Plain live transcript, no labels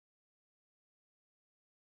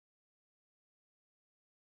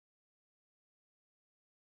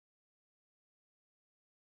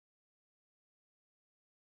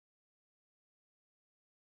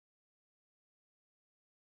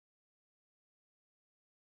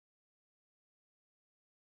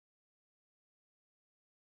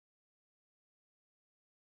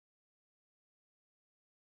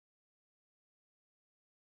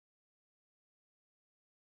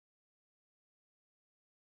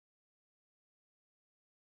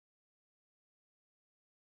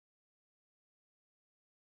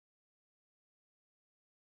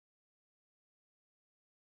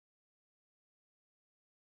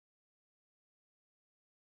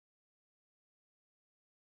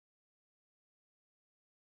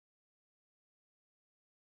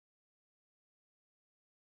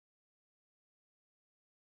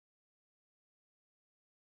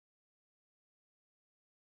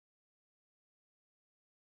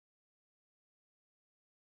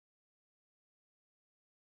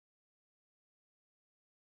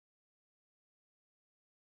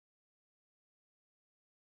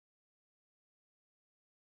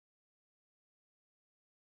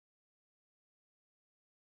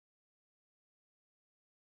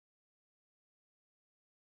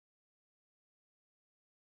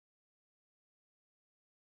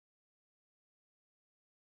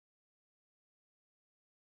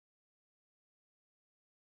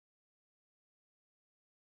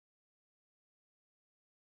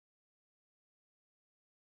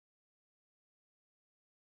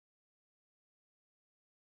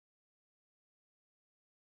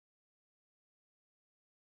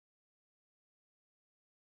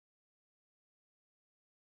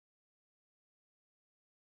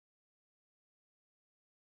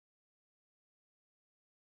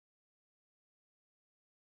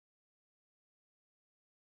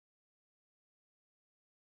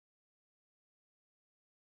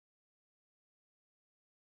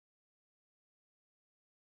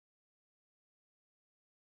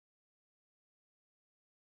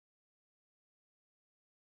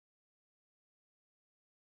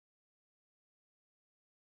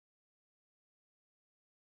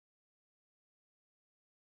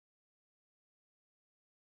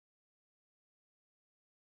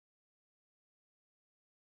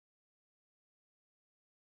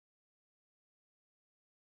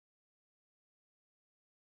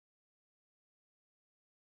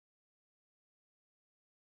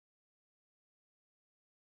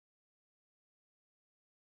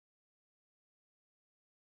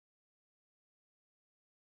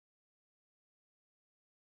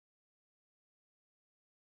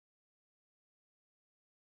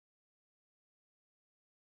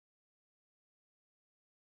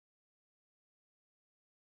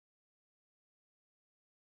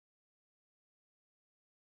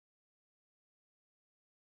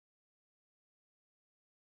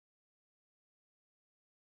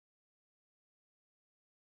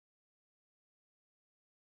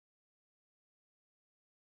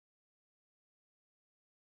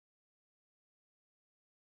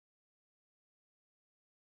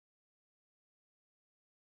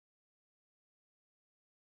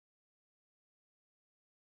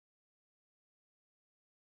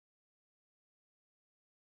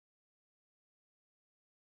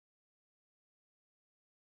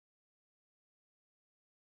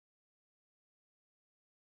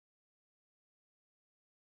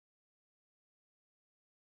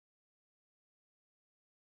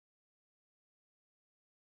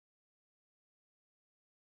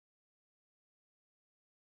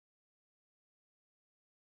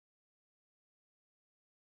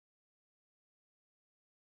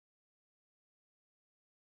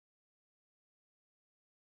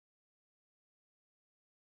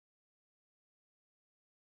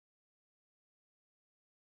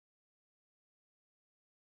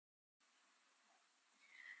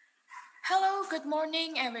Hello, good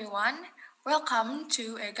morning everyone. Welcome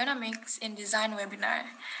to Ergonomics in Design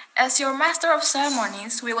webinar. As your Master of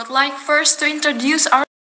Ceremonies, we would like first to introduce our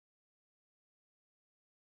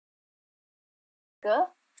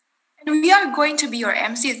and we are going to be your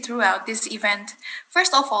MC throughout this event.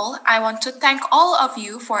 First of all, I want to thank all of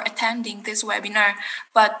you for attending this webinar.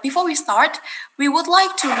 But before we start, we would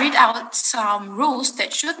like to read out some rules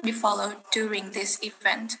that should be followed during this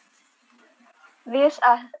event. These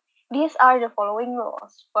are the following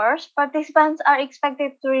rules. First, participants are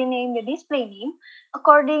expected to rename the display name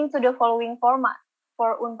according to the following format.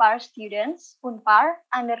 For UNPAR students,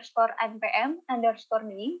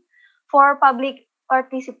 UNPAR_NPM_name. For public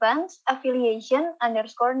participants,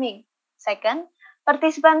 affiliation_name. Second,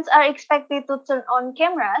 participants are expected to turn on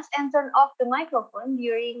cameras and turn off the microphone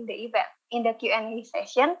during the event. In the Q&A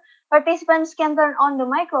session, participants can turn on the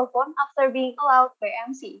microphone after being allowed by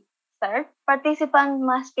MC. Third, participants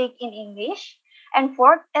must speak in English. And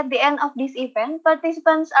fourth, at the end of this event,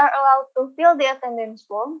 participants are allowed to fill the attendance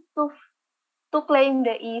form to claim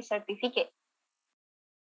the e-certificate.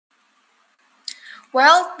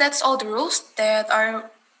 Well, that's all the rules that are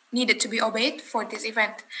needed to be obeyed for this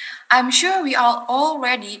event. I'm sure we are all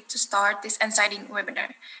ready to start this exciting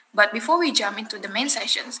webinar. But before we jump into the main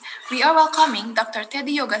sessions, we are welcoming Dr.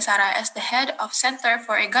 Teddy Yogasara as the head of Center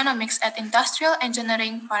for Ergonomics at Industrial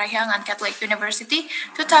Engineering, Parahyangan Catholic University,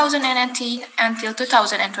 2018 until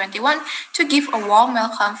 2021, to give a warm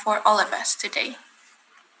welcome for all of us today.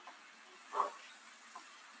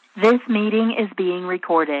 This meeting is being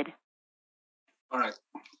recorded. All right.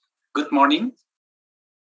 Good morning,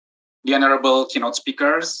 the honorable keynote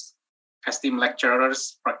speakers, esteemed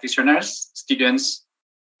lecturers, practitioners, students,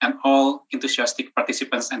 and all enthusiastic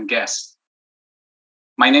participants and guests.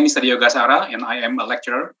 My name is Teddy Yogasara, and I am a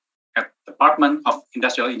lecturer at the Department of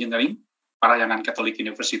Industrial Engineering, Parahyangan Catholic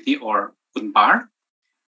University, or UNPAR.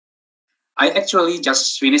 I actually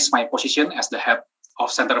just finished my position as the head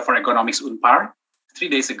of Center for Ergonomics UNPAR 3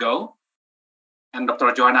 days ago. And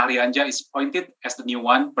Dr. Johanna Rianja is appointed as the new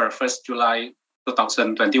one per 1st July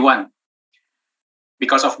 2021.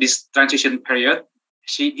 Because of this transition period,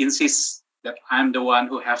 she insists that I'm the one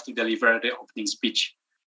who has to deliver the opening speech.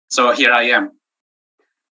 So here I am.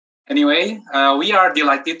 Anyway, we are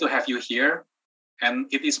delighted to have you here,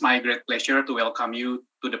 and it is my great pleasure to welcome you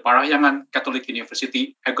to the Parahyangan Catholic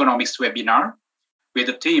University Ergonomics Webinar with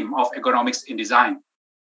the theme of Ergonomics in Design.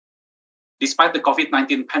 Despite the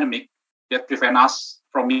COVID-19 pandemic that prevent us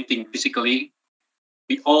from meeting physically,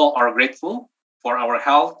 we all are grateful for our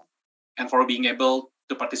health and for being able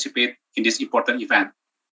to participate in this important event.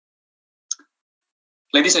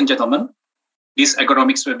 Ladies and gentlemen, this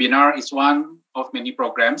Ergonomics webinar is one of many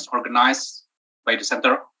programs organized by the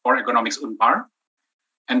Center for Ergonomics UNPAR,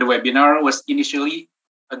 and the webinar was initially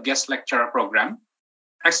a guest lecture program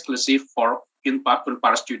exclusive for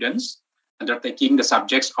UNPAR students undertaking the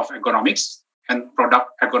subjects of ergonomics and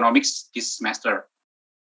product ergonomics this semester.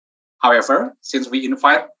 However, since we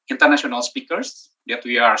invite international speakers that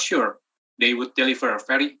we are sure they would deliver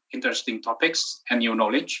very interesting topics and new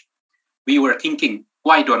knowledge, we were thinking,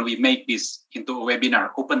 why don't we make this into a webinar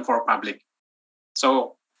open for public?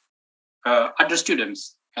 So other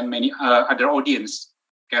students and many other audience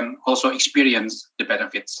can also experience the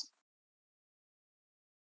benefits.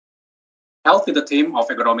 Held with the theme of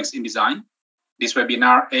ergonomics in design, this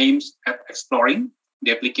webinar aims at exploring the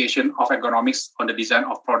application of ergonomics on the design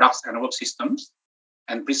of products and work systems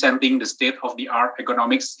and presenting the state-of-the-art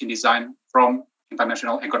ergonomics in design from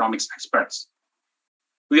international ergonomics experts.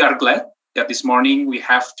 We are glad that this morning we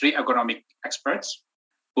have 3 ergonomic experts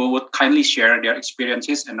who would kindly share their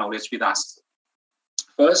experiences and knowledge with us.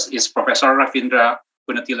 First is Professor Ravindra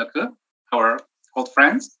Goonetilleke, our old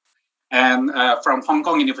friend, and from Hong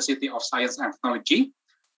Kong University of Science and Technology,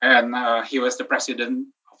 and he was the president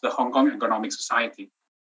of the Hong Kong Ergonomics Society.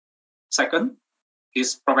 Second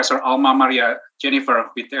is Professor Alma Maria Jennifer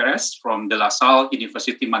Gutierrez from the Salle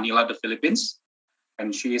University, Manila, the Philippines,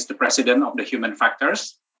 and she is the president of the Human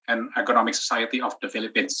Factors and Ergonomics Society of the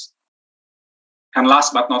Philippines. And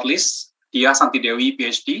last but not least, Dyah Santhi Dewi,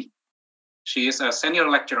 Ph.D. She is a senior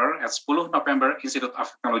lecturer at Sepuluh Nopember Institut of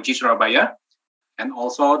Teknologi, Surabaya, and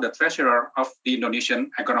also the treasurer of the Indonesian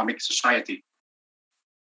Ergonomics Society.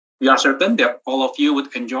 We are certain that all of you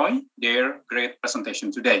would enjoy their great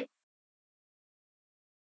presentation today.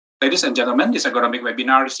 Ladies and gentlemen, this ergonomic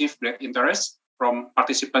webinar received great interest from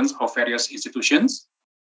participants of various institutions.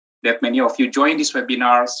 That many of you join this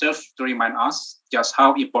webinar serve to remind us just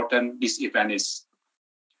how important this event is.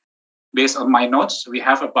 Based on my notes, we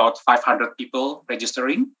have about 500 people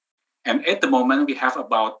registering, and at the moment we have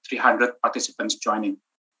about 300 participants joining.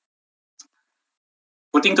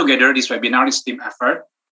 Putting together this webinar is team effort.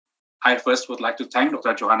 I first would like to thank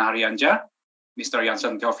Dr. Johanna Haryanja, Mr.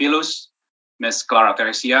 Jansen Theophilus, Ms. Clara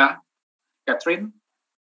Teresia, Catherine,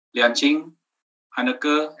 Lianqing,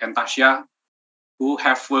 Anneke, and Tasha, who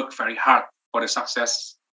have worked very hard for the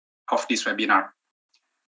success of this webinar.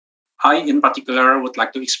 I, in particular, would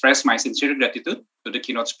like to express my sincere gratitude to the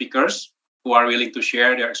keynote speakers who are willing to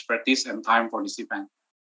share their expertise and time for this event.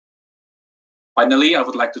 Finally, I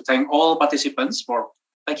would like to thank all participants for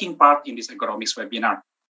taking part in this Ergonomics webinar.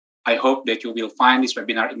 I hope that you will find this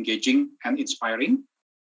webinar engaging and inspiring,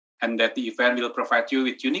 and that the event will provide you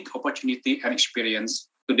with unique opportunity and experience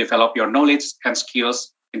to develop your knowledge and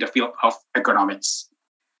skills in the field of ergonomics.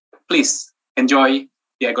 Please enjoy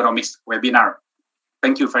the Ergonomics webinar.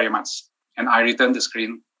 Thank you very much. And I return the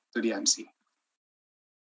screen to the MC.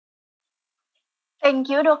 Thank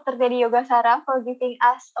you, Dr. Teddy Yogasara, for giving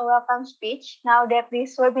us a welcome speech. Now that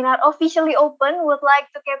this webinar officially open, would like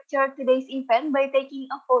to capture today's event by taking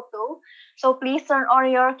a photo. So please turn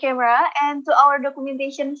on your camera, and to our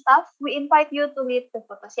documentation staff, we invite you to lead the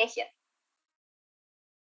photo session.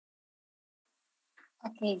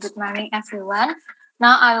 Okay, good morning, everyone.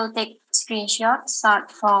 Now I will take screenshot,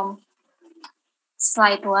 start from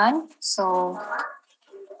slide 1. So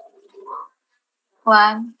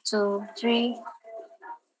 1, 2, 3.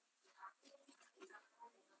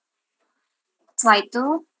 Slide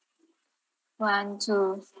 2. 1,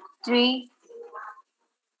 2, 3.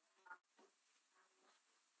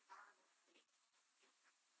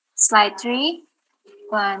 Slide 3.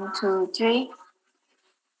 1, 2, 3.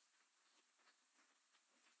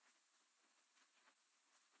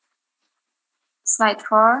 Slide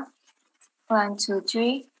 4. 1, 2,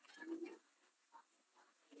 3.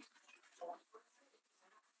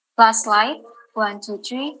 Last slide. 1, 2,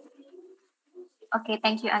 3. Okay,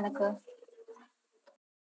 thank you, Anneke.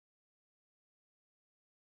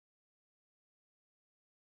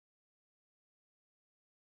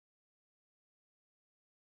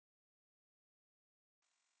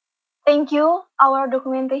 Thank you, our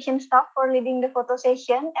documentation staff, for leading the photo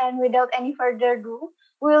session. And without any further ado,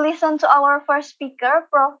 we'll listen to our first speaker,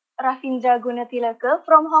 Prof. Ravindra Goonetilleke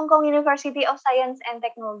from Hong Kong University of Science and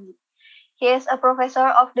Technology. He is a professor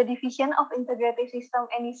of the Division of Integrated System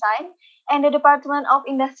and Design and the Department of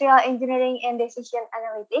Industrial Engineering and Decision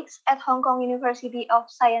Analytics at Hong Kong University of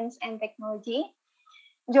Science and Technology.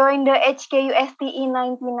 Joined the HKUST in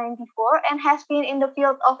 1994 and has been in the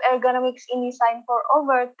field of ergonomics in design for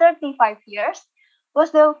over 35 years.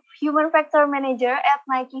 Was the human factor manager at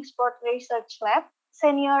Nike Sport Research Lab,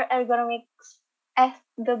 senior ergonomics at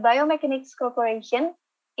the Biomechanics Corporation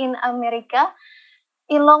in America,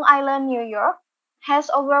 in Long Island, New York. Has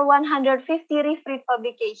over 150 refereed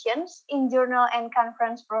publications in journal and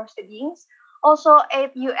conference proceedings, also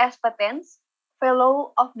 8 US patents,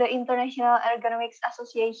 Fellow of the International Ergonomics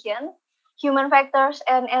Association, Human Factors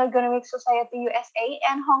and Ergonomics Society USA,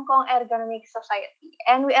 and Hong Kong Ergonomics Society.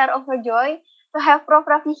 And we are overjoyed to have Prof.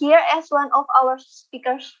 Ravi here as one of our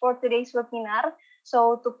speakers for today's webinar.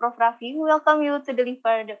 So to Prof. Ravi, we welcome you to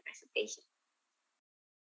deliver the presentation.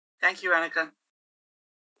 Thank you, Anneke.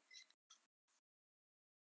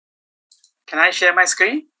 Can I share my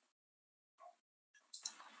screen?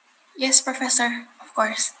 Yes, Professor, of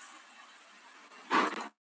course.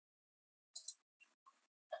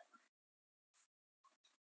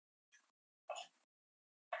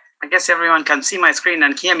 I guess everyone can see my screen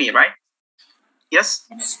and hear me, right? Yes?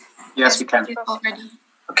 Yes, we can. Already.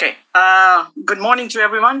 Okay. Good morning to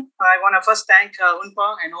everyone. I want to first thank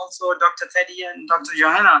UNPAR and also Dr. Teddy and Dr.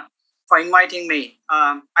 Johanna for inviting me.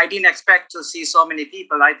 I didn't expect to see so many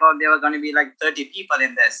people. I thought there were going to be like 30 people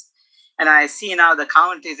in this. And I see now the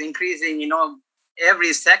count is increasing,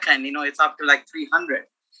 every second, it's up to like 300.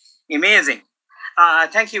 Amazing.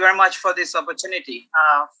 Thank you very much for this opportunity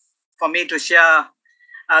for me to share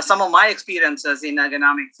some of my experiences in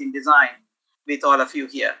ergonomics in design with all of you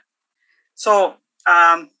here. So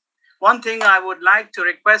one thing I would like to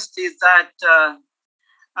request is that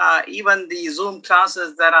even the Zoom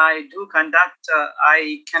classes that I do conduct,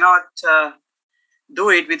 I cannot do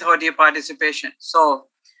it without your participation. So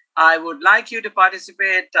I would like you to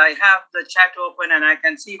participate. I have the chat open and I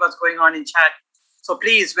can see what's going on in chat. So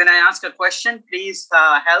please, when I ask a question, please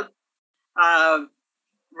help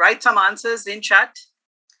write some answers in chat.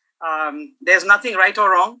 There's nothing right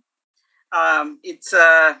or wrong. It's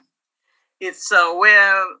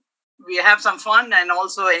where we have some fun and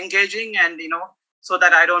also engaging, and so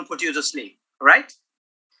that I don't put you to sleep. Right?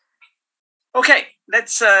 Okay,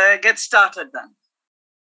 let's get started then.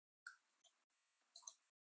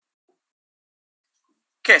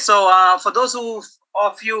 Okay, so for those who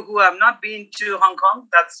of you who have not been to Hong Kong,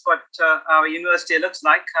 that's what our university looks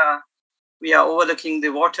like. We are overlooking the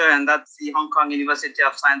water, and that's the Hong Kong University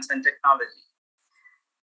of Science and Technology.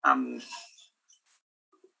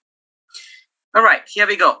 All right, here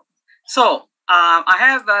we go. So I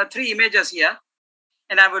have 3 images here,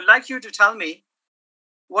 and I would like you to tell me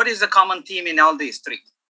what is the common theme in all these 3.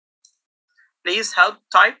 Please help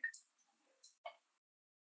type.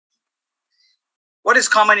 What is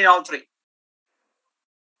common in all 3?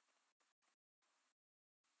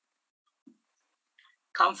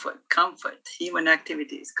 Comfort, human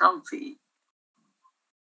activities, comfy,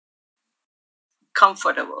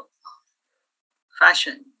 comfortable,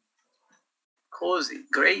 fashion, cozy,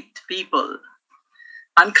 great people,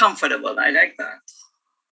 uncomfortable, I like that,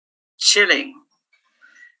 chilling.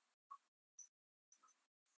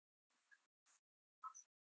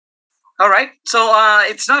 All right, so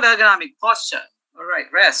it's not ergonomic posture. All right,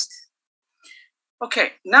 rest.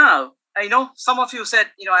 Okay, now, I know some of you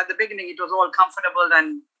said, at the beginning, it was all comfortable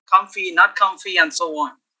and comfy, not comfy, and so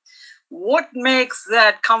on. What makes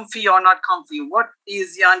that comfy or not comfy? What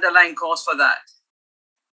is the underlying cause for that?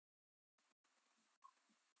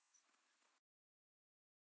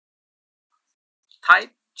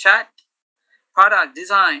 Type, chat, product,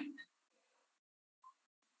 design,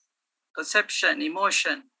 perception,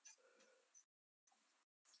 emotion,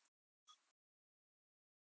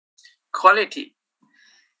 quality.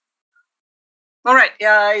 All right,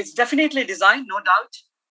 it's definitely design, no doubt.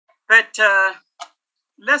 But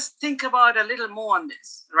let's think about a little more on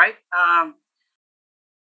this, right?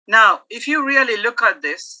 Now, if you really look at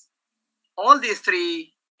this, all these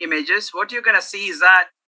 3 images, what you're going to see is that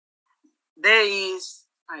there is,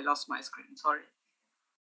 I lost my screen, sorry.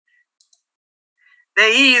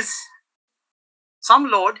 There is some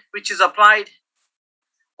load which is applied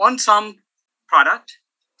on some product,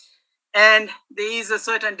 and there is a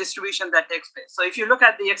certain distribution that takes place. So if you look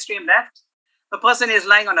at the extreme left, the person is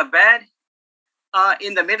lying on a bed.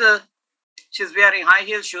 In the middle, she's wearing high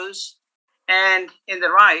heel shoes. And in the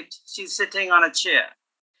right, she's sitting on a chair.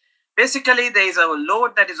 Basically, there is a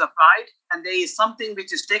load that is applied, and there is something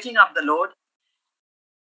which is taking up the load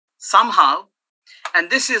somehow. And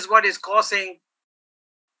this is what is causing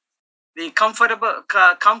the comfort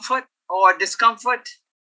or discomfort,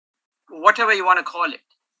 whatever you want to call it.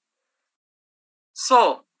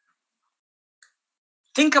 So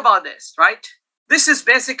think about this, right? This is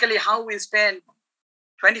basically how we spend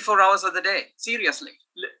 24 hours of the day, seriously.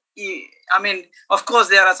 I mean, of course,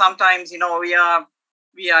 there are sometimes, we are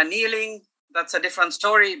kneeling. That's a different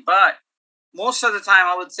story. But most of the time,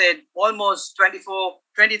 I would say almost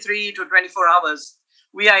 23 to 24 hours,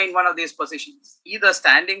 we are in one of these positions, either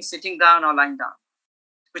standing, sitting down, or lying down,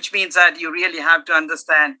 which means that you really have to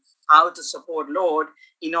understand how to support load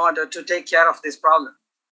in order to take care of this problem.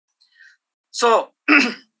 So,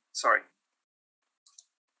 sorry.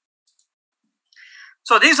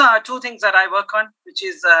 So these are 2 things that I work on, which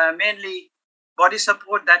is mainly body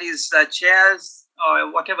support, that is chairs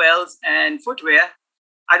or whatever else, and footwear.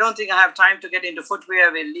 I don't think I have time to get into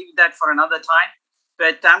footwear. We'll leave that for another time.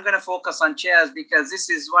 But I'm going to focus on chairs because this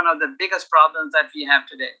is one of the biggest problems that we have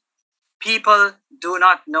today. People do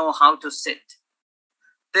not know how to sit.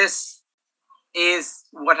 This is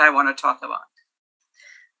what I want to talk about.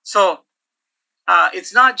 So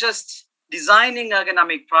it's not just designing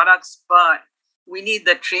ergonomic products, but we need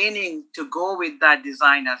the training to go with that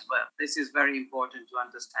design as well. This is very important to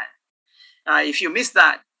understand. If you miss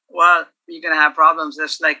that, well, you're going to have problems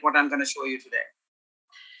just like what I'm going to show you today.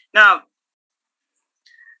 Now,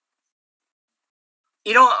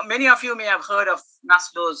 many of you may have heard of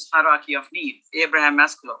Maslow's hierarchy of needs, Abraham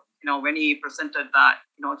Maslow. When he presented that,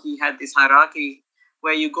 he had this hierarchy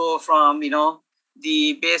where you go from,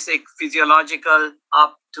 the basic physiological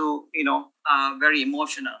up to, very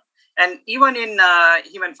emotional. And even in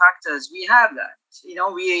human factors, we have that.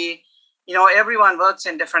 Everyone works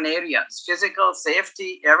in different areas: physical,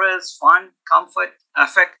 safety, errors, fun, comfort,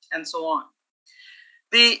 affect, and so on.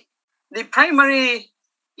 The primary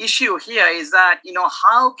issue here is that,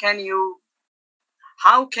 how can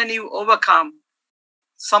you overcome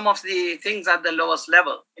some of the things at the lowest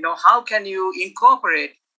level? How can you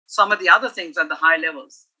incorporate some of the other things at the high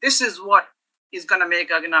levels? This is what is going to make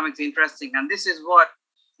ergonomics interesting. And this is what,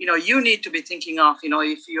 you need to be thinking of,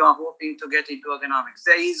 if you are hoping to get into ergonomics.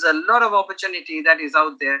 There is a lot of opportunity that is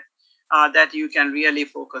out there that you can really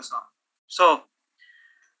focus on. So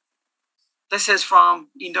this is from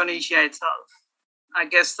Indonesia itself. I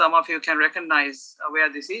guess some of you can recognize where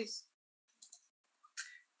this is.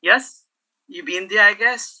 Yes, you've been there, I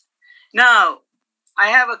guess. Now, I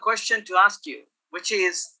have a question to ask you, which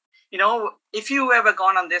is, if you ever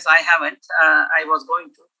gone on this, I haven't, I was going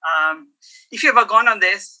to. If you ever gone on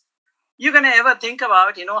this, you're going to ever think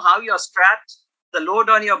about, how you're strapped, the load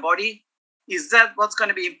on your body. Is that what's going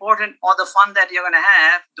to be important, or the fun that you're going to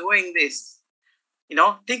have doing this?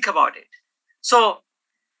 Think about it. So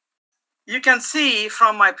you can see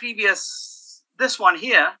from my previous, this one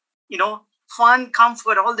here, fun,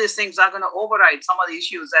 comfort, all these things are going to override some of the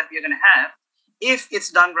issues that we're going to have if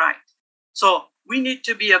it's done right. So we need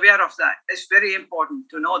to be aware of that. It's very important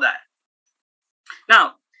to know that.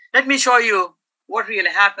 Now, let me show you what really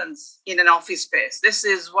happens in an office space. This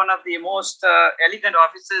is one of the most elegant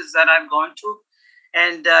offices that I've gone to.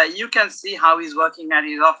 And you can see how he's working at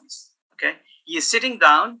his office. Okay, he's sitting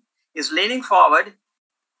down, he's leaning forward,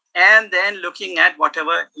 and then looking at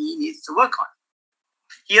whatever he needs to work on.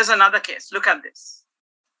 Here's another case. Look at this.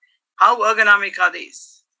 How ergonomic are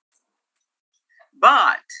these?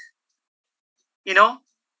 But, you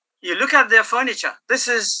look at their furniture. This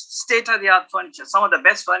is state-of-the-art furniture, some of the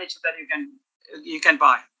best furniture that you can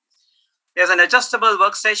buy. There's an adjustable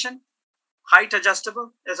workstation, height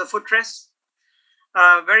adjustable. There's a footrest,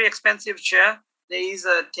 a very expensive chair. There is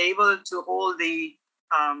a table to hold the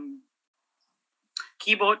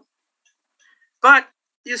keyboard. But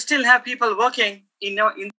you still have people working,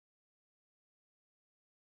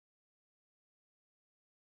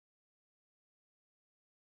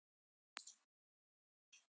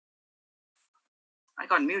 I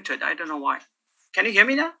got muted. I don't know why. Can you hear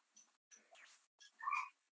me now?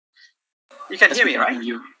 You can hear me, right?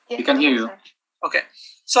 We can hear you. Okay.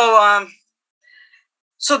 So,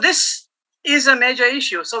 so this is a major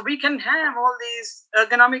issue. So we can have all these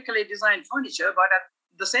ergonomically designed furniture, but at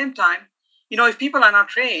the same time, if people are not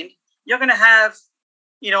trained, you're going to have,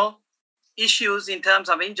 issues in terms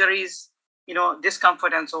of injuries,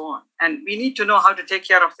 discomfort and so on. And we need to know how to take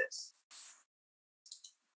care of this.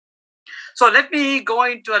 So let me go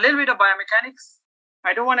into a little bit of biomechanics.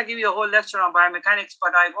 I don't want to give you a whole lecture on biomechanics,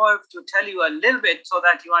 but I want to tell you a little bit so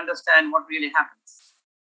that you understand what really happens.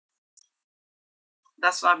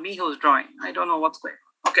 That's not me who's drawing. I don't know what's going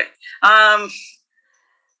on. Okay.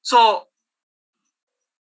 So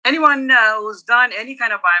anyone who's done any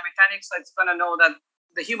kind of biomechanics is going to know that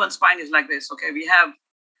the human spine is like this. Okay, we have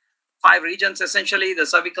 5 regions essentially: the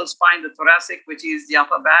cervical spine, the thoracic, which is the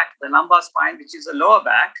upper back, the lumbar spine, which is the lower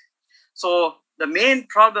back. So the main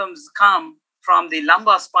problems come from the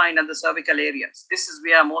lumbar spine and the cervical areas. This is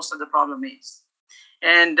where most of the problem is.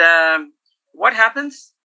 And what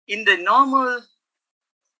happens in the normal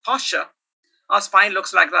posture, our spine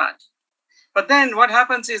looks like that. But then what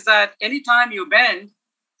happens is that anytime you bend,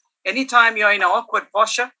 anytime you're in an awkward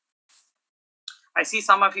posture, I see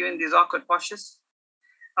some of you in these awkward postures.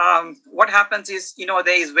 What happens is,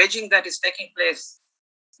 there is wedging that is taking place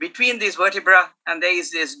between these vertebrae, and there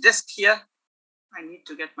is this disc here. I need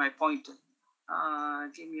to get my pointer.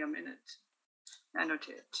 Give me a minute.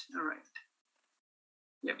 Annotate. All right.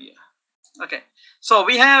 Here we are. Okay. So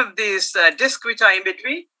we have these discs which are in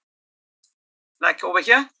between, like over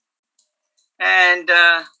here. And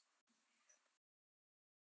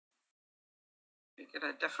we get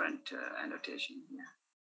a different annotation here.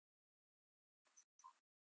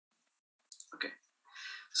 Okay.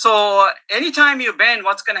 So anytime you bend,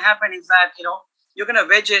 what's going to happen is that, you're going to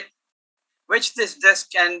wedge this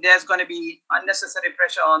disc, and there's going to be unnecessary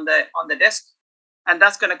pressure on the disc, and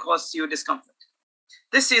that's going to cause you discomfort.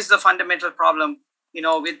 This is the fundamental problem,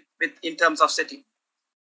 with in terms of sitting.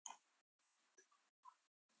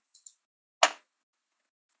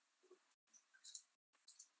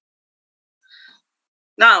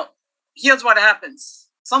 Now, here's what happens.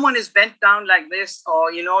 Someone is bent down like this,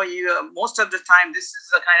 or, most of the time, this is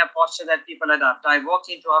the kind of posture that people adopt. I walk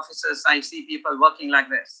into offices, I see people working like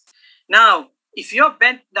this. Now, if you're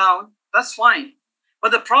bent down, that's fine.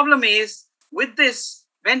 But the problem is, with this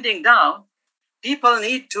bending down, people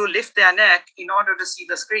need to lift their neck in order to see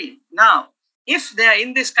the screen. Now, if they're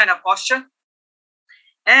in this kind of posture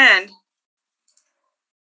and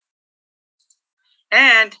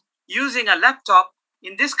using a laptop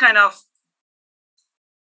in this kind of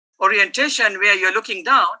orientation where you're looking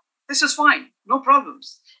down, this is fine, no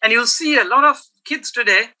problems. And you'll see a lot of kids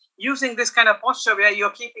today using this kind of posture where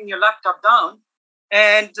you're keeping your laptop down,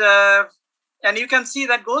 and you can see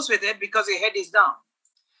that goes with it because your head is down.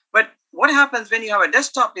 But what happens when you have a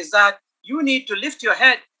desktop is that you need to lift your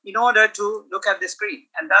head in order to look at the screen,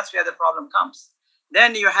 and that's where the problem comes.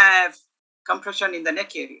 Then you have compression in the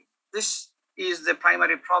neck area. This is the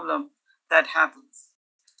primary problem that happens.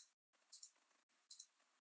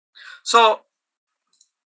 So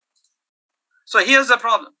here's the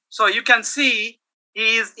problem. So you can see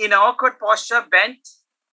he is in an awkward posture, bent,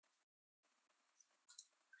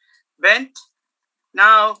 bent.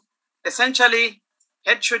 Now, essentially,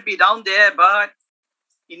 head should be down there, but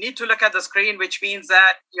you need to look at the screen, which means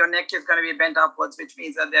that your neck is going to be bent upwards, which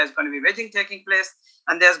means that there's going to be wedging taking place,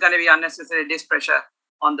 and there's going to be unnecessary disc pressure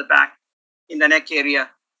on the back in the neck area,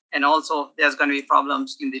 and also there's going to be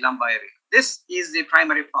problems in the lumbar area. This is the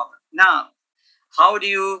primary problem. Now, how do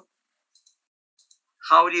you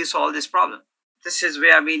solve this problem? This is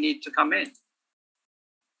where we need to come in.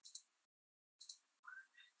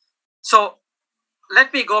 So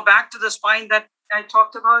let me go back to the spine that I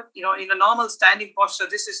talked about. You know, in a normal standing posture,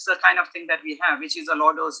 this is the kind of thing that we have, which is a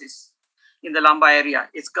lordosis in the lumbar area.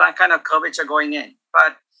 It's kind of curvature going in.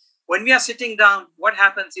 But when we are sitting down, what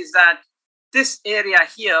happens is that this area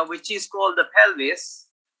here, which is called the pelvis,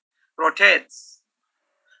 rotates.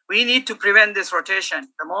 We need to prevent this rotation.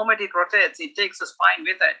 The moment it rotates, it takes the spine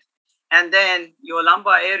with it. And then your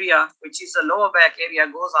lumbar area, which is the lower back area,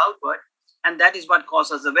 goes outward. And that is what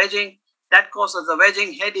causes the wedging. That causes the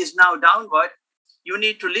wedging. Head is now downward. You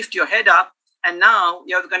need to lift your head up. And now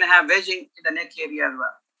you're going to have wedging in the neck area as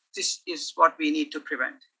well. This is what we need to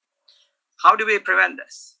prevent. How do we prevent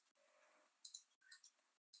this?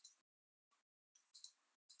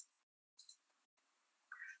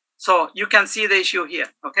 So you can see the issue here,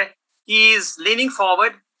 okay? He is leaning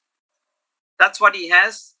forward. That's what he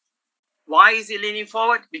has. Why is he leaning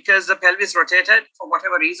forward? Because the pelvis rotated for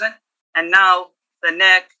whatever reason. And now the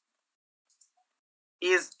neck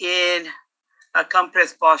is in a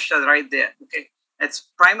compressed posture right there, okay?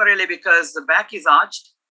 It's primarily because the back is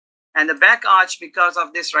arched, and the back arch because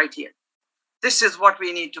of this right here. This is what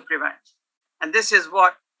we need to prevent. And this is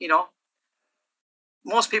what, you know,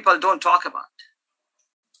 most people don't talk about.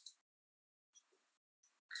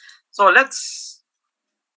 So let's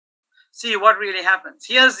see what really happens.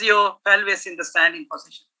 Here's your pelvis in the standing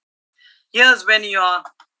position. Here's when you are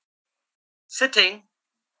sitting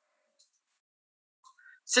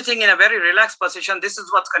in a very relaxed position. This is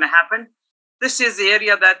what's going to happen. This is the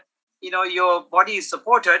area that, you know, your body is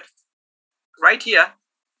supported right here.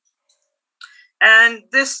 And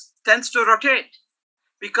this tends to rotate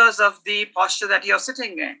because of the posture that you're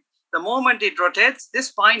sitting in. The moment it rotates, this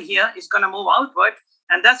spine here is going to move outward.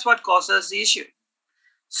 And that's what causes the issue.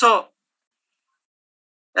 So,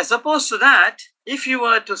 as opposed to that, if you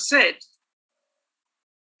were to sit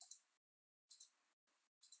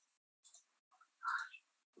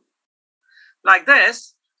like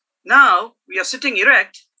this, now we are sitting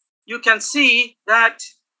erect, you can see that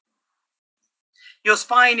your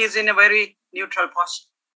spine is in a very neutral posture.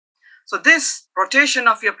 So this rotation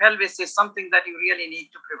of your pelvis is something that you really need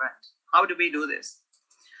to prevent. How do we do this?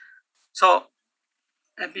 So,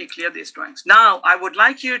 let me clear these drawings. Now, I would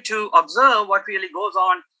like you to observe what really goes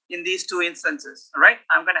on in these two instances. All right,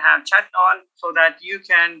 I'm going to have chat on so that you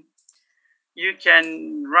can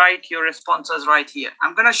write your responses right here.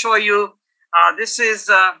 I'm going to show you. This is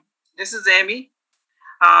Amy.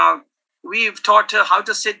 We've taught her how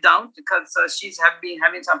to sit down because she's been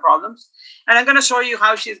having some problems, and I'm going to show you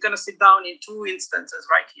how she's going to sit down in two instances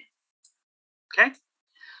right here. Okay,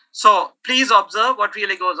 so please observe what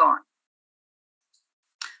really goes on.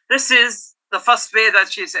 This is the first way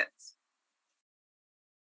that she sits.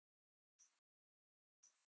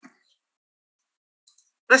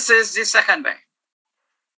 This is the second way.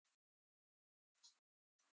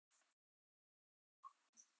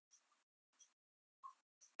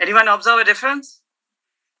 Anyone observe a difference?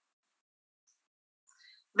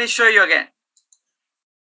 Let me show you again.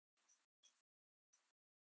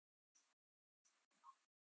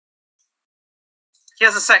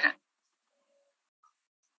 Here's the second.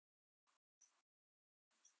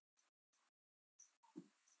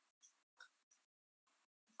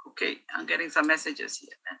 Okay, I'm getting some messages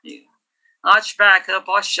here. Arch back, her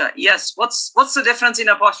posture. Yes, what's the difference in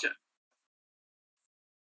her posture?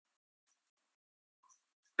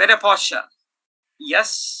 Better posture.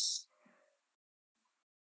 Yes.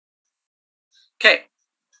 Okay.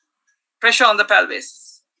 Pressure on the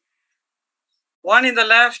pelvis. One in the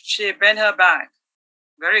left, she bent her back.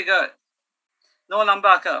 Very good. No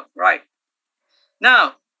lumbar curve. Right.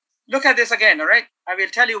 Now, look at this again, all right? I will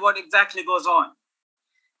tell you what exactly goes on.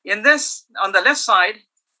 In this, on the left side,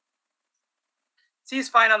 C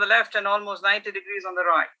spine on the left and almost 90 degrees on the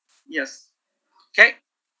right. Yes. Okay.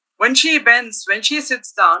 When she bends, when she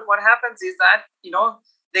sits down, what happens is that, you know,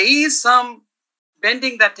 there is some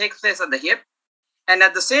bending that takes place at the hip. And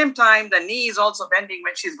at the same time, the knee is also bending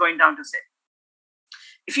when she's going down to sit.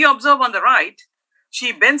 If you observe on the right,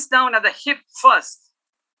 she bends down at the hip first.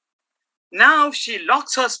 Now she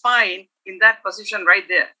locks her spine in that position right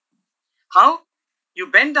there. How? You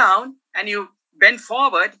bend down and you bend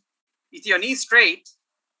forward with your knee straight,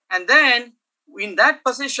 And then in that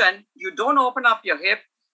position, you don't open up your hip,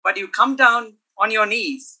 but you come down on your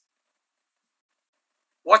knees.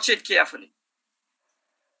 Watch it carefully.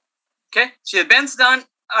 Okay, she bends down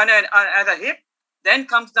at a hip, then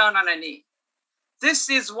comes down on a knee. This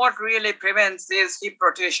is what really prevents this hip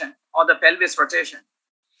rotation or the pelvis rotation.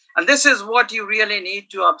 And this is what you really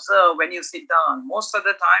need to observe when you sit down. Most of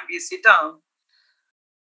the time we sit down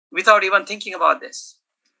without even thinking about this.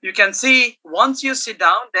 You can see once you sit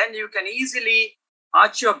down, then you can easily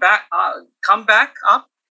arch your back, come back up,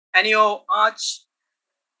 and your arch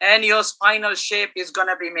and your spinal shape is going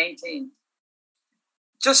to be maintained.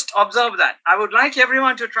 Just observe that. I would like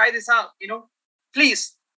everyone to try this out.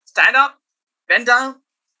 Please stand up, bend down,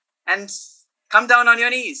 and come down on your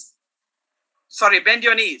knees. Sorry, bend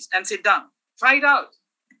your knees and sit down. Try it out.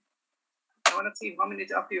 I want to see how many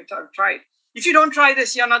of you have tried. If you don't try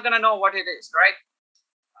this, you're not going to know what it is, right?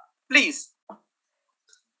 Please.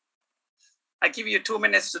 I give you 2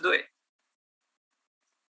 minutes to do it.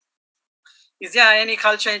 Is there any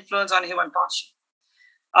culture influence on human posture?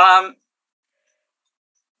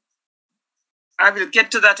 I will get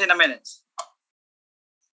to that in a minute.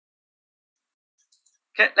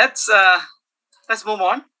 Okay, let's move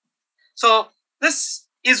on. So this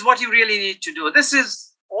is what you really need to do. This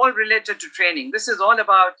is all related to training. This is all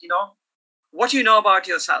about, what you know about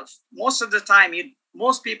yourself. Most of the time,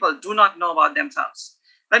 most people do not know about themselves.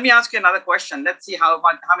 Let me ask you another question. Let's see how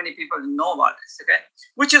many people know about this, okay?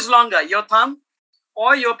 Which is longer, your thumb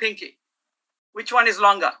or your pinky? Which one is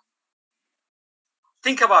longer?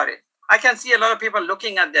 Think about it. I can see a lot of people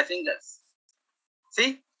looking at their fingers.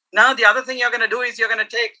 See? Now, the other thing you're going to do is you're going to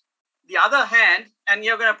take the other hand and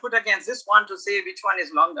you're going to put against this one to see which one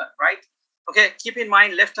is longer, right? Okay, keep in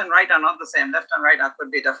mind left and right are not the same. Left and right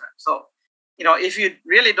could be different. So, if you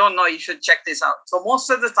really don't know, you should check this out. So most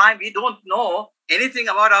of the time, we don't know anything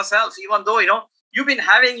about ourselves, even though, you've been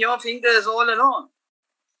having your fingers all along.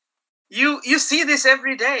 You see this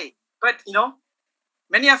every day, but,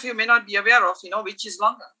 many of you may not be aware of, which is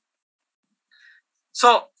longer.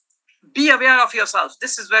 So be aware of yourself.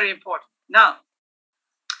 This is very important. Now,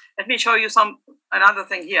 let me show you another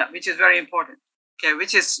thing here, which is very important. Okay,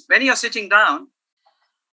 which is when you're sitting down,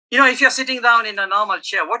 if you're sitting down in a normal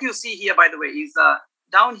chair, what you see here, by the way, is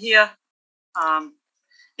down here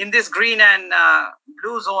in this green and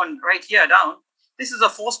blue zone right here down, this is a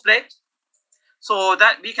force plate. So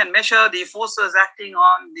that we can measure the forces acting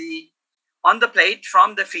on the plate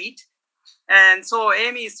from the feet. And so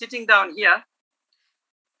Amy is sitting down here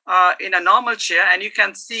in a normal chair, and you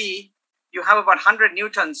can see you have about 100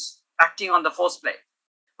 newtons acting on the force plate,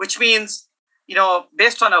 which means,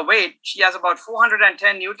 based on her weight, she has about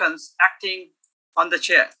 410 newtons acting on the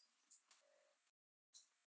chair.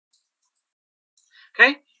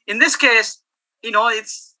 Okay. In this case,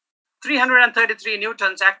 it's 333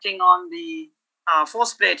 newtons acting on the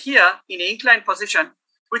force plate here in an inclined position,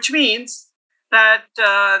 which means that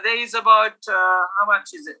there is about, how much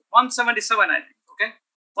is it? 177, I think, okay?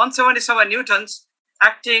 177 newtons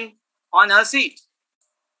acting on her seat.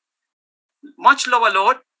 Much lower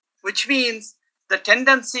load, which means the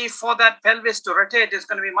tendency for that pelvis to rotate is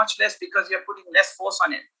going to be much less because you're putting less force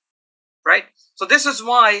on it, right? So this is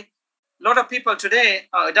why a lot of people today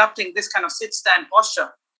are adopting this kind of sit-stand posture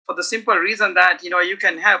for the simple reason that, you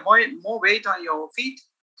can have more weight on your feet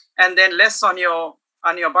and then less on your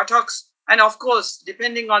buttocks. And of course,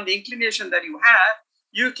 depending on the inclination that you have,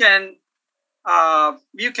 you can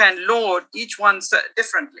load each one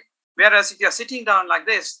differently. Whereas if you're sitting down like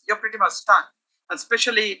this, you're pretty much stuck. And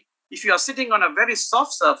especially if you are sitting on a very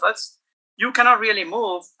soft surface, you cannot really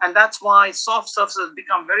move. And that's why soft surfaces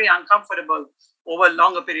become very uncomfortable over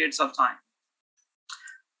longer periods of time.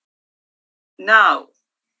 Now,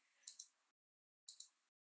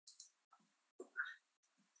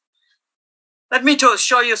 let me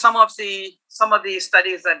show you some of the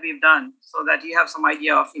studies that we've done so that you have some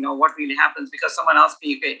idea of what really happens, because someone asked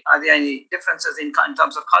me, okay, are there any differences in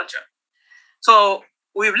terms of culture? So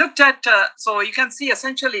we've looked at, so you can see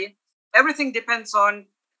essentially everything depends on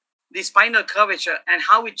the spinal curvature and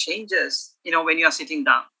how it changes, when you're sitting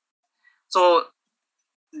down. So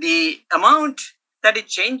the amount that it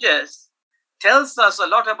changes tells us a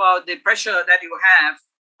lot about the pressure that you have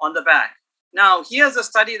on the back. Now, here's a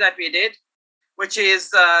study that we did, which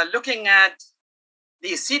is looking at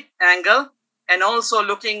the seat angle and also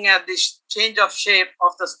looking at the change of shape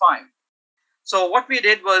of the spine. So what we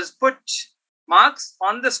did was put marks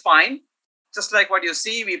on the spine, just like what you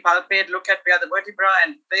see. We palpate, look at where the vertebra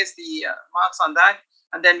and place the marks on that.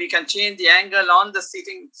 And then we can change the angle on the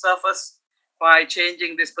seating surface by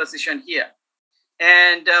changing this position here.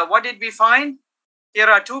 And what did we find? here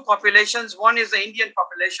are two populations. One is the Indian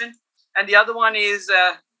population, and the other one is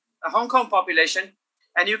a Hong Kong population.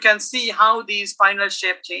 And you can see how the spinal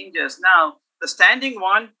shape changes. Now, the standing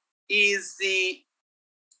one is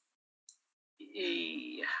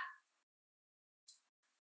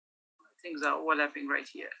things are overlapping right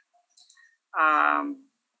here. Can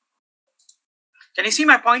you see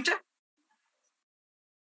my pointer?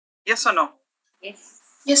 Yes or no? Yes.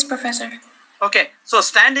 Yes, Professor. Okay, so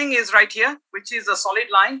standing is right here, which is a solid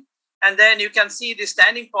line. And then you can see the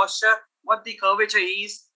standing posture, what the curvature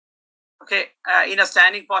is. Okay, in a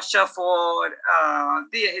standing posture for,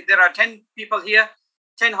 there are 10 people here,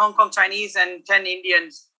 10 Hong Kong Chinese and 10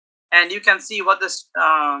 Indians. And you can see what the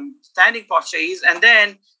standing posture is. And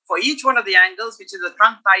then for each one of the angles, which is the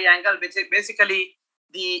trunk thigh angle, which is basically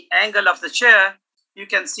the angle of the chair, you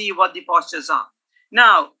can see what the postures are.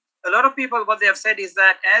 Now, a lot of people, what they have said is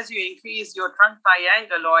that as you increase your trunk thigh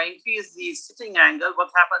angle or increase the sitting angle,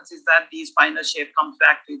 what happens is that the spinal shape comes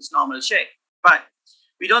back to its normal shape. But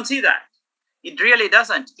we don't see that. It really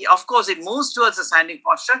doesn't. Of course, it moves towards the standing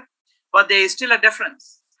posture, but there is still a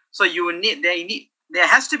difference. So there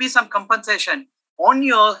has to be some compensation on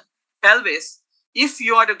your pelvis if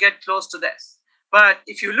you are to get close to this. But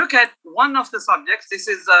if you look at one of the subjects, this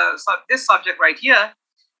subject right here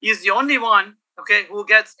is the only one, okay, who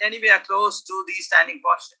gets anywhere close to the standing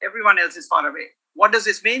posture. Everyone else is far away. What does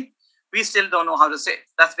this mean? We still don't know how to say it.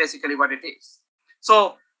 That's basically what it is.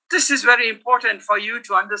 So this is very important for you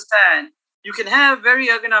to understand. You can have very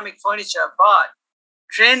ergonomic furniture, but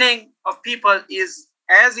training of people is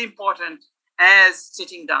as important as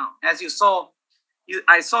sitting down. As you saw,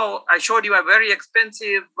 I showed you a very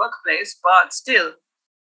expensive workplace, but still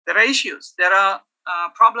there are issues. There are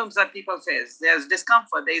problems that people face. There's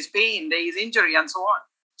discomfort, there is pain, there is injury, and so on.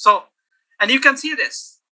 So, and you can see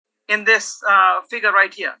this in this figure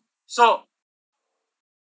right here. So,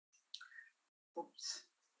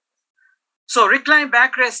 So reclined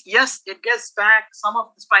backrest, yes, it gets back some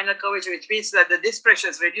of the spinal curvature, which means that the disc pressure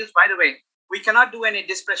is reduced. By the way, we cannot do any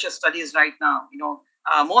disc pressure studies right now.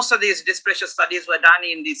 Most of these disc pressure studies were done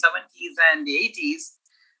in the 70s and the 80s,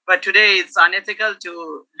 but today it's unethical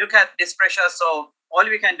to look at disc pressure. So all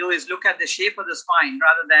we can do is look at the shape of the spine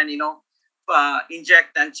rather than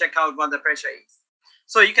inject and check out what the pressure is.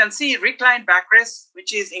 So you can see reclined backrest,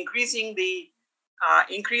 which is increasing the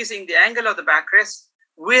angle of the backrest,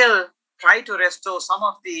 will try to restore some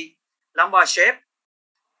of the lumbar shape,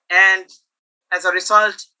 and as a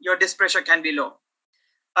result, your disc pressure can be low.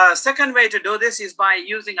 Second way to do this is by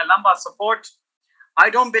using a lumbar support.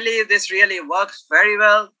 I don't believe this really works very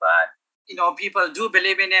well, but people do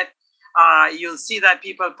believe in it. You'll see that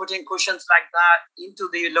people putting cushions like that into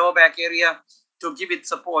the lower back area to give it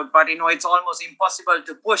support, but it's almost impossible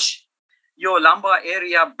to push your lumbar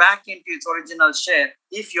area back into its original shape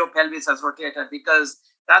if your pelvis has rotated, because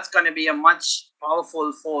that's going to be a much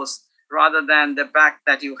powerful force rather than the back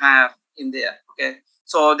that you have in there. Okay,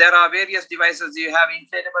 so there are various devices. You have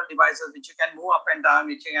inflatable devices which you can move up and down,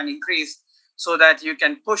 which you can increase so that you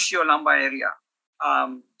can push your lumbar area.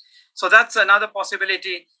 So that's another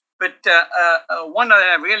possibility. But one that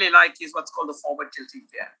I really like is what's called the forward tilting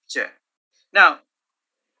chair. Now,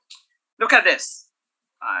 look at this.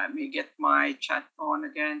 Let me get my chat on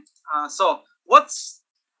again. So what's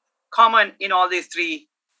common in all these three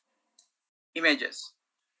images?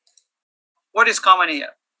 What is common here?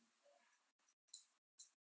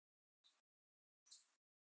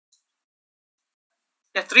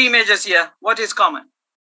 There are three images here. What is common?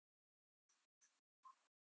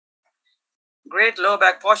 Great low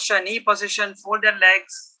back posture, knee position, folded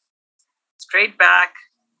legs, straight back,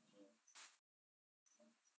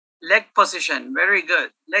 leg position. Very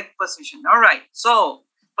good. Leg position. All right. So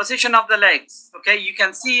position of the legs. Okay. You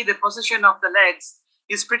can see the position of the legs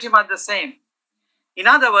is pretty much the same. In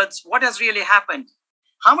other words, what has really happened?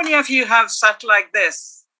 How many of you have sat like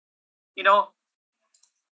this,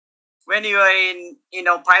 when you are in,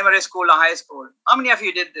 primary school or high school? How many of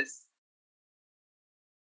you did this?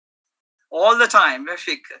 All the time. Very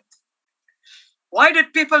good. Why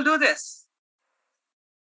did people do this?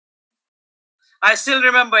 I still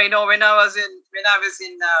remember, when I was in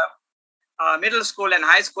middle school and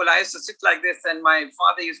high school, I used to sit like this, and my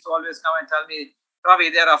father used to always come and tell me,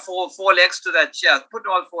 Ravi, there are four legs to that chair. Put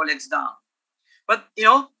all four legs down. But,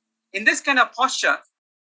 in this kind of posture,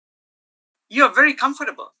 you are very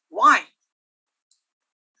comfortable. Why?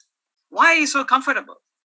 Why are you so comfortable?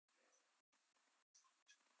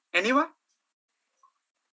 Anyone?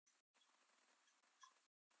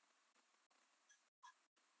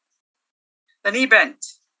 The knee bent.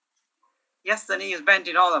 Yes, the knee is bent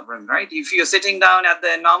in all of them, right? If you're sitting down at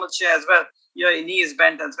the normal chair as well, your knee is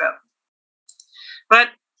bent as well. But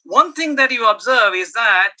one thing that you observe is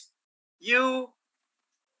that your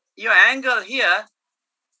angle here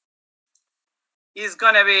is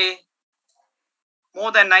going to be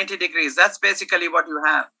more than 90 degrees. That's basically what you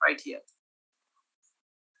have right here.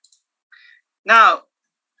 Now,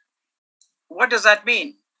 what does that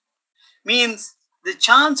mean? Means the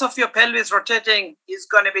chance of your pelvis rotating is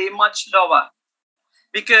going to be much lower,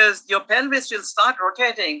 because your pelvis will start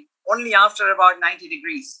rotating only after about 90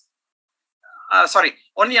 degrees.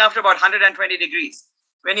 Only after about 120 degrees.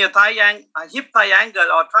 When your hip thigh angle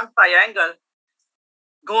or trunk thigh angle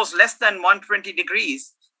goes less than 120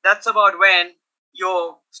 degrees, that's about when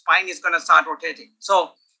your spine is going to start rotating.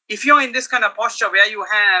 So if you're in this kind of posture where you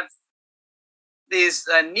have this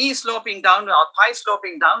knee sloping down or thigh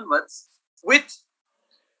sloping downwards with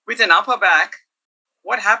an upper back,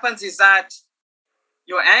 what happens is that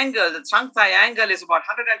your angle, the trunk thigh angle, is about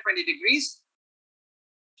 120 degrees.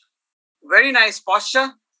 Very nice posture,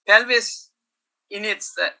 pelvis in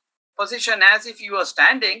its position as if you were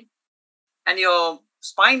standing, and your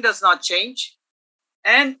spine does not change,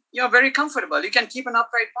 and you're very comfortable. You can keep an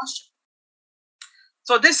upright posture.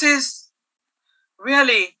 So this is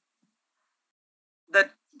really the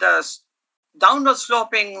downward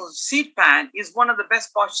sloping seat pan is one of the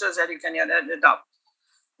best postures that you can adopt.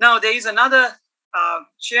 Now there is another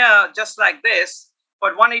chair just like this,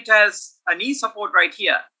 but one it has a knee support right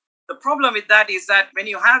here. The problem with that is that when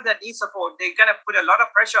you have that knee support, they're going to put a lot of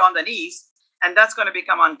pressure on the knees, and that's going to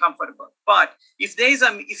become uncomfortable. But if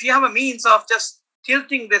you have a means of just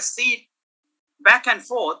tilting the seat back and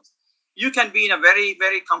forth, you can be in a very,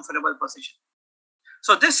 very comfortable position.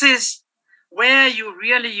 So this is where you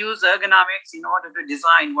really use ergonomics in order to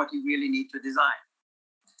design what you really need to design.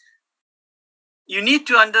 You need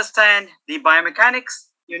to understand the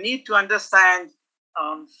biomechanics. You need to understand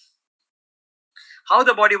how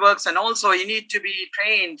the body works, and also you need to be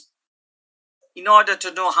trained in order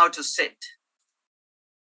to know how to sit.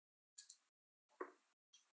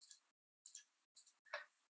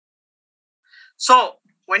 So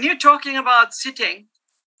when you're talking about sitting,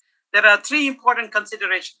 there are three important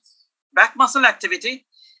considerations. Back muscle activity,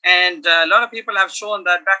 and a lot of people have shown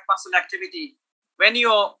that back muscle activity, when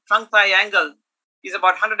your trunk thigh angle is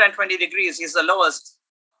about 120 degrees, is the lowest,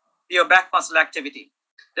 your back muscle activity.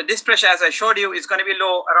 The disc pressure, as I showed you, is going to be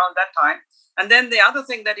low around that time. And then the other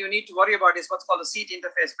thing that you need to worry about is what's called the seat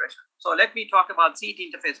interface pressure. So let me talk about seat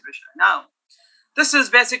interface pressure. Now, this is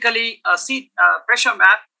basically a seat pressure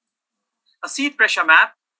map, a seat pressure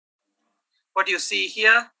map. What you see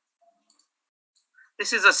here,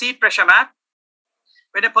 this is a seat pressure map.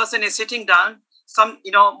 When a person is sitting down,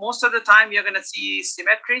 most of the time you're going to see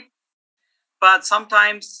symmetry, but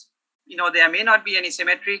sometimes, there may not be any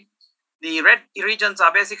symmetry. The red regions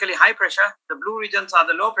are basically high pressure. The blue regions are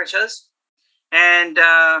the low pressures. And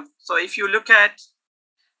so if you look at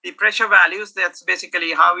the pressure values, that's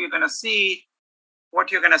basically how you're going to see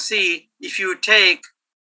what you're going to see if you take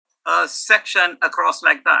a section across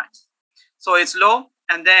like that. So it's low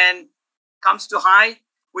and then comes to high,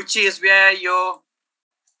 which is where your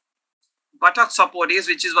buttock support is,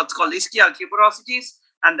 which is what's called ischial tuberosities.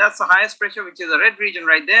 And that's the highest pressure, which is the red region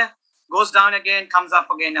right there. Goes down again, comes up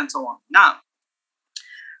again, and so on. Now,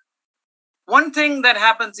 one thing that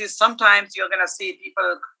happens is sometimes you're going to see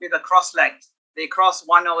people with a cross legs. They cross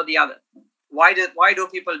one over the other. Why do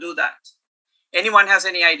people do that? Anyone has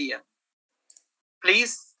any idea?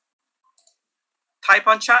 Please type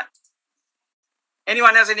on chat.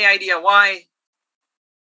 Anyone has any idea why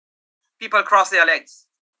people cross their legs?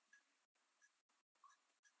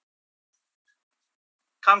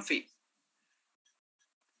 Comfy.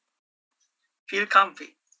 Feel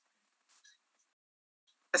comfy.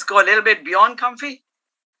 Let's go a little bit beyond comfy.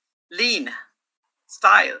 Lean,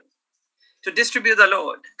 style, to distribute the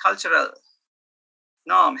load, cultural,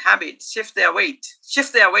 norm, habit, shift their weight.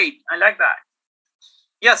 Shift their weight, I like that.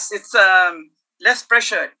 Yes, it's less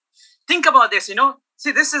pressured. Think about this,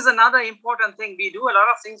 See, this is another important thing. We do a lot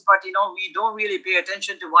of things, but, we don't really pay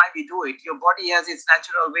attention to why we do it. Your body has its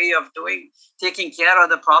natural way of taking care of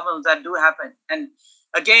the problems that do happen. And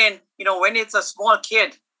again, when it's a small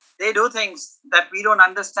kid, they do things that we don't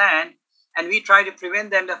understand, and we try to prevent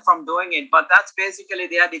them from doing it. But that's basically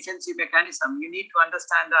their defensive mechanism. You need to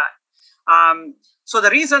understand that. So the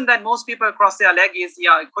reason that most people cross their leg is,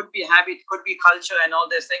 it could be habit, could be culture and all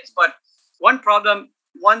these things. But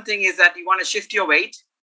one thing is that you want to shift your weight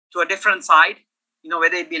to a different side,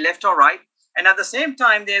 whether it be left or right. And at the same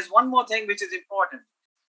time, there's one more thing which is important.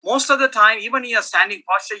 Most of the time, even in your standing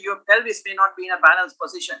posture, your pelvis may not be in a balanced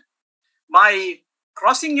position. By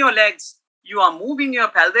crossing your legs, you are moving your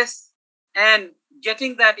pelvis, and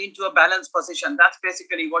getting that into a balanced position. That's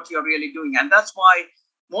basically what you're really doing. And that's why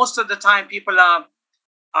most of the time people are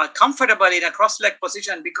comfortable in a cross-leg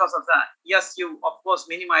position because of that. Yes, you, of course,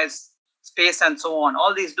 minimize space and so on.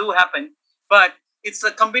 All these do happen, but it's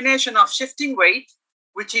a combination of shifting weight,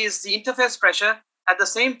 which is the interface pressure. At the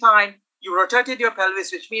same time, you rotated your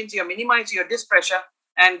pelvis, which means you minimize your disc pressure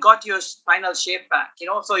and got your spinal shape back.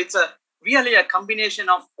 So it's really a combination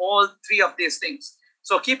of all three of these things.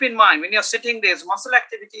 So keep in mind, when you're sitting, there's muscle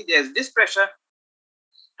activity, there's disc pressure,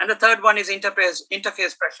 and the third one is interface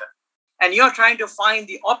pressure. And you're trying to find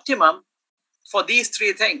the optimum for these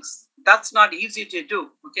three things. That's not easy to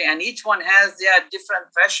do, okay? And each one has their different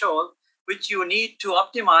threshold, which you need to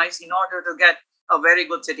optimize in order to get a very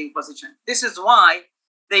good sitting position. This is why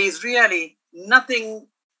there is really nothing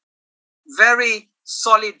very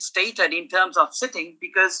solid stated in terms of sitting,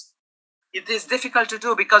 because it is difficult to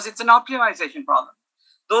do because it's an optimization problem.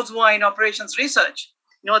 Those who are in operations research,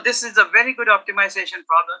 this is a very good optimization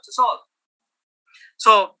problem to solve.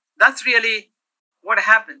 So that's really what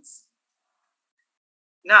happens.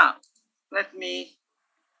 Now, let me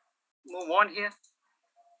move on here.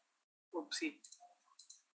 Oopsie.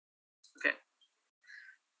 Okay.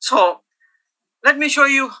 So let me show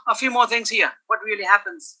you a few more things here. What really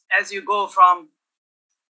happens as you go from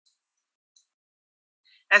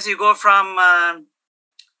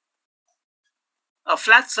a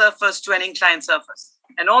flat surface to an inclined surface.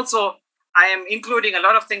 And also, I am including a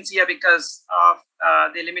lot of things here because of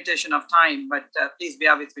the limitation of time, but please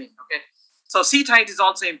bear with me, okay? So seat height is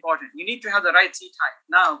also important. You need to have the right seat height.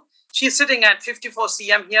 Now, she's sitting at 54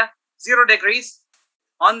 cm here, 0 degrees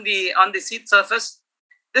on the seat surface.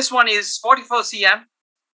 This one is 44 cm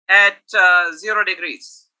at 0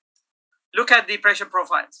 degrees. Look at the pressure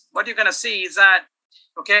profiles. What you're going to see is that,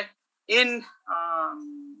 okay, in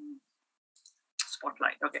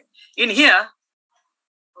spotlight, okay, in here,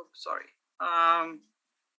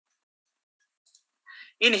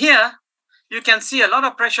 in here, you can see a lot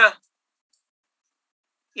of pressure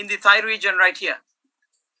in the thigh region right here.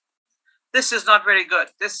 This is not very good.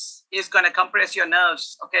 This is going to compress your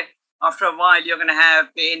nerves, okay? After a while, you're going to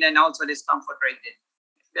have pain and also discomfort right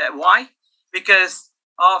there. Why? Because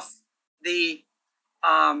of the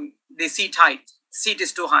seat height. Seat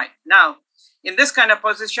is too high. Now, in this kind of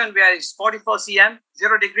position where it's 44 cm,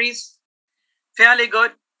 0 degrees, fairly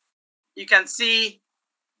good. You can see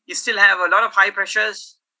you still have a lot of high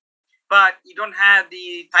pressures, but you don't have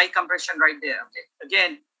the thigh compression right there. Okay.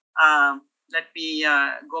 Again, let me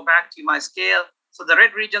go back to my scale. So the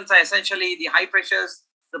red regions are essentially the high pressures.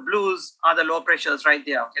 The blues are the low pressures right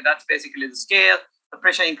there. Okay, that's basically the scale. The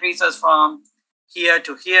pressure increases from here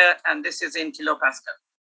to here, and this is in kilopascal.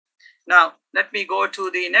 Now, let me go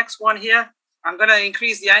to the next one here. I'm going to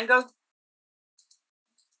increase the angle.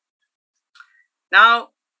 Now,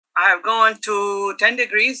 I have gone to 10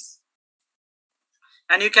 degrees,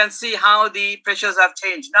 and you can see how the pressures have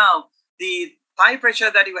changed. Now, the thigh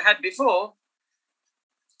pressure that you had before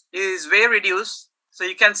is way reduced. So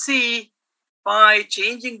you can see by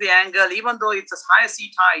changing the angle, even though it's a higher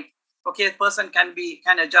seat height, okay, a person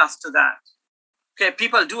can adjust to that. Okay,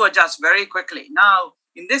 people do adjust very quickly. Now,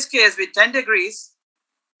 in this case, with 10 degrees,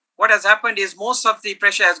 what has happened is most of the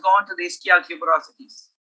pressure has gone to the ischial tuberosities,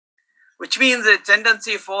 which means the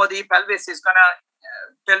tendency for the pelvis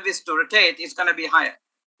to rotate is going to be higher.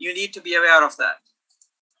 You need to be aware of that.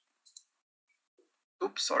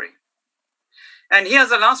 Oops, sorry. And here's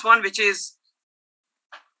the last one, which is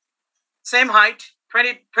same height,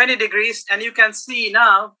 20 degrees. And you can see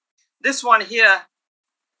now, this one here,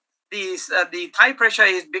 the thigh pressure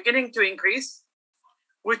is beginning to increase,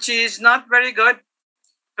 which is not very good,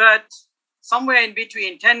 but somewhere in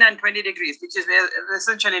between 10 and 20 degrees, which is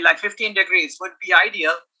essentially like 15 degrees would be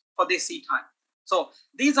ideal for this seat height. So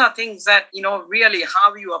these are things that, really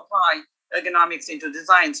how you apply ergonomics into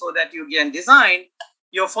design so that you can design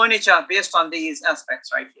your furniture based on these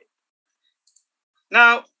aspects right here.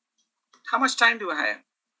 Now, how much time do I have?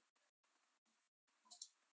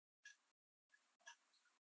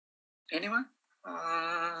 Anyone?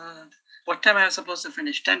 What time am I supposed to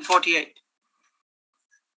finish? 10:48.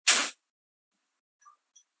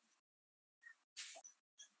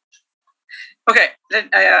 Okay,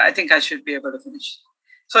 I think I should be able to finish.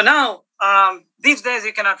 So now, these days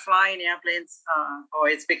you cannot fly in airplanes, or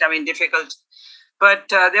it's becoming difficult. But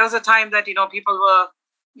there was a time that, people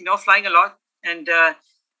were, flying a lot. And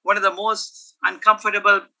one of the most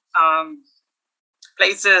uncomfortable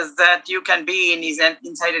places that you can be in is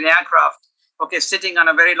inside an aircraft, okay, sitting on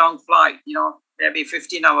a very long flight, maybe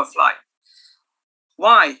 15-hour flight.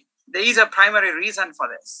 Why? There is a primary reason for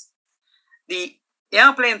this. The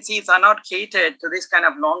airplane seats are not catered to this kind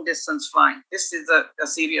of long distance flying. This is a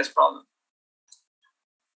serious problem.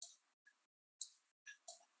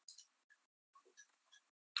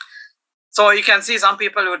 So you can see some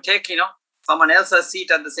people would take, someone else's seat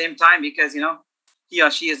at the same time because, he or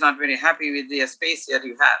she is not very happy with the space that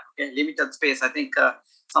you have. Okay, limited space. I think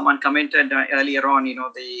someone commented earlier on,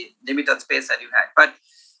 the limited space that you had. But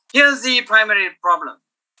here's the primary problem.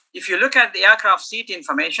 If you look at the aircraft seat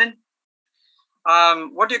information,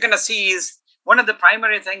 what you're going to see is one of the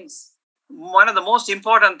primary things, one of the most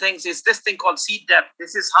important things is this thing called seat depth.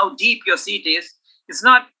 This is how deep your seat is. It's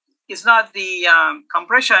not the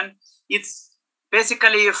compression. It's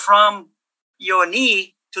basically from your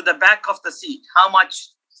knee to the back of the seat, how much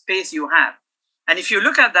space you have. And if you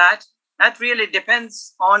look at that, that really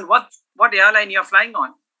depends on what airline you're flying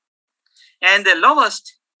on. And the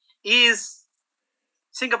lowest is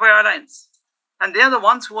Singapore Airlines. And they're the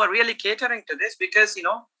ones who are really catering to this because,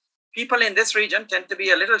 people in this region tend to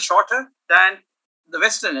be a little shorter than the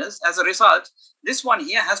Westerners. As a result, this one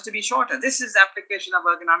here has to be shorter. This is application of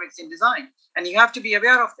ergonomics in design. And you have to be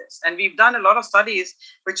aware of this. And we've done a lot of studies,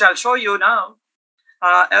 which I'll show you now,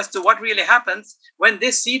 as to what really happens when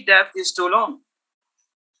this seat depth is too long.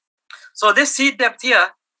 So this seat depth here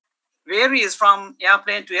varies from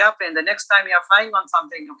airplane to airplane. The next time you're flying on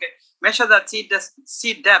something, okay, measure that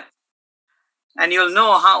seat depth, and you'll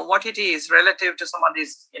know what it is relative to some of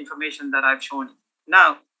this information that I've shown you.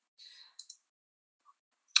 Now,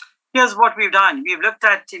 here's what we've done. We've looked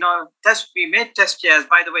at, we made test chairs.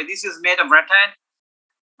 By the way, this is made of rattan.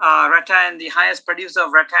 Rattan, the highest producer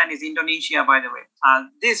of rattan is Indonesia, by the way.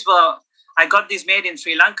 I got this made in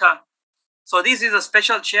Sri Lanka. So this is a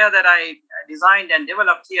special chair that I designed and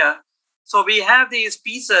developed here. So we have these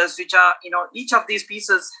pieces, which are, each of these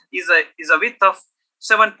pieces is a width of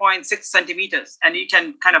 7.6 centimeters. And you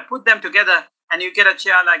can kind of put them together and you get a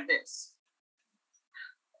chair like this.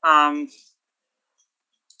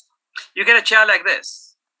 You get a chair like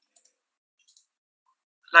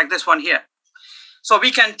this one here. So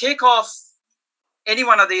we can take off any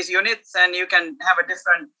one of these units and you can have a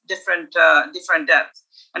different depth.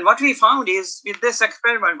 And what we found is, with this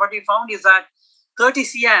experiment, what we found is that 30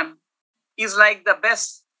 cm is like the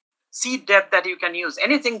best seat depth that you can use.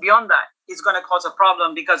 Anything beyond that is going to cause a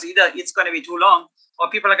problem because either it's going to be too long or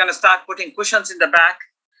people are going to start putting cushions in the back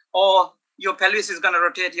or your pelvis is going to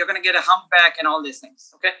rotate, you're going to get a humpback and all these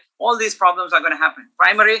things, okay? All these problems are going to happen.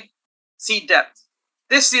 Primary, seat depth.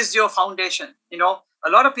 This is your foundation. A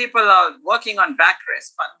lot of people are working on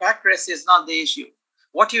backrest, but backrest is not the issue.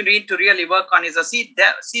 What you need to really work on is a seat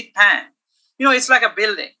pan. It's like a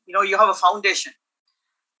building. You have a foundation.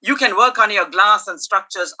 You can work on your glass and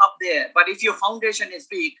structures up there, but if your foundation is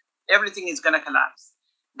weak, everything is going to collapse.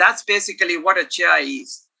 That's basically what a chair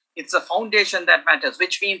is. It's a foundation that matters,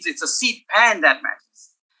 which means it's a seat pan that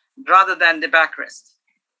matters, rather than the backrest.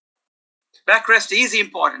 Backrest is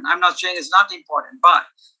important. I'm not saying it's not important, but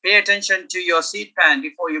pay attention to your seat pan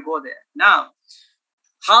before you go there. Now,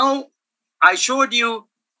 how I showed you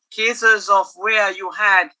cases of where you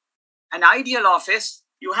had an ideal office,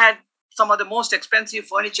 you had some of the most expensive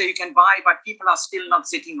furniture you can buy, but people are still not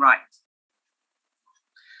sitting right.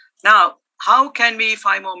 Now, how can we,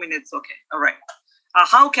 5 more minutes, okay, all right.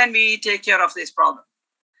 How can we take care of this problem?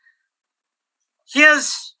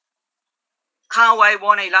 Here's how I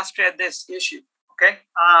want to illustrate this issue, okay?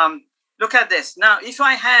 Look at this. Now, if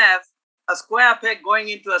I have a square peg going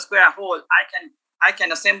into a square hole, I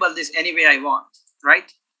can assemble this any way I want,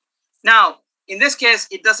 right? Now, in this case,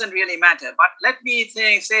 it doesn't really matter, but let me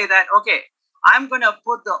say that, okay, I'm going to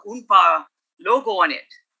put the UNPAR logo on it.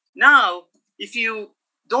 Now, if you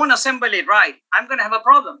don't assemble it right, I'm going to have a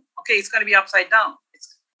problem. Okay, it's going to be upside down.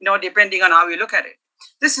 It's, depending on how you look at it.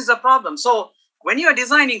 This is a problem. So when you're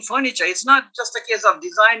designing furniture, it's not just a case of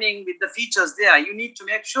designing with the features there. You need to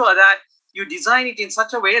make sure that you design it in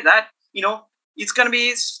such a way that, it's going to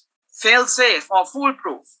be fail-safe or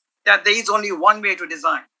foolproof, that there is only one way to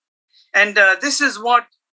design. And this is what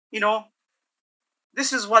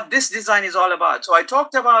this design is all about. So I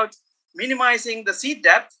talked about minimizing the seat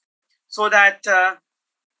depth so that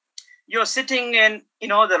you're sitting in,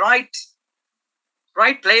 the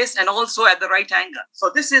right place and also at the right angle. So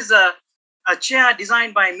this is a chair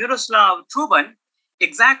designed by Miroslav Truban,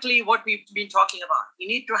 exactly what we've been talking about. You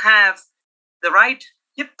need to have the right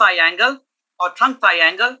hip thigh angle or trunk thigh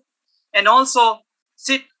angle, and also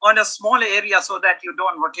sit on a smaller area so that you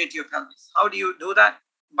don't rotate your pelvis. How do you do that?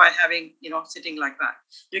 By having, sitting like that.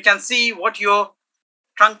 You can see what your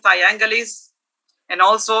trunk thigh angle is, and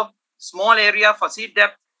also small area for seat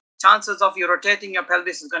depth. Chances of you rotating your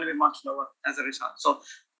pelvis is going to be much lower as a result. So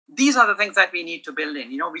These are the things that we need to build in.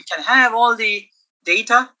 We can have all the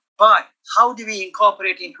data, but how do we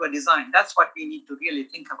incorporate into a design? That's what we need to really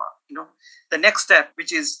think about. The next step,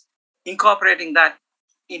 which is incorporating that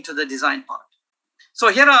into the design part. So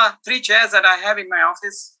here are 3 chairs that I have in my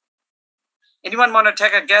office. Anyone want to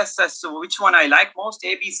take a guess as to which one I like most?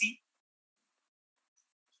 A, B, C?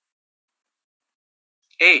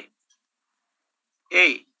 A,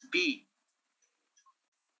 B,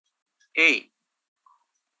 A.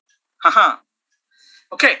 Haha.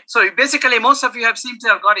 Okay, so basically most of you seem to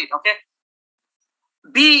have got it, okay?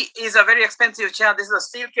 B is a very expensive chair. This is a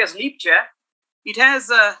steel case leap chair. It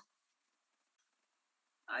has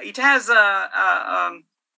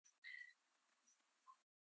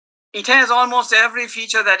almost every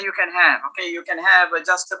feature that you can have. Okay, you can have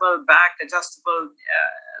adjustable back, adjustable,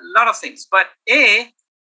 a lot of things. But A,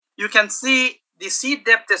 you can see the seat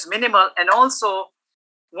depth is minimal, and also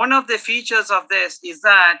one of the features of this is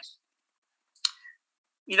that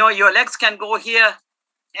your legs can go here,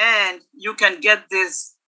 and you can get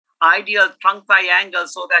this ideal trunk thigh angle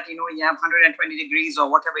so that you have 120 degrees or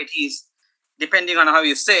whatever it is, depending on how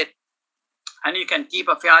you sit, and you can keep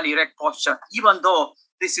a fairly erect posture, even though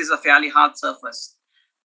this is a fairly hard surface.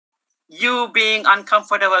 You being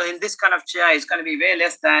uncomfortable in this kind of chair is going to be way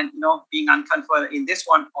less than being uncomfortable in this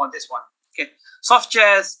one or this one. Okay, soft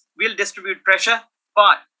chairs will distribute pressure,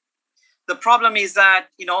 but the problem is that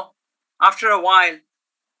after a while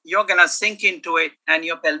you're going to sink into it and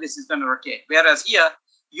your pelvis is going to rotate. Whereas here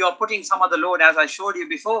you're putting some of the load, as I showed you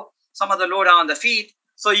before, some of the load on the feet,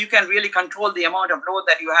 so you can really control the amount of load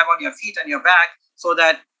that you have on your feet and your back, so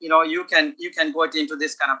that you can go into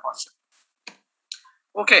this kind of posture.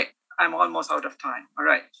 Okay, I'm almost out of time. All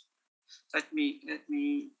right, let me.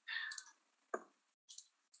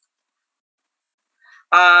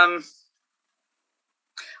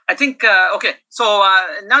 I think okay. So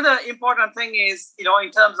another important thing is in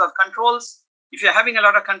terms of controls. If you're having a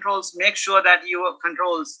lot of controls, make sure that your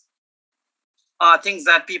controls are things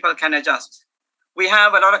that people can adjust. We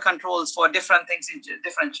have a lot of controls for different things in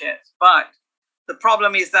different chairs, but the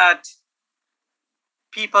problem is that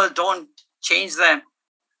people don't change them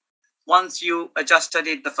once you adjusted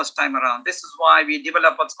it the first time around. This is why we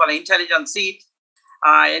develop what's called an intelligent seat.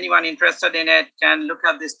 Anyone interested in it can look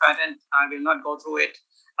at this patent. I will not go through it.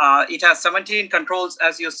 It has 17 controls,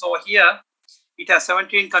 as you saw here. It has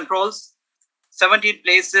 17 controls, 17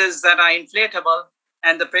 places that are inflatable,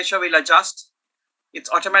 and the pressure will adjust. It's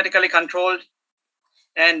automatically controlled.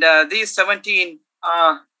 And these 17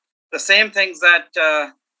 are the same things that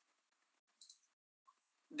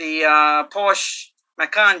the Porsche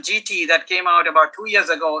Macan GT that came out about 2 years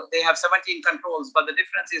ago, they have 17 controls, but the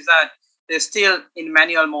difference is that they're still in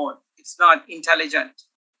manual mode. It's not intelligent.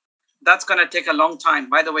 That's going to take a long time.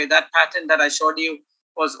 By the way, that patent that I showed you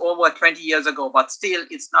was over 20 years ago, but still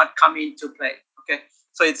it's not come into play. Okay,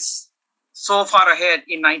 so it's so far ahead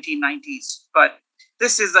in 1990s. But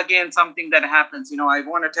this is again something that happens. I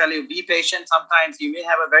want to tell you, be patient. Sometimes you may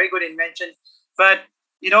have a very good invention, but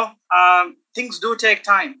things do take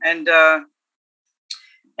time, and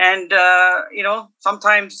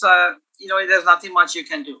sometimes there's nothing much you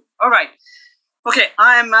can do. All right. Okay,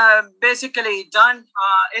 I'm basically done.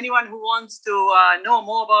 Anyone who wants to know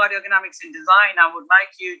more about ergonomics in design, I would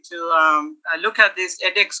like you to look at this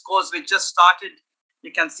edX course which just started.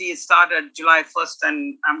 You can see it started July 1st,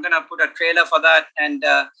 and I'm going to put a trailer for that, and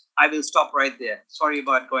I will stop right there. Sorry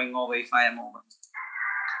about going over if I am over.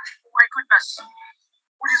 Oh my goodness.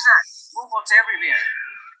 What is that? Robots everywhere.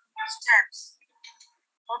 Steps.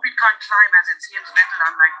 Hope it can't climb as it seems metal,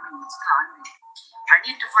 unlike me. It's climbing. I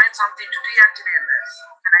need to find something to deactivate this.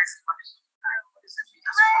 Can I see what is it?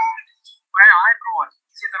 Well, I'm broad.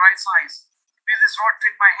 Is it the right size? Will this rod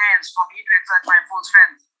fit my hands for me to exert my full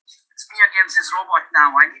strength? It's me against this robot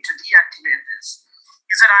now. I need to deactivate this.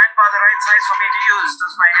 Is that iron bar the right size for me to use?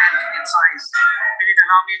 Does my hand fit in size? Will it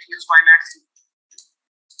allow me to use my maximum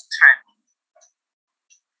strength?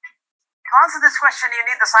 To answer this question, you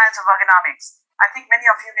need the science of ergonomics. I think many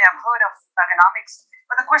of you may have heard of ergonomics,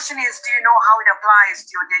 but the question is, do you know how it applies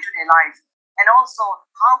to your day-to-day life? And also,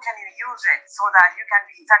 how can you use it so that you can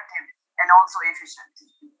be effective and also efficient?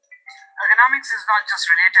 Ergonomics is not just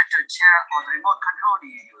related to a chair or the remote control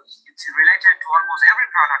you use. It's related to almost every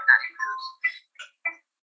product that you use.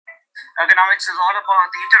 Ergonomics is all about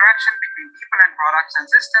the interaction between people and products and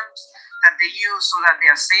systems that they use so that they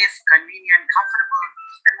are safe, convenient, comfortable,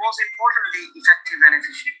 and most importantly, effective and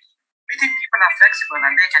efficient. We think people are flexible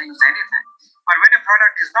and they can use anything. But when a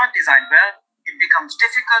product is not designed well, it becomes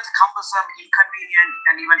difficult, cumbersome, inconvenient,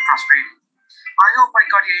 and even frustrating. I hope I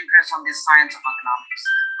got your interest on this science of ergonomics.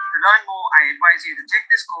 To learn more, I advise you to take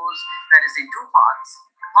this course that is in two parts.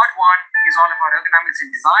 Part 1 is all about ergonomics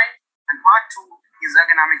in design, and part 2 is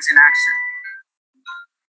ergonomics in action.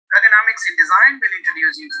 Ergonomics in design will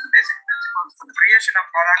introduce you to the basic principles for the creation of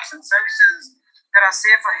products and services that are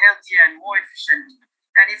safer, healthier, and more efficient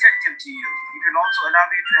and effective to use. It will also allow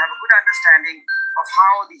you to have a good understanding of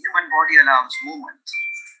how the human body allows movement.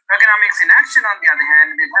 Ergonomics in action, on the other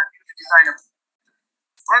hand, will help you to design a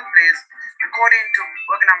workplace according to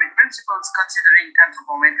ergonomic principles considering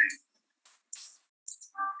anthropometry.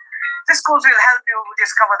 This course will help you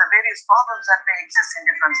discover the various problems that may exist in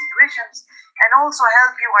different situations and also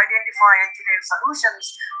help you identify engineered solutions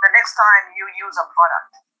the next time you use a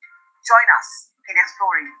product. Join us in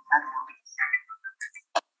exploring ergonomics.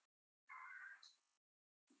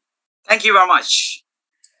 Thank you very much.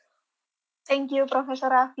 Thank you, Professor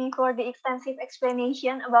Raffi, for the extensive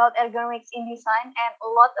explanation about ergonomics in design and a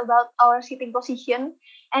lot about our sitting position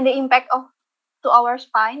and the impact to our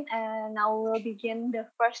spine. And now we'll begin the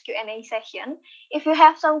first Q&A session. If you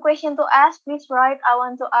have some question to ask, please write "I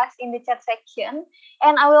want to ask" in the chat section,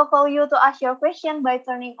 and I will call you to ask your question by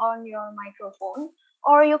turning on your microphone.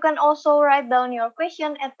 Or you can also write down your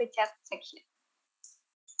question at the chat section.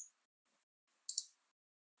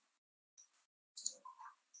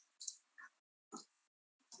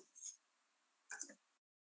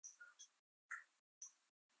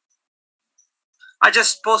 I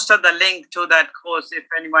just posted the link to that course. If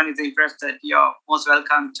anyone is interested, you're most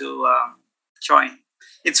welcome to join.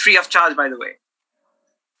 It's free of charge, by the way.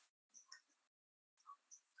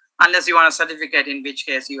 Unless you want a certificate, in which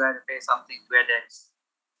case you have to pay something to edX.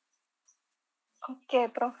 Okay,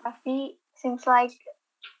 Prof. Raffi, seems like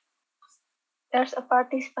there's a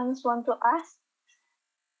participant want to ask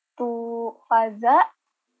to Faza.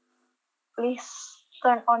 Please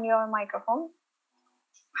turn on your microphone.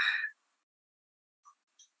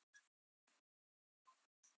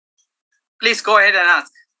 Please go ahead and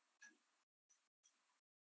ask.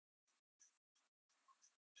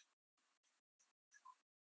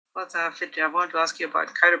 I want to ask you about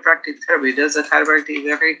chiropractic therapy. Does the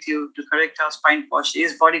chiropractic affect you to correct our spine posture?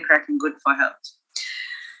 Is body cracking good for health?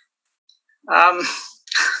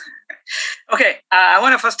 Okay, I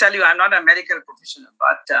want to first tell you I'm not a medical professional,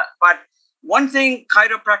 but one thing a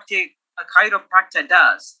chiropractor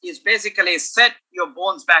does is basically set your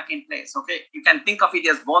bones back in place. Okay, you can think of it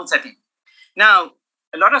as bone setting. Now,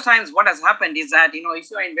 a lot of times what has happened is that,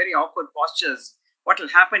 if you're in very awkward postures, what will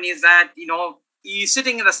happen is that, you're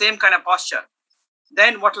sitting in the same kind of posture.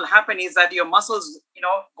 Then what will happen is that your muscles,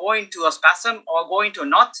 go into a spasm or go into a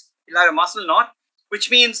knot. You'll have a muscle knot,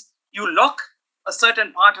 which means you lock a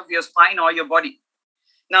certain part of your spine or your body.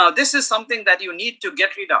 Now, this is something that you need to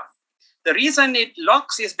get rid of. The reason it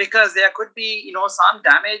locks is because there could be, some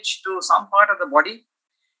damage to some part of the body.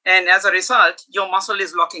 And as a result, your muscle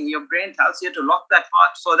is locking. Your brain tells you to lock that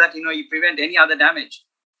part so that, you prevent any other damage.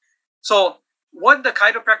 So what the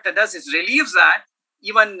chiropractor does is relieves that.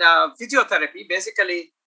 Even physiotherapy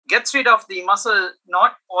basically gets rid of the muscle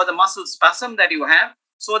knot or the muscle spasm that you have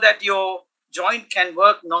so that your joint can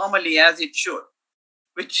work normally as it should,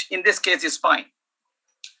 which in this case is fine.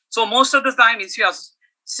 So most of the time, if you are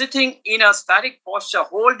sitting in a static posture,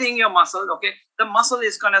 holding your muscle, okay, the muscle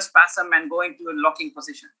is going to spasm and go into a locking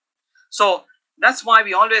position. So that's why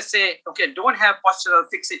we always say, okay, don't have postural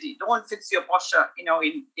fixity. Don't fix your posture,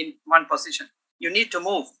 in one position. You need to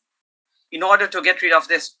move in order to get rid of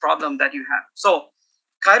this problem that you have. So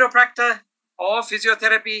chiropractor or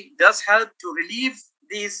physiotherapy does help to relieve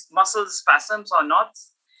these muscle spasms or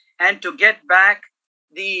knots and to get back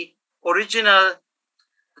the original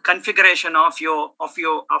configuration of your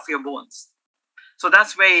bones. So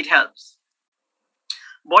that's where it helps.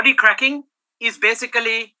 Body cracking is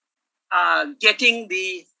basically getting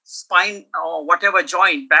the spine or whatever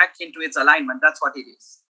joint back into its alignment. That's what it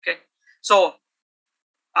is. Okay. So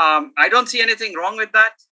I don't see anything wrong with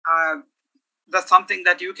that. That's something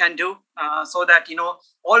that you can do so that,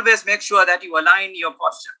 always make sure that you align your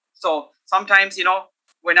posture. So sometimes,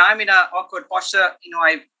 when I'm in an awkward posture,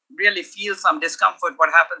 I really feel some discomfort. What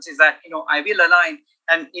happens is that, I will align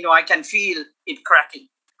and, I can feel it cracking.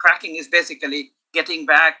 Cracking is basically getting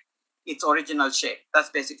back its original shape. That's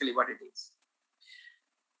basically what it is.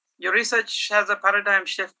 Your research has a paradigm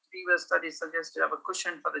shift. Previous studies suggest to have a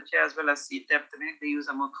cushion for the chair as well as seat depth to make the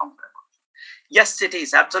user more comfortable. Yes, it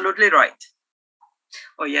is absolutely right.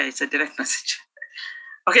 Oh yeah, it's a direct message.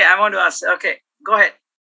 Okay, I want to ask. Okay, go ahead.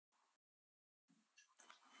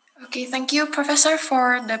 Okay, thank you, Professor,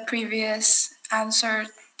 for the previous answer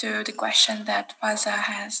to the question that Faza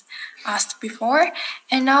has asked before.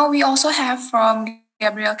 And now we also have from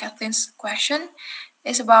Gabriel Kathleen's question.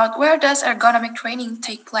 It's about where does ergonomic training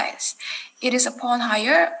take place? It is upon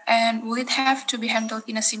hire, and will it have to be handled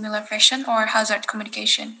in a similar fashion or hazard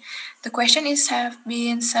communication? The question is have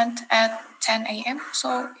been sent at 10 a.m.,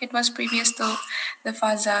 so it was previous to the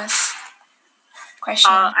FAZA's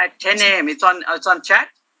question. At 10 a.m. It's on chat?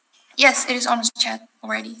 Yes, it is on chat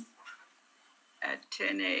already. At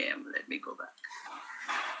 10 a.m. Let me go back.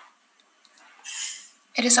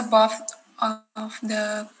 It is above of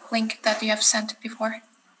the link that you have sent before.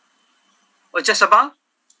 Oh, just above?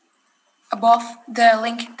 Above the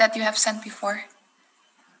link that you have sent before.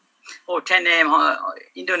 Oh, 10 a.m.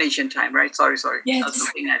 Indonesian time, right? Sorry. Yes. I was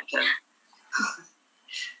looking at...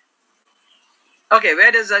 Okay,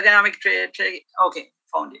 where does ergonomic training... Okay,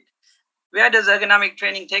 found it. Where does ergonomic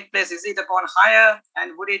training take place? Is it upon hire,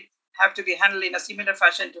 and would it have to be handled in a similar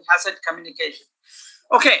fashion to hazard communication?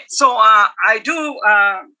 Okay, so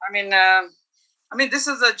this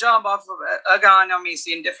is a job of ergonomics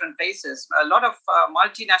in different places. A lot of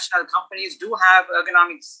multinational companies do have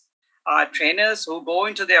ergonomics trainers who go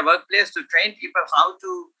into their workplace to train people how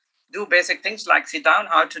to do basic things like sit down,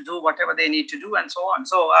 how to do whatever they need to do, and so on.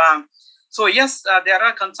 So yes, there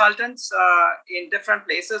are consultants in different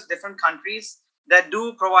places, different countries that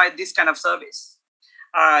do provide this kind of service.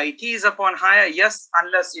 It is upon hire, yes,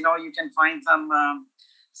 unless you can find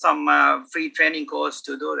some free training course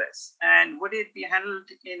to do this. And would it be handled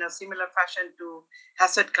in a similar fashion to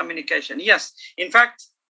hazard communication? Yes. In fact,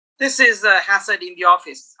 this is a hazard in the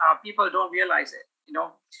office. People don't realize it,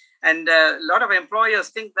 And a lot of employers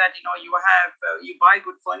think that, you buy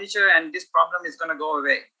good furniture and this problem is going to go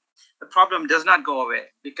away. The problem does not go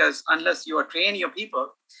away because unless you are training your people,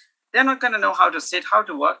 they're not going to know how to sit, how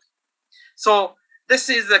to work. So this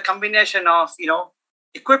is a combination of,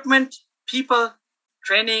 equipment, people,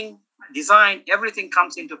 training, design, everything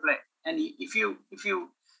comes into play. And if you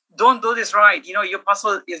don't do this right, your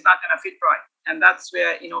puzzle is not going to fit right. And that's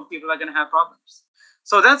where, people are going to have problems.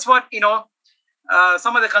 So that's what,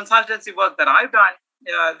 some of the consultancy work that I've done,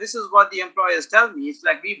 this is what the employers tell me. It's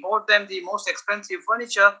like we bought them the most expensive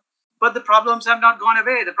furniture, but the problems have not gone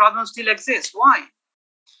away. The problems still exist. Why?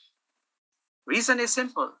 Reason is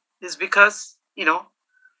simple. It's because,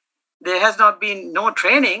 there has not been no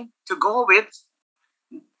training to go with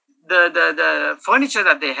the furniture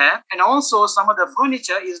that they have. And also some of the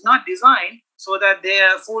furniture is not designed so that they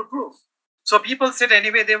are foolproof. So people sit any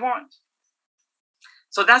way they want.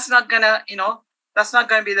 So that's not gonna, that's not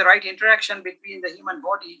going to be the right interaction between the human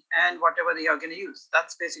body and whatever they are going to use.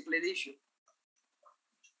 That's basically the issue.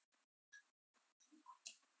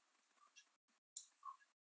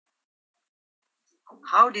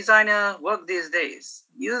 How designer work these days?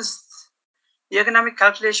 Use the ergonomic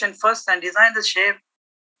calculation first and design the shape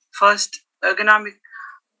first. Ergonomic,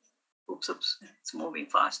 oops, it's moving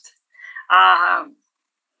fast.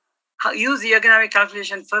 Use the ergonomic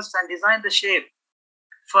calculation first and design the shape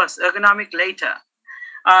first, ergonomic later.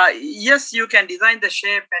 Yes, you can design the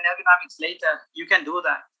shape and ergonomics later. You can do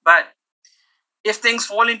that. But if things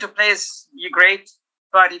fall into place, you're great.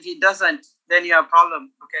 But if it doesn't, then you have a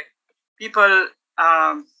problem. Okay. People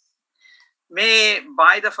may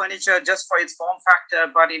buy the furniture just for its form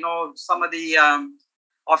factor, but some of the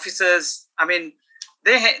officers,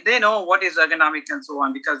 they know what is ergonomic and so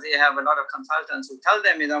on because they have a lot of consultants who tell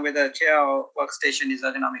them, whether a chair or workstation is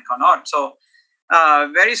ergonomic or not. So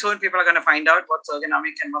very soon people are going to find out what's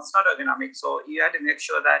ergonomic and what's not ergonomic. So you have to make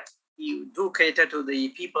sure that you do cater to the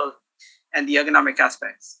people and the ergonomic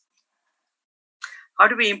aspects. How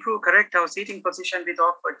do we improve correct our seating position with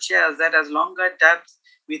offered chairs that has longer depth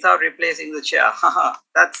without replacing the chair?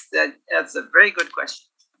 That's a very good question.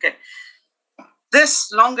 Okay.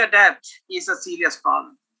 This longer depth is a serious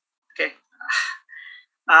problem. Okay.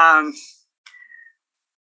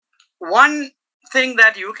 One thing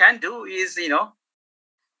that you can do is,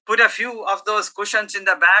 put a few of those cushions in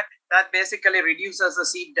the back that basically reduces the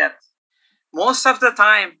seat depth. Most of the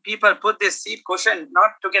time, people put this seat cushion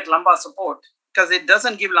not to get lumbar support because it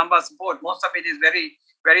doesn't give lumbar support. Most of it is very,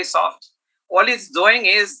 very soft. All it's doing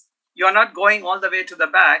is you're not going all the way to the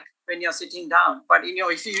back when you're sitting down. But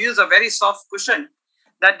if you use a very soft cushion,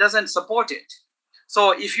 that doesn't support it.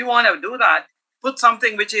 So if you want to do that, put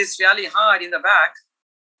something which is really hard in the back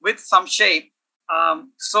with some shape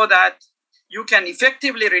so that you can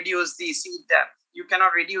effectively reduce the seat depth. You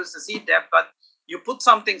cannot reduce the seat depth, but you put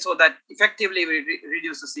something so that effectively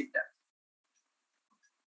reduce the seat depth.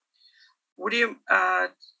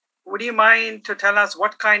 Would you mind to tell us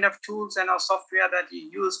what kind of tools and or software that you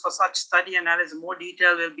use for such study analysis? More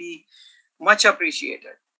detail will be much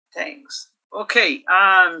appreciated. Thanks. Okay.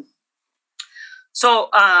 So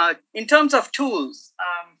in terms of tools,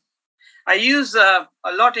 I use a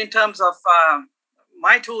lot in terms of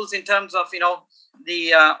my tools, in terms of,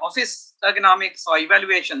 the office ergonomics or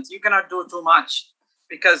evaluations. You cannot do too much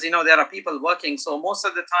because, there are people working. So most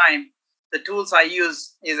of the time, the tools I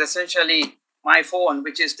use is essentially my phone,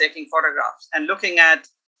 which is taking photographs and looking at,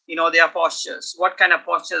 their postures. What kind of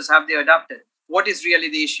postures have they adopted? What is really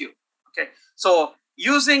the issue? Okay. So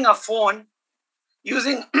using a phone,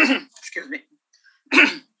 excuse me,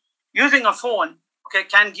 using a phone, okay,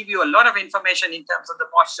 can give you a lot of information in terms of the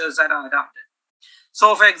postures that are adopted.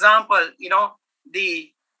 So for example,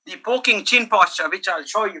 the poking chin posture, which I'll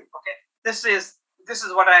show you, okay, this is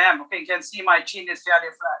what I am, okay, you can see my chin is fairly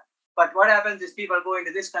flat. But what happens is people go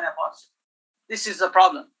into this kind of posture. This is the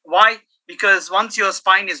problem. Why? Because once your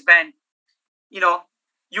spine is bent,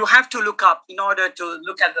 you have to look up in order to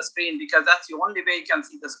look at the screen, because that's the only way you can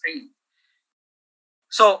see the screen.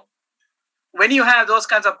 So when you have those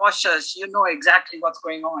kinds of postures, you know exactly what's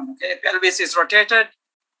going on. Okay, pelvis is rotated,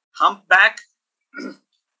 hump back,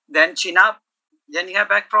 then chin up. Then you have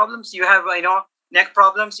back problems. You have neck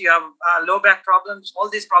problems. You have low back problems. All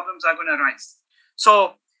these problems are going to arise.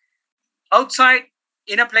 So outside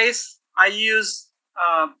in a place, I use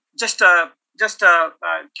just a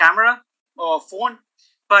camera or phone.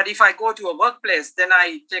 But if I go to a workplace, then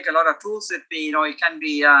I take a lot of tools with me. It can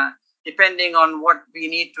be depending on what we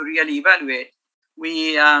need to really evaluate.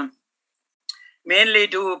 We mainly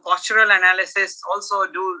do postural analysis,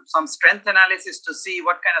 also do some strength analysis to see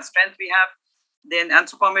what kind of strength we have. Then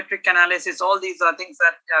anthropometric analysis, all these are things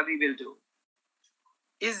that we will do.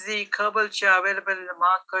 Is the Kerbal chair available in the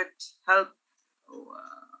market? Help.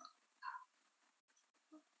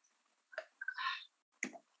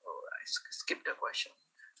 I skipped a question.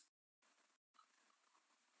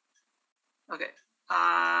 Okay.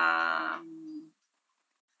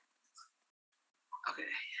 Okay.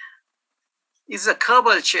 Is a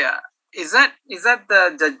Kerbal chair? Is that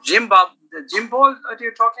the gym ball that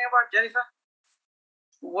you're talking about, Jennifer?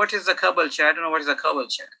 What is the Kerbal chair? I don't know what is a Kerbal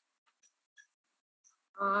chair.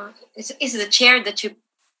 It's the chair that you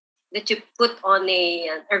put on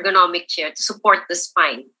an ergonomic chair to support the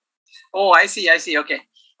spine. Oh, I see. Okay.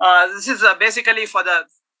 This is basically for the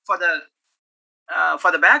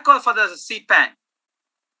back or for the seat pan?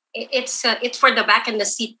 It's for the back and the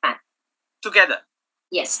seat pan. Together.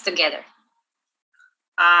 Yes, together.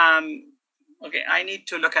 Okay, I need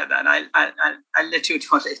to look at that. I'll let you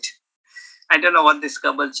do it. I don't know what this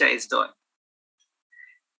Kerbal chair is doing.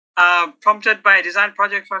 Prompted by a design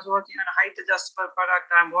project for working on a height adjustable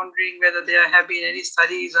product, I'm wondering whether there have been any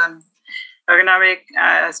studies on ergonomic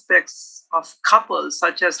aspects of couples,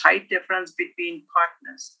 such as height difference between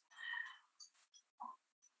partners.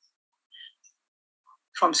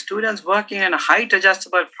 From students working on a height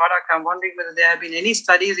adjustable product, I'm wondering whether there have been any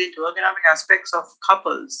studies into ergonomic aspects of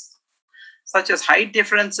couples, such as height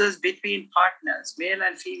differences between partners, male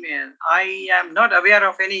and female. I am not aware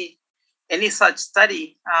of any such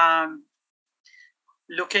study.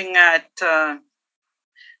 Looking at,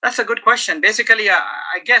 that's a good question. Basically,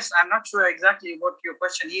 I guess, I'm not sure exactly what your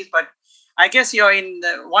question is, but I guess you're in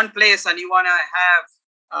one place and you want to have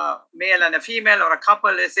a male and a female, or a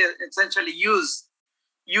couple essentially use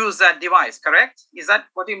that device, correct? Is that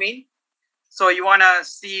what you mean? So you want to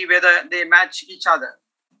see whether they match each other.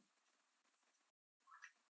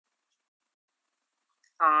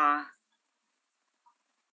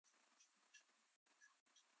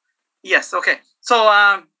 Yes, okay. So,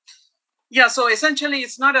 so essentially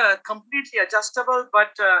it's not a completely adjustable,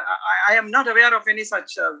 but I am not aware of any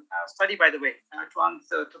such study, by the way,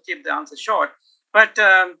 to keep the answer short. But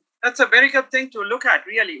that's a very good thing to look at,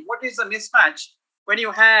 really. What is the mismatch when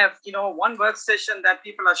you have, one workstation that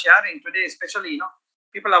people are sharing today, especially,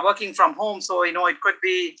 people are working from home. So, it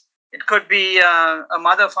could be a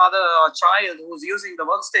mother, father, or child who's using the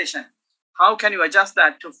workstation. How can you adjust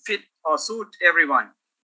that to fit or suit everyone?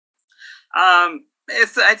 I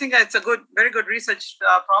think it's a very good research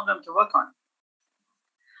problem to work on.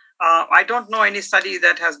 I don't know any study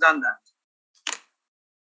that has done that.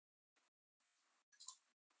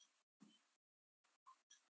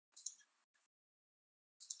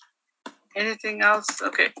 Anything else?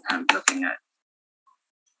 Okay, I'm looking at.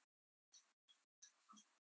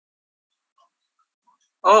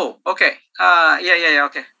 Oh, okay. Yeah,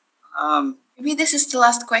 okay. Maybe this is the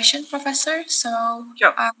last question, Professor. So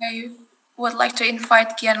sure. I would like to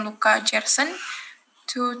invite Gianluca Gerson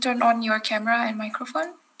to turn on your camera and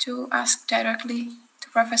microphone to ask directly to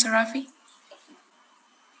Professor Raffi.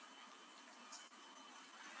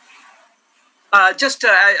 I just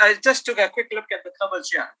took a quick look at the Kerbal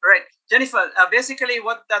chair. Right, Jennifer, basically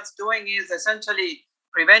what that's doing is essentially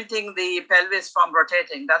preventing the pelvis from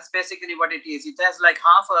rotating. That's basically what it is. It has like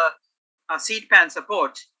half a seat pan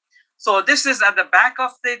support. So this is at the back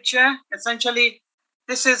of the chair. Essentially,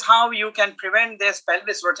 this is how you can prevent this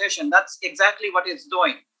pelvis rotation. That's exactly what it's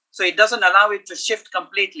doing. So it doesn't allow it to shift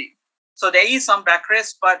completely. So there is some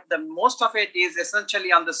backrest, but the most of it is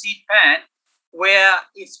essentially on the seat pan, where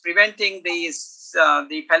it's preventing the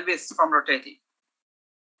pelvis from rotating.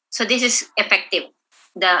 So this is effective.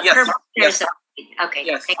 The Yes. Yes. Okay.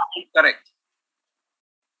 Yes. Correct.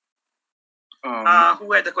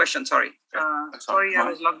 Who had the question? Sorry. Sorry, I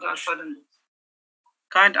was logged out suddenly.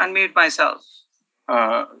 Can't unmute myself.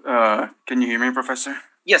 Can you hear me, Professor?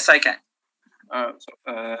 Yes, I can.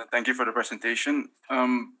 Thank you for the presentation.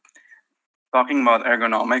 Talking about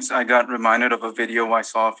ergonomics, I got reminded of a video I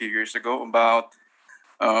saw a few years ago about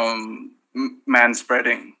man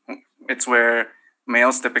spreading. It's where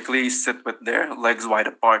males typically sit with their legs wide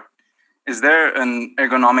apart. Is there an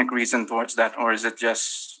ergonomic reason towards that, or is it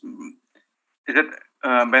just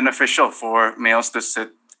beneficial for males to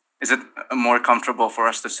sit? Is it more comfortable for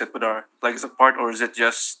us to sit with our legs apart, or is it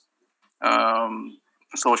just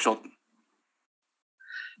social?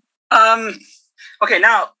 Okay,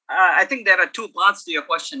 now I think there are two parts to your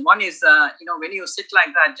question. One is, when you sit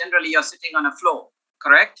like that, generally you're sitting on a floor,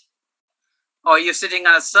 correct? Or you're sitting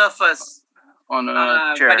on a surface. On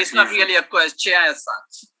a chair. But it's not really a chair as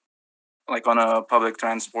such. Like on a public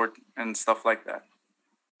transport and stuff like that.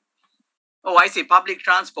 Oh, I see. Public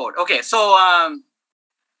transport. Okay, so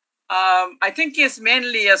I think it's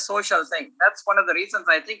mainly a social thing. That's one of the reasons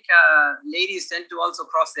I think ladies tend to also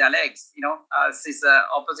cross their legs. It's the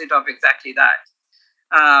opposite of exactly that.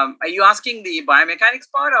 Are you asking the biomechanics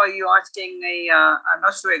part, or are you asking I'm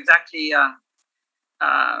not sure exactly.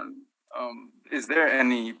 Is there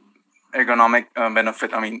any ergonomic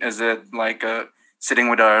benefit? I mean, is it like sitting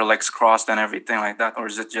with our legs crossed and everything like that, or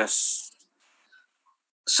is it just?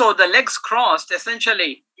 So the legs crossed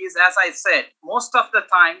essentially is, as I said, most of the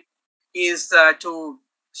time is to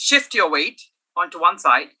shift your weight onto one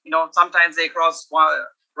side. Sometimes they cross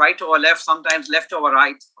right over left, sometimes left over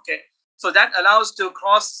right. Okay, so that allows to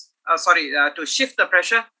to shift the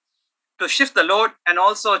pressure, to shift the load, and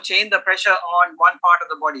also change the pressure on one part of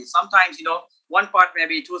the body. Sometimes, one part may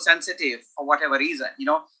be too sensitive for whatever reason.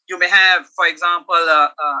 You may have, for example,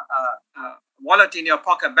 a wallet in your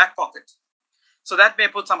back pocket. So that may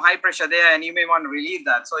put some high pressure there, and you may want to relieve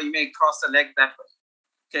that. So you may cross the leg that way.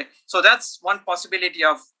 Okay, so that's one possibility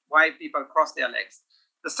of why people cross their legs.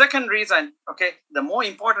 The second reason, the more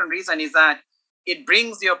important reason is that it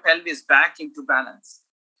brings your pelvis back into balance.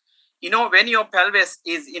 When your pelvis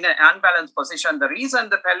is in an unbalanced position, the reason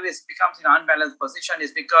the pelvis becomes in an unbalanced position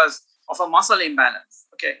is because of a muscle imbalance.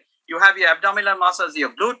 Okay, you have your abdominal muscles, your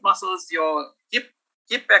glute muscles, your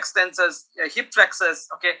hip extensors, your hip flexors,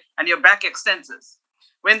 and your back extensors.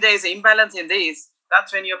 When there is an imbalance in these,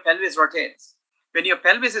 that's when your pelvis rotates. When your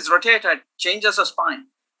pelvis is rotated, changes the spine,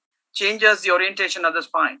 changes the orientation of the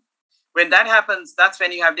spine. When that happens, that's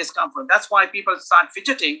when you have discomfort. That's why people start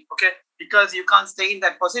fidgeting, because you can't stay in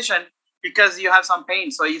that position because you have some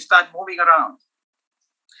pain. So you start moving around.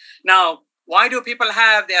 Now, why do people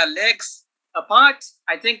have their legs apart?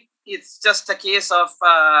 I think it's just a case of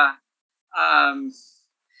a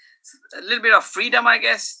little bit of freedom, I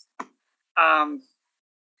guess.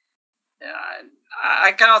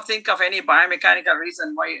 I cannot think of any biomechanical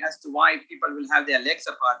reason as to why people will have their legs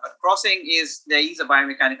apart, but crossing there is a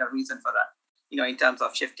biomechanical reason for that, in terms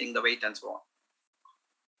of shifting the weight and so on.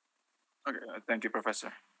 Okay, thank you,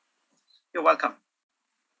 Professor. You're welcome.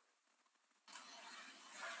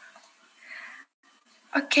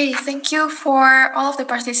 Okay, thank you for all of the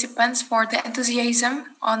participants for the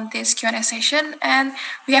enthusiasm on this Q&A session. And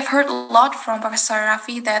we have heard a lot from Professor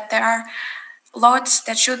Rafi that there are loads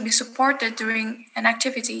that should be supported during an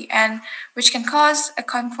activity and which can cause a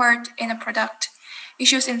comfort in a product.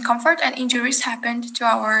 Issues in comfort and injuries happen to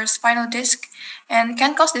our spinal disc and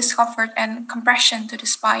can cause discomfort and compression to the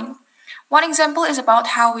spine. One example is about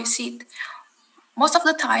how we sit. Most of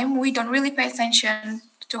the time, we don't really pay attention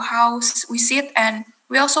to how we sit, and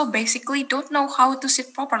we also basically don't know how to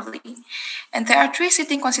sit properly. And there are 3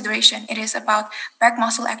 sitting considerations. It is about back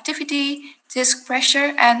muscle activity, disc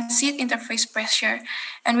pressure, and seat interface pressure.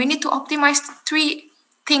 And we need to optimize 3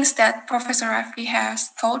 things that Professor Rafi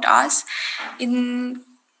has told us in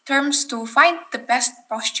terms to find the best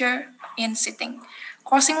posture in sitting.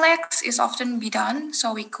 Crossing legs is often be done,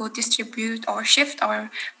 so we could distribute or shift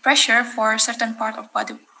our pressure for a certain part of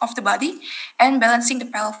the body and balancing the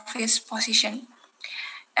pelvis position.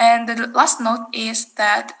 And the last note is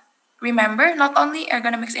that Remember, not only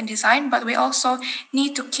ergonomics in design, but we also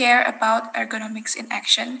need to care about ergonomics in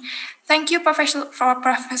action. Thank you, Professor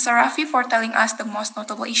Raffi, for telling us the most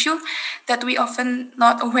notable issue that we often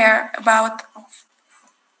not aware about.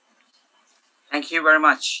 Thank you very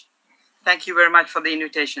much. Thank you very much for the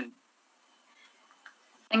invitation.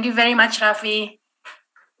 Thank you very much, Raffi.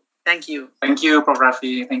 Thank you. Thank you, Prof.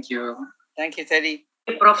 Raffi. Thank you. Thank you, Teddy.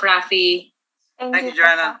 Prof. Raffi. Thank you,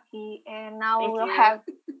 Joanna. And now Thank we'll you. have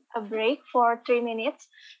a break for 3 minutes.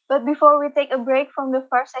 But before we take a break from the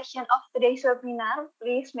first session of today's webinar,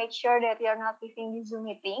 please make sure that you're not leaving the Zoom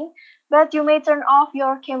meeting, but you may turn off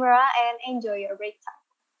your camera and enjoy your break time.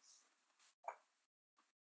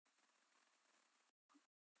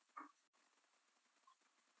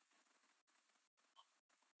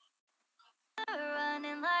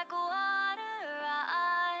 Running like water,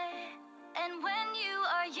 and when you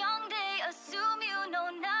are young, they assume you know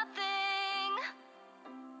nothing.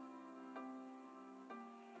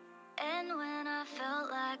 And when I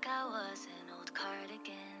felt like I was an old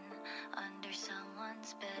cardigan under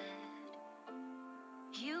someone's bed,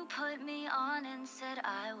 you put me on and said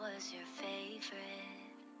I was your favorite.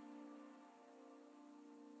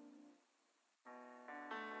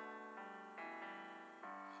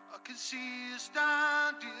 I can see you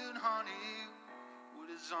standing, honey, with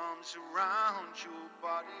his arms around your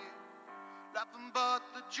body, laughing but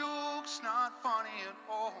the joke's not funny at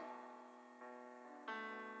all.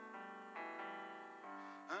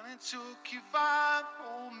 And it took you 5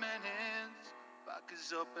 whole minutes, back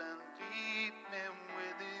us up and leave me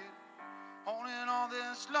with you, holding all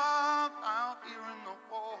this love out here in the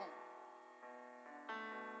wall.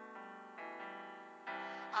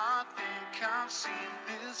 I think I've seen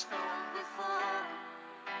this film before,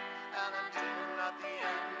 and I didn't like the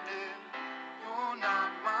ending. You're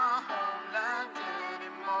not my homeland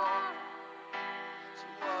anymore, so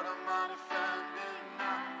what am I defending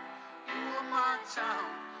now? You are my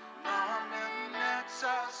town, now I'm in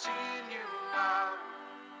exile, seeing you out.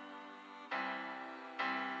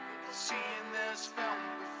 I've seen this film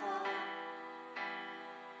before.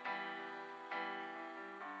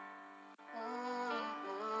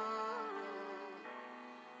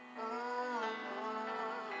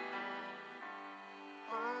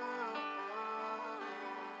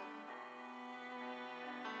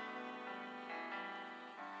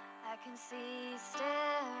 I can see you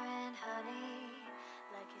staring, honey,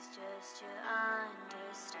 like it's just your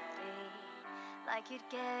understudy, like you'd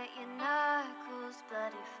get your knuckles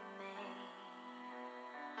bloody for me.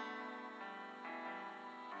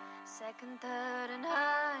 Second, third, and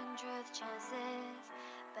 100th chances,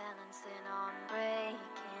 balancing on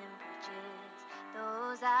breaking bridges.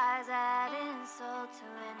 Those eyes add insult to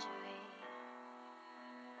injury.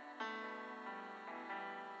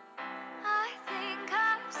 I think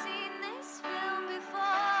I've seen this film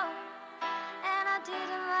before, and I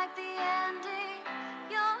didn't like the ending.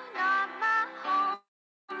 You're not my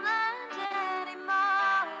homeland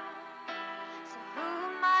anymore, so who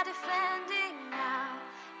am I defending now?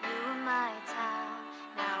 You were my town,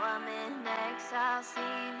 now I'm in exile,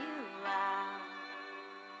 seeing you out.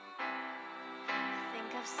 I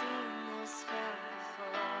think I've seen this film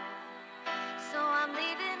before, so I'm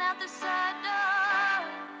leaving out the side door.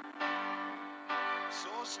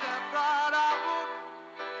 So step right out,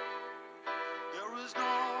 there is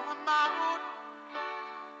no amount of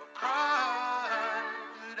crime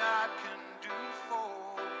that I can do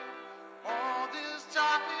for all this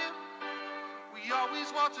time. We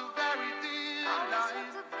always walked a very thin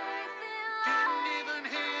line. Didn't even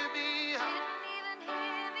hear me out.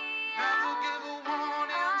 Never give a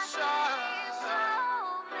warning sign.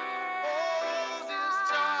 All this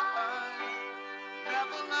time,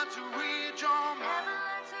 never learned to read your mind.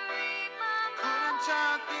 Couldn't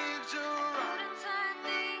turn things around.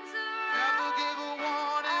 Never give a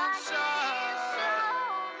warning sign. So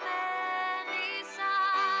many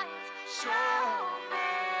signs. So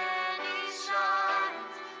many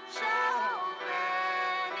signs.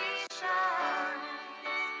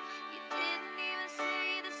 You didn't even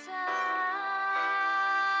see the signs.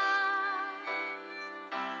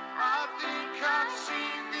 I think I've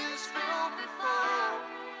seen this film before,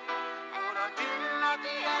 and I didn't like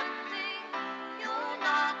the ending. You're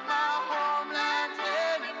not my homeland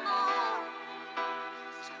anymore,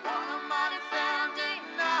 so what am I defending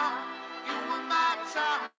now? You were my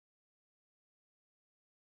town.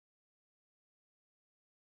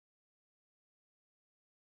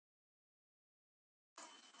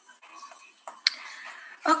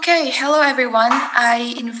 Okay, hello everyone.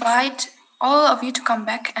 I invite all of you to come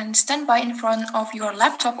back and stand by in front of your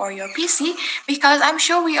laptop or your PC, because I'm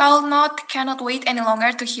sure we all cannot wait any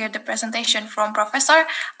longer to hear the presentation from Professor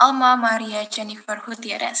Alma Maria Jennifer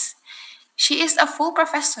Gutierrez. She is a full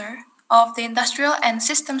professor of the Industrial and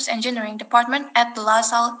Systems Engineering Department at the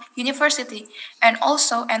Salle University and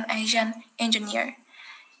also an Asian engineer.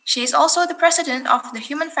 She is also the president of the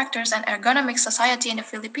Human Factors and Ergonomics Society in the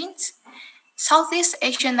Philippines, Southeast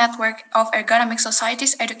Asian Network of Ergonomic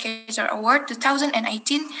Societies Educator Award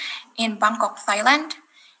 2018 in Bangkok, Thailand.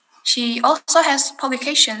 She also has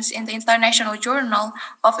publications in the International Journal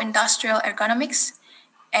of Industrial Ergonomics.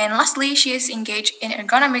 And lastly, she is engaged in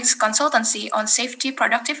ergonomics consultancy on safety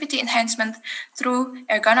productivity enhancement through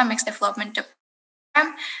ergonomics development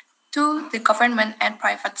program to the government and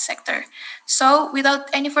private sector. So without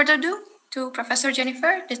any further ado, to Professor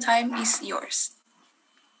Jennifer, the time is yours.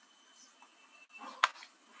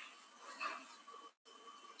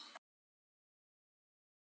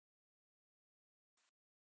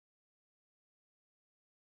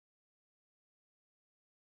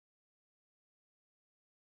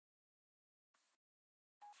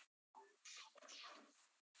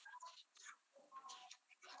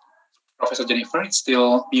 Professor Jennifer, it's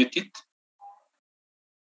still muted.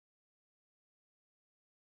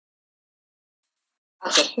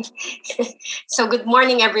 Okay. So good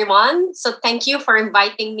morning, everyone. So thank you for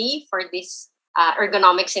inviting me for this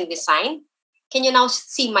ergonomics in design. Can you now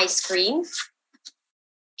see my screen?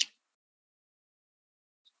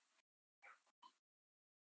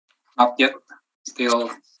 Not yet,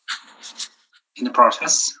 still in the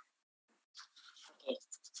process. Okay.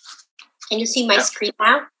 Can you see my screen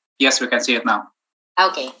now? Yes, we can see it now.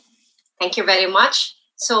 Okay. Thank you very much.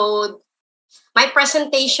 So my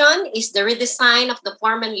presentation is the redesign of the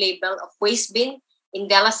form and label of waste bin in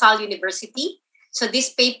De La Salle University. So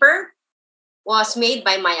this paper was made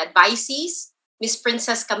by my advisees, Miss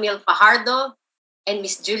Princess Camille Fajardo and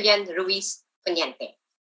Miss Julian Ruiz Poniente.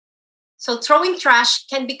 So throwing trash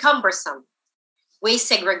can be cumbersome. Waste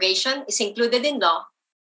segregation is included in law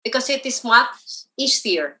because it is much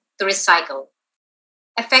easier to recycle.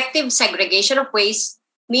 Effective segregation of waste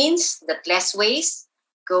means that less waste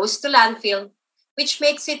goes to landfill, which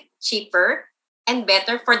makes it cheaper and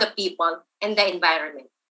better for the people and the environment.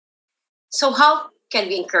 So how can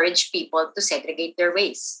we encourage people to segregate their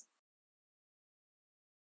waste?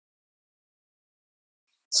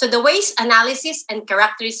 So the Waste Analysis and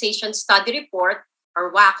Characterization Study Report,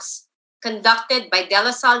 or WACS, conducted by De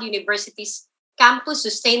La Salle University's Campus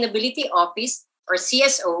Sustainability Office, or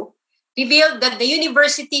CSO, revealed that the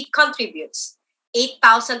university contributes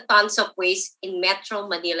 8,000 tons of waste in Metro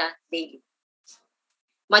Manila daily.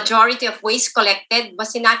 Majority of waste collected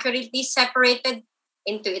was inaccurately separated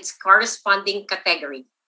into its corresponding category.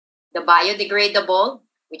 The biodegradable,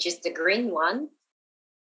 which is the green one,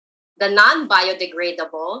 the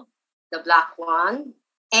non-biodegradable, the black one,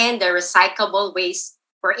 and the recyclable waste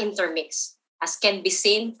were intermixed, as can be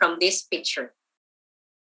seen from this picture.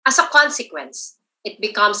 As a consequence, it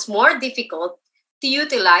becomes more difficult to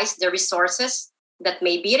utilize the resources that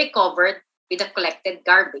may be recovered with the collected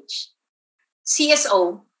garbage.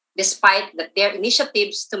 CSO, despite their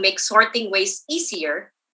initiatives to make sorting waste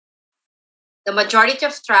easier, the majority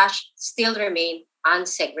of trash still remain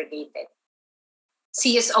unsegregated.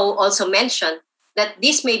 CSO also mentioned that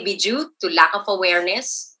this may be due to lack of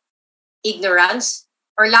awareness, ignorance,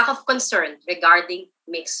 or lack of concern regarding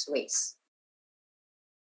mixed waste.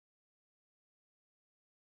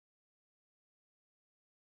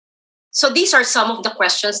 So these are some of the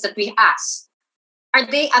questions that we ask. Are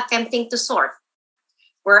they attempting to sort?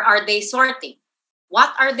 Where are they sorting?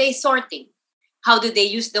 What are they sorting? How do they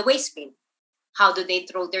use the waste bin? How do they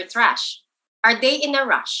throw their trash? Are they in a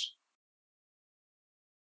rush?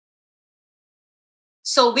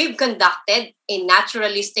 So we've conducted a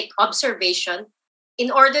naturalistic observation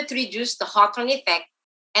in order to reduce the Hawthorne effect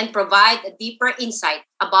and provide a deeper insight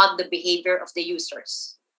about the behavior of the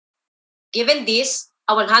users. Given this,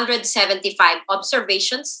 175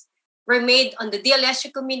 observations were made on the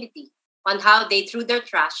DLSU community on how they threw their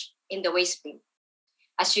trash in the waste bin,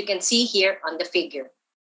 as you can see here on the figure.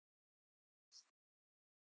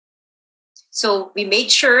 So we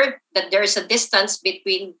made sure that there is a distance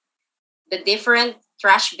between the different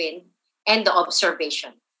trash bin and the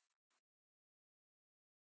observation.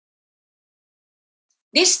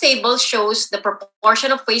 This table shows the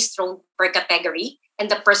proportion of waste thrown per category and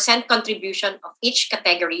the percent contribution of each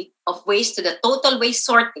category of waste to the total waste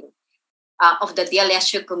sorting of the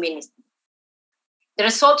DLSU community. The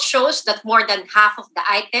result shows that more than half of the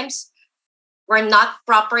items were not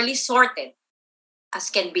properly sorted. as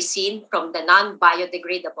can be seen from the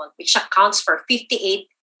non-biodegradable, which accounts for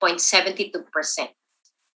 58.72%.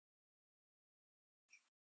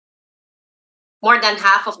 More than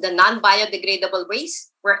half of the non-biodegradable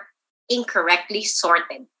waste were incorrectly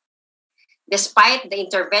sorted. Despite the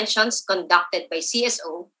interventions conducted by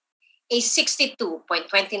CSO, a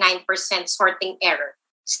 62.29% sorting error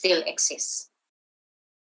still exists.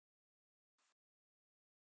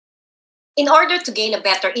 In order to gain a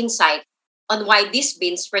better insight on why these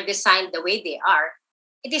bins were designed the way they are,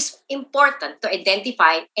 it is important to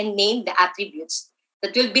identify and name the attributes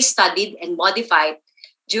that will be studied and modified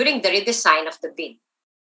during the redesign of the bin.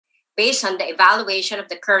 Based on the evaluation of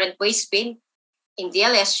the current waste bin in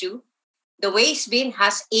DLSU, the waste bin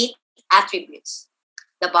has 8 attributes: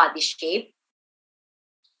 the body shape,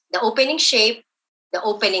 the opening shape, the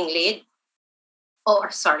opening lid,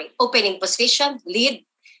 opening position, lid,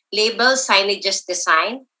 label signages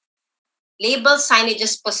design, label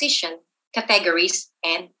signages position, categories,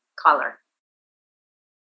 and color.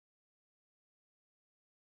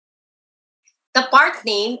 The part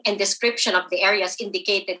name and description of the areas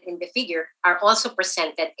indicated in the figure are also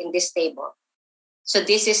presented in this table. So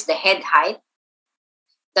this is the head height,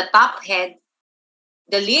 the top head,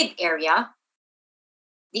 the lid area,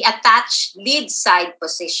 the attached lid side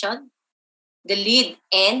position, the lid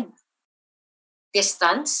end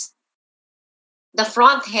distance, the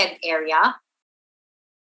front head area,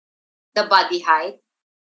 the body height,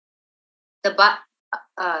 the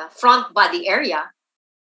front body area,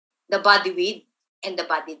 the body width, and the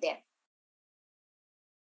body depth.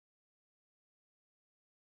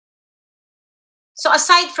 So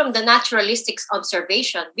aside from the naturalistic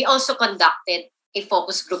observation, we also conducted a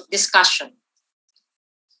focus group discussion.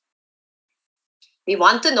 We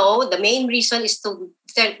want to know, the main reason is to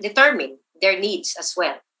determine their needs as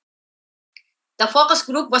well. The focus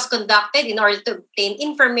group was conducted in order to obtain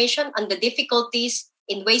information on the difficulties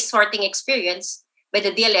in waste sorting experience by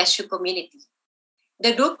the DLSU community.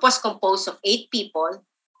 The group was composed of 8 people,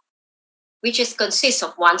 which consists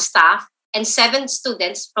of 1 staff and 7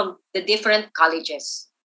 students from the different colleges.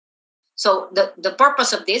 So the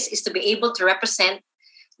purpose of this is to be able to represent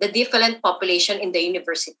the different population in the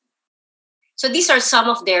university. So these are some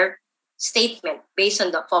of their statements based on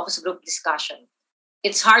the focus group discussion.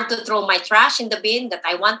 It's hard to throw my trash in the bin that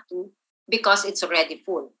I want to because it's already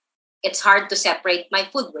full. It's hard to separate my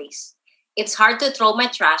food waste. It's hard to throw my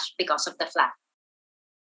trash because of the flat.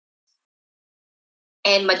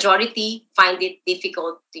 And majority find it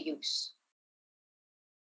difficult to use.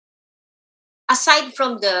 Aside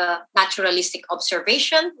from the naturalistic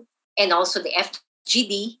observation and also the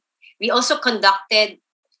FGD, we also conducted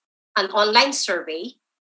an online survey,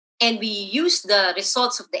 and we used the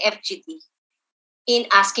results of the FGD in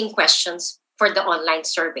asking questions for the online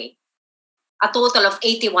survey. A total of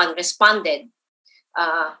 81 responded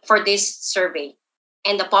for this survey,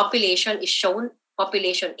 and the population is shown,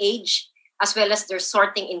 population age, as well as their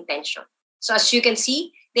sorting intention. So as you can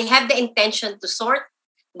see, they have the intention to sort,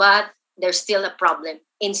 but there's still a problem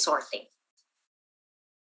in sorting.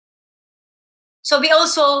 So we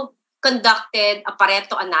also conducted a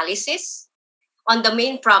Pareto analysis on the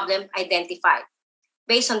main problem identified.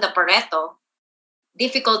 Based on the Pareto,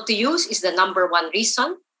 difficult to use is the number 1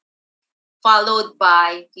 reason, followed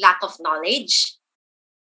by lack of knowledge,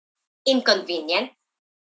 inconvenient,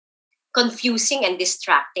 confusing and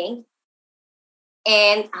distracting,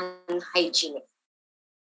 and unhygienic.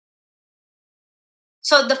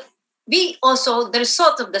 So the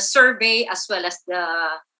result of the survey as well as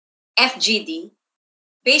the FGD,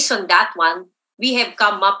 based on that one, we have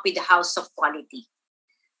come up with the house of quality.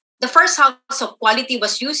 The first house of quality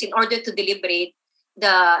was used in order to deliberate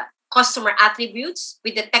the customer attributes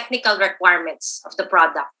with the technical requirements of the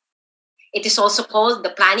product. It is also called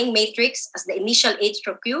the planning matrix, as the initial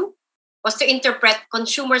HQ was to interpret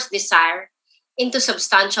consumers' desire into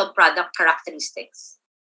substantial product characteristics.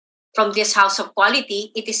 From this house of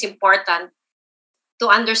quality, it is important to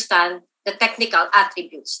understand the technical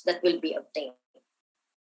attributes that will be obtained.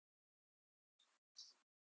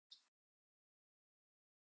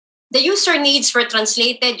 The user needs were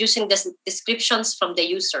translated using the descriptions from the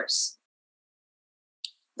users.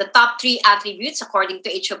 The top 3 attributes, according to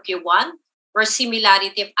HOQ1, were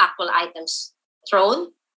similarity of actual items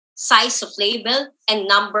thrown, size of label, and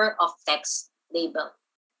number of text label.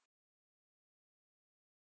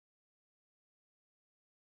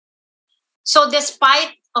 So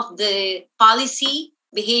despite of the policy,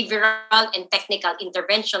 behavioral, and technical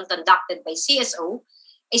intervention conducted by CSO,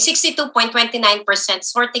 a 62.29%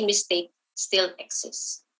 sorting mistake still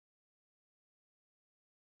exists.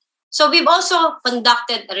 So we've also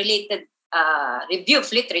conducted a related review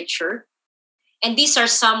of literature. And these are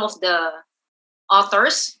some of the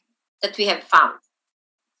authors that we have found.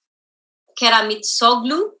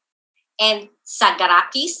 Keramitsoglu and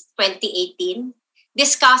Sagarakis, 2018,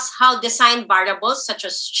 discuss how design variables such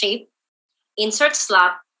as shape, insert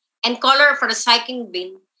slot, and color of a recycling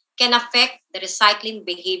bin can affect the recycling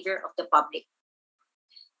behavior of the public.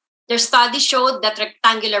 Their study showed that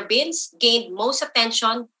rectangular bins gained most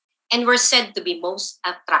attention and were said to be most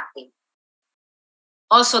attractive.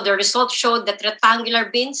 Also, the results showed that rectangular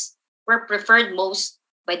bins were preferred most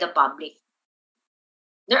by the public.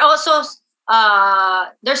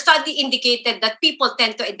 Their study indicated that people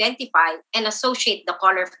tend to identify and associate the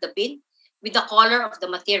color of the bin with the color of the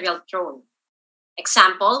material thrown.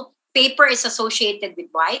 Example, paper is associated with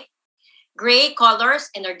white, gray colors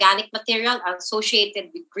and organic material are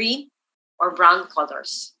associated with green or brown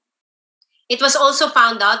colors. It was also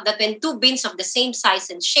found out that when two bins of the same size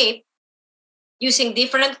and shape, using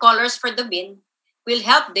different colors for the bin will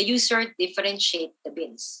help the user differentiate the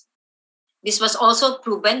bins. This was also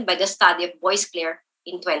proven by the study of Boyce-Clare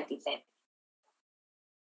in 2010.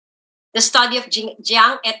 The study of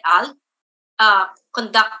Jiang et al.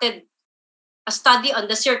 Conducted a study on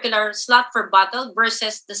the circular slot for bottle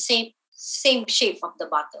versus the same shape of the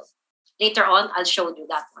bottle. Later on, I'll show you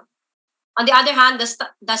that one. On the other hand,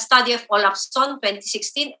 the study of Olafsson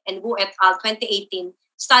 2016 and Wu et al. 2018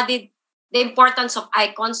 studied the importance of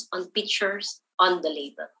icons on pictures on the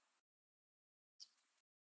label.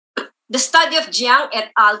 The study of Jiang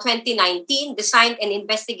et al. 2019 designed and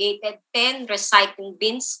investigated 10 recycling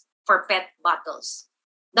bins for PET bottles.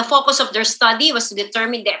 The focus of their study was to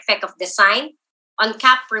determine the effect of design on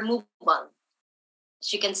cap removal,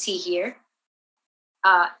 as you can see here,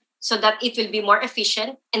 so that it will be more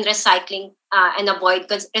efficient in recycling and avoid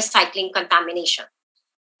recycling contamination.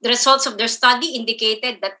 The results of their study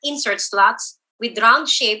indicated that insert slots with round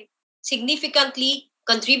shape significantly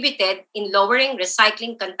contributed in lowering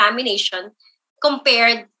recycling contamination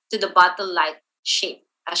compared to the bottle-like shape,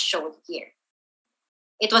 as shown here.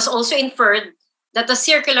 It was also inferred that the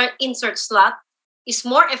circular insert slot is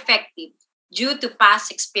more effective due to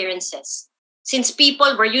past experiences, since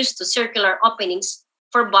people were used to circular openings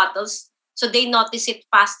for bottles, so they notice it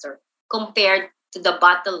faster compared to the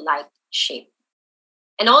bottle-like shape.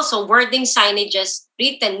 And also, wording signages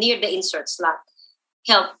written near the insert slot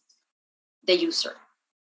help the user.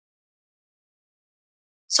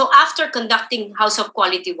 So after conducting House of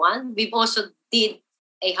Quality 1, we've also did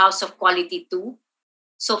a House of Quality 2.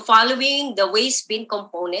 So following the waste bin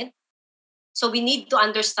component, so we need to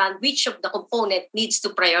understand which of the component needs to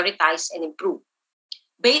prioritize and improve.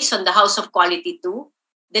 Based on the House of Quality 2,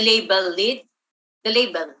 the label lid,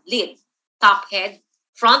 top head,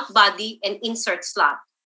 front body, and insert slot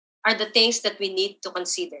are the things that we need to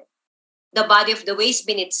consider. The body of the waste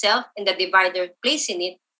bin itself and the divider placed in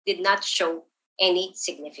it did not show any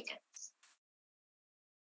significance.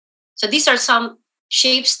 So these are some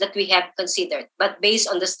shapes that we have considered, but based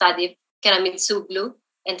on the study of Keramitsoglu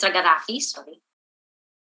and Sagarakis,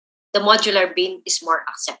 the modular bin is more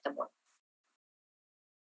acceptable.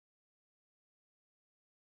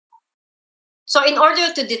 So in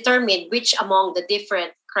order to determine which among the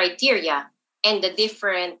different criteria and the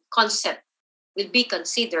different concept will be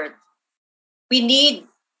considered, we need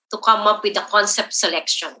to come up with a concept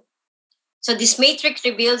selection. So this matrix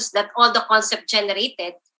reveals that all the concepts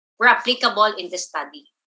generated were applicable in the study.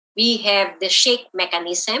 We have the shake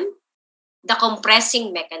mechanism, the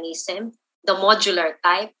compressing mechanism, the modular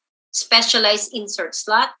type, specialized insert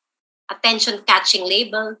slot, attention-catching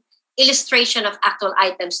label, illustration of actual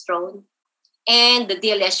items thrown, and the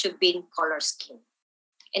DLSU bin color scheme.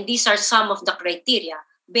 And these are some of the criteria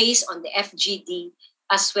based on the FGD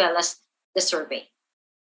as well as the survey.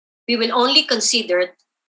 We will only consider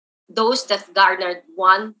those that garnered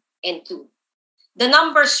 1 and 2. The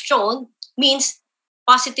numbers shown means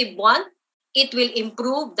positive 1, it will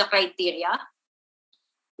improve the criteria,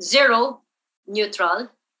 0, neutral,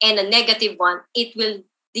 and a negative 1, it will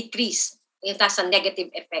decrease. It has a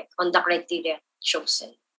negative effect on the criteria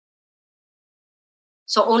chosen.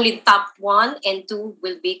 So only top 1 and 2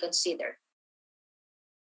 will be considered.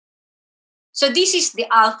 So this is the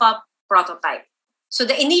alpha prototype. So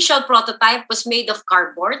the initial prototype was made of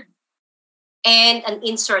cardboard and an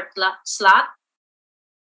insert slot,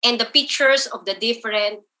 and the pictures of the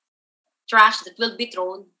different trash that will be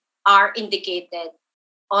thrown are indicated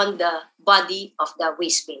on the body of the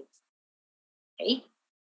waste bin. Okay?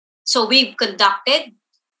 So we've conducted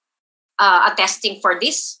a testing for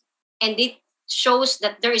this, and it shows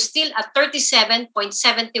that there is still a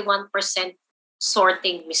 37.71%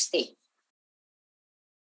 sorting mistake.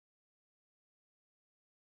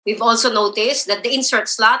 We've also noticed that the insert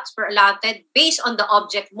slots were allotted based on the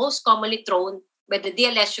object most commonly thrown by the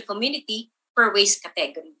DLSU community per waste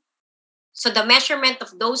category. So the measurement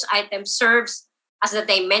of those items serves as the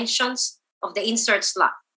dimensions of the insert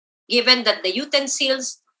slot, given that the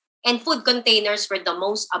utensils and food containers were the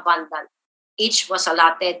most abundant. Each was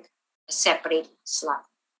allotted a separate slot.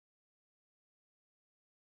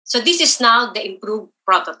 So this is now the improved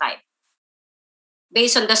prototype.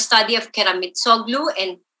 Based on the study of Keramitsoglou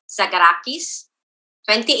and Zagarakis,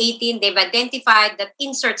 2018, they've identified that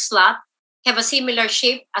insert slot have a similar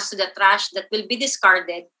shape as to the trash that will be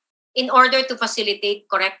discarded in order to facilitate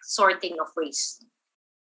correct sorting of waste.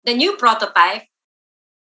 The new prototype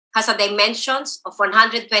has a dimensions of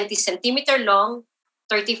 120 centimeter long,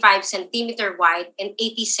 35 centimeter wide, and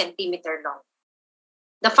 80 centimeter long.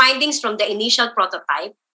 The findings from the initial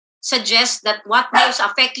prototype suggest that what most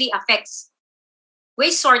effectively affects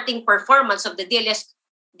waste sorting performance of the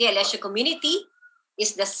DLSU community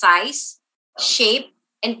is the size, shape,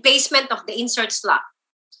 and placement of the insert slot,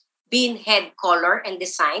 bin head color and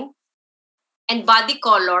design, and body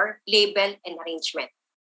color, label, and arrangement.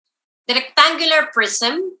 The rectangular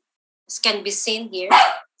prism, as can be seen here,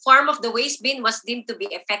 form of the waste bin was deemed to be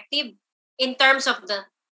effective in terms of the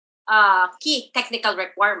key technical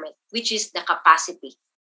requirement, which is the capacity.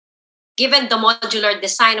 Given the modular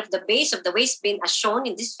design of the base of the waste bin as shown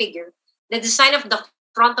in this figure, the design of the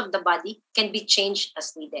front of the body can be changed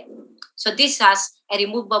as needed. So this has a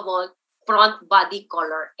removable front body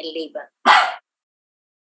color and label.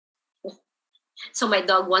 So my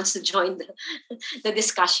dog wants to join the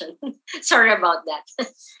discussion. Sorry about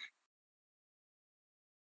that.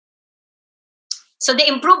 So the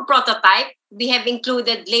improved prototype, we have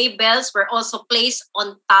included labels were also placed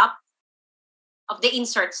on top of the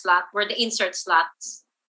insert slot, where the insert slots,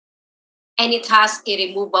 and it has a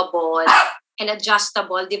removable and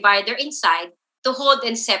adjustable divider inside to hold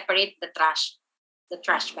and separate the trash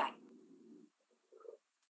bag.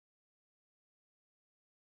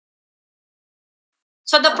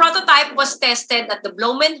 So the prototype was tested at the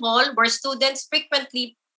Bloemen Hall, where students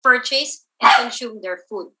frequently purchase and consume their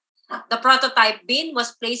food. The prototype bin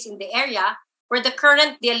was placed in the area where the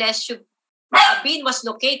current DLSU bin was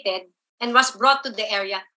located and was brought to the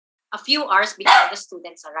area a few hours before the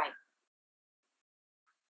students arrived.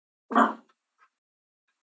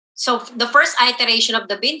 So the first iteration of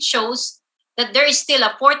the bin shows that there is still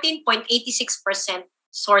a 14.86%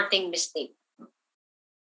 sorting mistake.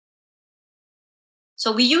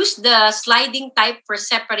 So we use the sliding type for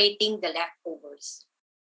separating the leftovers,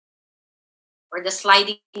 or the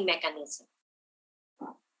sliding mechanism.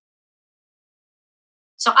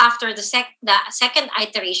 So after the second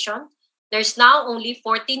iteration, there's now only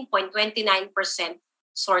 14.29%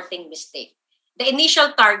 sorting mistake. The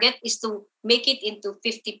initial target is to make it into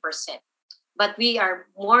 50%, but we are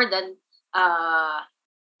more than,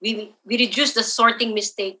 we reduced the sorting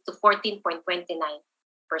mistake to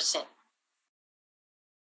 14.29%.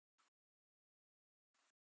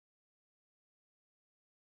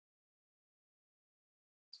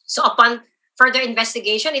 So upon further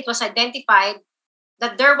investigation, it was identified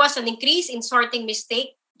that there was an increase in sorting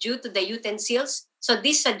mistake due to the utensils. So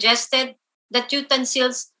this suggested that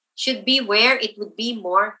utensils should be where it would be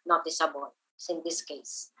more noticeable, in this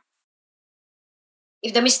case.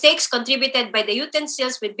 If the mistakes contributed by the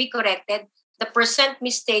utensils would be corrected, the percent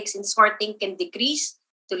mistakes in sorting can decrease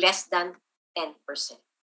to less than 10%.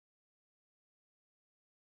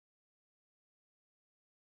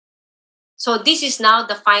 So this is now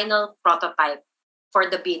the final prototype for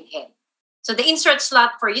the bin head. So the insert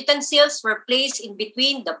slot for utensils were placed in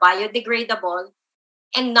between the biodegradable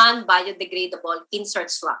and non-biodegradable insert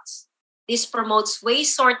slots. This promotes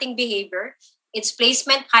waste sorting behavior. Its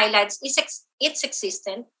placement highlights its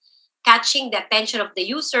existence, catching the attention of the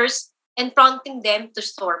users and prompting them to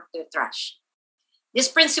sort their trash. This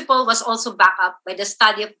principle was also backed up by the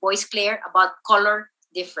study of Boisclair about color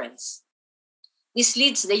difference. This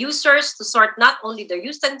leads the users to sort not only their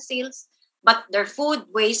utensils, but their food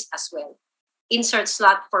waste as well. Insert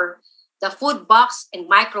slot for the food box and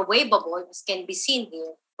microwavable, as can be seen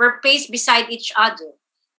here, were placed beside each other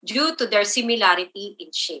due to their similarity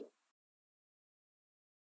in shape.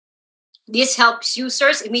 This helps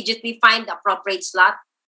users immediately find the appropriate slot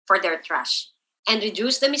for their trash and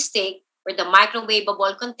reduce the mistake where the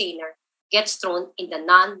microwavable container gets thrown in the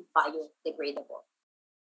non-biodegradable.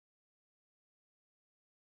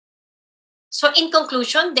 So in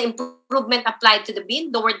conclusion, the improvement applied to the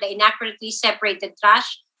bin lowered the inaccurately separated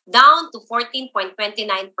trash down to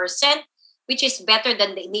 14.29%, which is better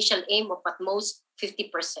than the initial aim of at most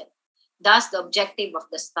 50%. Thus, the objective of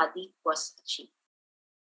the study was achieved.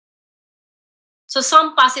 So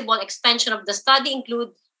some possible extension of the study include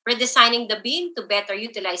redesigning the bin to better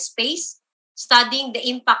utilize space, studying the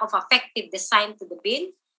impact of effective design to the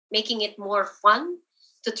bin, making it more fun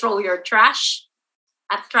to throw your trash,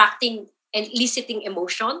 attracting and eliciting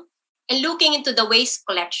emotion, and looking into the waste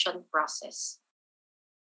collection process.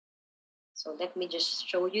 So let me just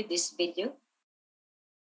show you this video.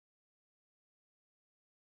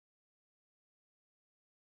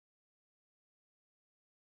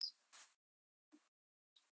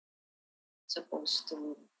 Supposed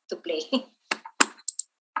to play.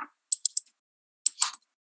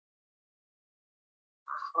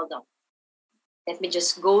 Hold on. Let me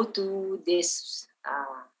just go to this.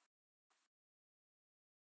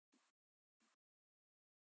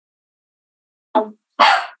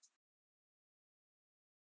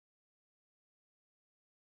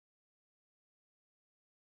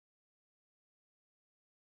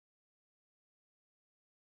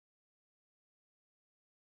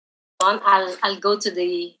 I'll go to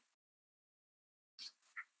the.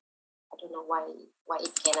 I don't know why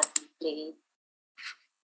it cannot be played.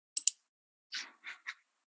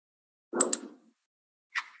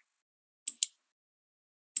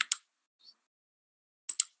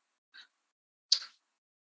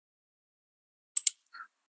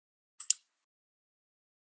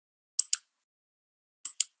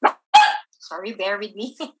 Sorry, bear with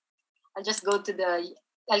me. I'll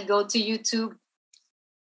go to YouTube.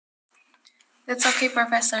 That's okay,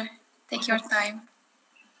 Professor. Take your time.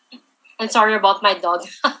 And sorry about my dog.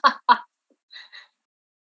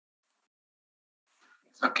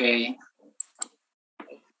 Okay.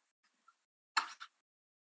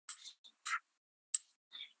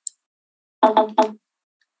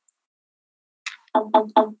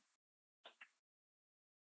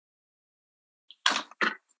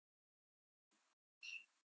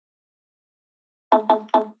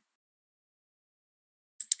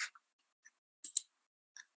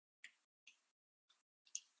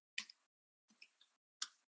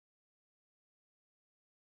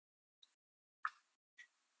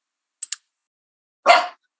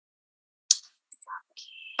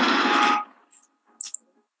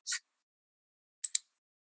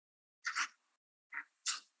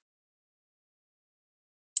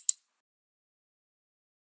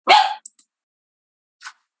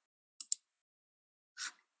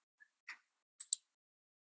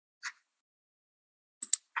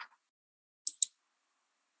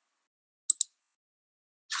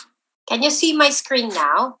 Can you see my screen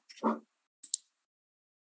now?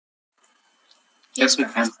 Yes, we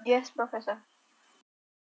can. Yes, Professor.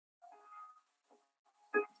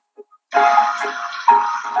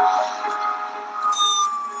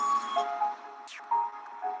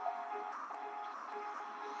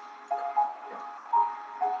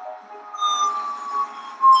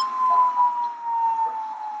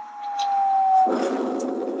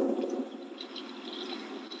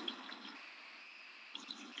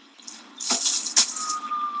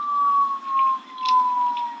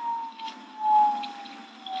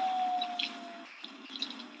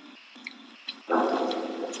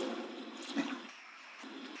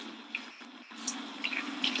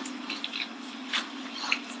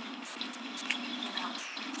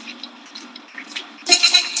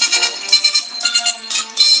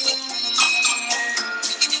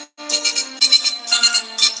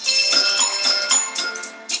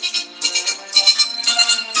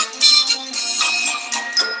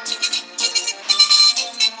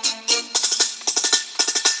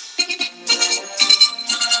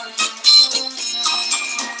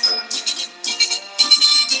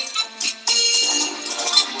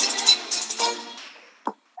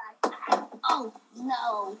 Oh,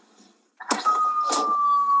 no.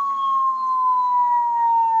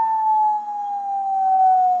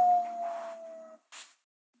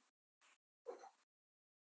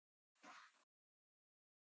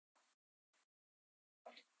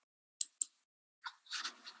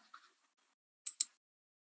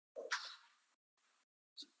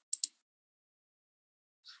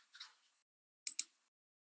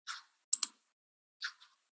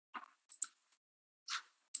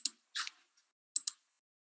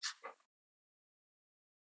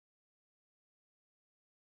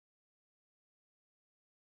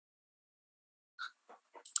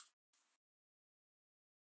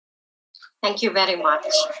 Thank you very much.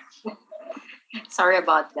 Sorry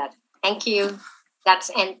about that. Thank you. That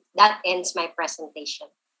ends my presentation.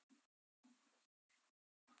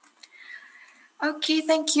 Okay,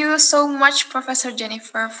 thank you so much, Professor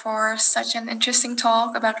Jennifer, for such an interesting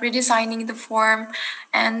talk about redesigning the form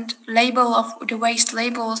and label of the waste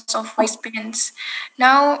labels of waste bins.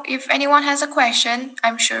 Now, if anyone has a question,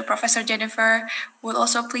 I'm sure Professor Jennifer will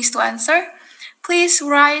also please to answer. Please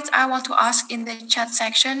write "I want to ask" in the chat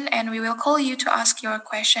section, and we will call you to ask your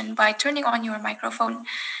question by turning on your microphone.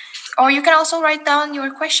 Or you can also write down your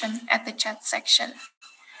question at the chat section.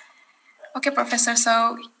 Okay, Professor,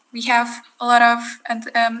 so we have a lot of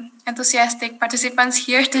enthusiastic participants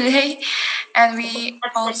here today, and we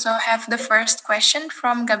also have the first question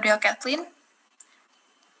from Gabriel Kathleen.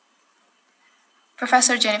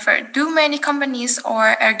 Professor Jennifer, do many companies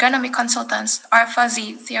or ergonomic consultants are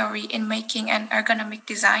fuzzy theory in making an ergonomic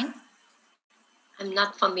design? I'm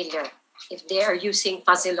not familiar if they are using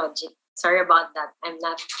fuzzy logic. Sorry about that.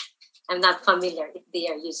 I'm not familiar if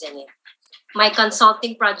they are using it. My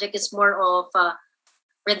consulting project is more of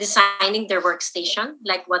redesigning their workstation,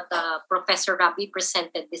 like what Professor Rabi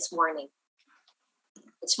presented this morning.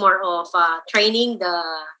 It's more of training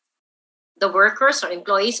the workers or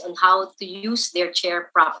employees on how to use their chair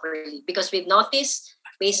properly. Because we've noticed,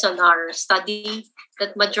 based on our study,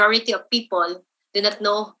 that majority of people do not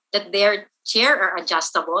know that their chair are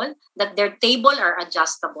adjustable, that their table are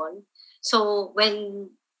adjustable. So when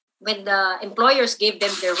the employers gave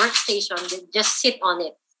them their workstation, they just sit on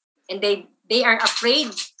it. And they are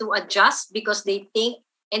afraid to adjust because they think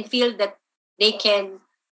and feel that they can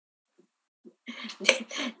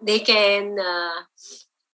they can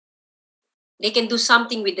do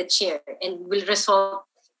something with the chair and will result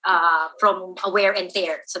from a wear and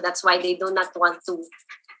tear. So that's why they do not want to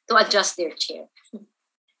adjust their chair.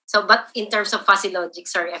 So, but in terms of fuzzy logic,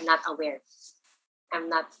 sorry, I'm not aware. I'm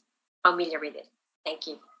not familiar with it. Thank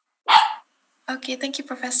you. Okay, thank you,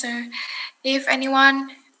 Professor. If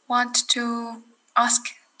anyone wants to ask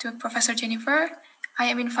to Professor Jennifer, I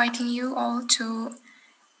am inviting you all to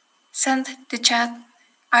send the chat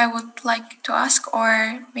 "I would like to ask,"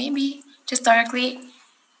 or maybe just directly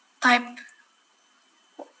type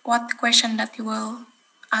what question that you will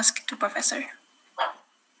ask to Professor.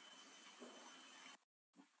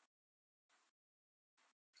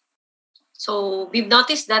 So we've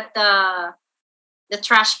noticed that the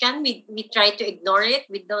trash can, we try to ignore it.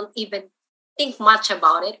 We don't even think much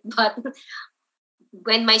about it. But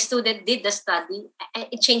when my student did the study,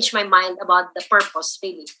 it changed my mind about the purpose,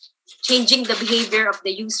 really. Changing the behavior of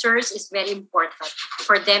the users is very important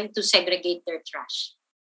for them to segregate their trash.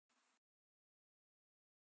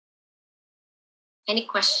 Any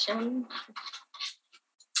question?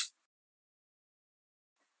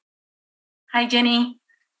 Hi, Jenny.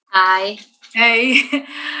 Hi. Hey,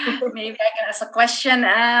 maybe I can ask a question.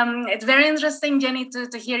 It's very interesting, Jenny,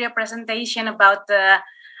 to hear your presentation about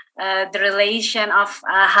the relation of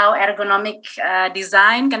how ergonomic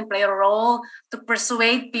design can play a role to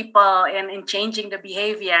persuade people in changing the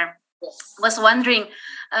behavior. Yes. I was wondering,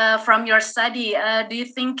 from your study, do you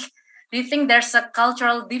think there's a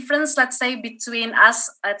cultural difference, let's say, between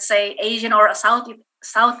us, let's say, Asian or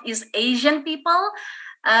Southeast Asian people,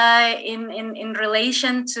 in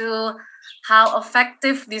relation to how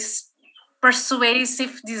effective this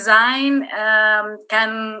persuasive design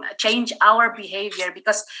can change our behavior?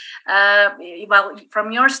 Because well,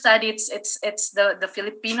 from your study, it's the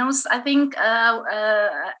Filipinos, I think,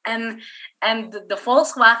 and the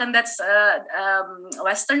Volkswagen, that's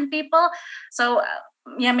Western people. So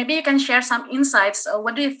yeah, maybe you can share some insights.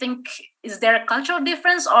 What do you think? Is there a cultural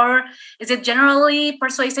difference, or is it generally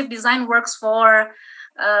persuasive design works for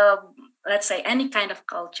let's say any kind of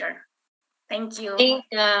culture? Thank you. I think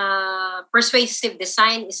persuasive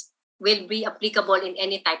design will be applicable in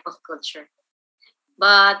any type of culture.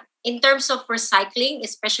 But in terms of recycling,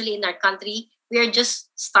 especially in our country, we are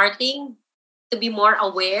just starting to be more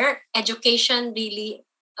aware. Education really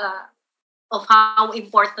of how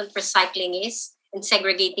important recycling is and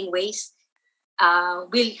segregating waste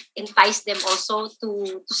will entice them also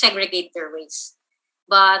to segregate their waste.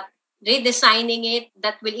 But redesigning it,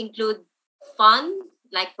 that will include fun,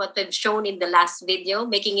 like what we've shown in the last video,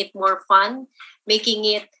 making it more fun, making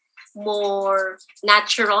it more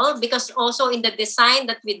natural, because also in the design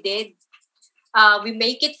that we did, we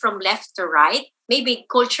make it from left to right. Maybe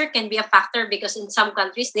culture can be a factor because in some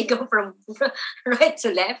countries they go from right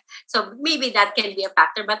to left. So maybe that can be a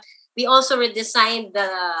factor. But we also redesigned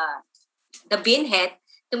the bin head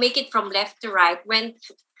to make it from left to right when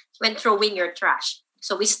throwing your trash.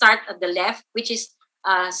 So we start at the left, which is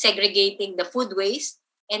segregating the food waste.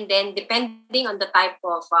 And then depending on the type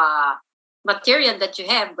of material that you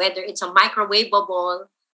have, whether it's a microwavable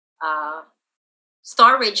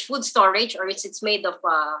storage, food storage, or it's made of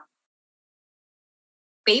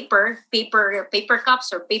paper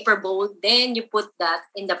cups or paper bowl, then you put that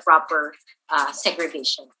in the proper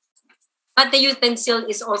segregation. But the utensil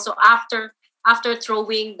is also after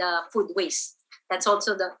throwing the food waste. That's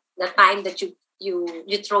also the time that you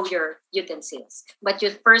throw your utensils. But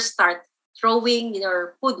you first start throwing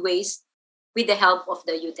your food waste with the help of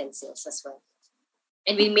the utensils as well.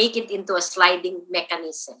 And we make it into a sliding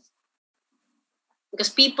mechanism. Because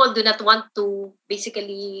people do not want to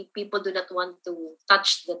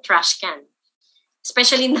touch the trash can,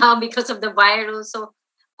 especially now because of the virus. So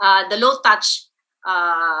the low touch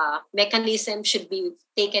mechanism should be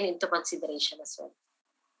taken into consideration as well.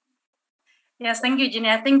 Yes, thank you, Jenny.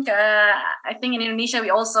 I think in Indonesia we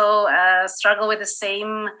also struggle with the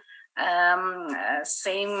same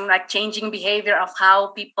like changing behavior of how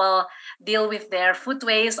people deal with their food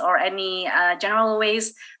waste or any general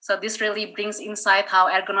waste. So this really brings insight how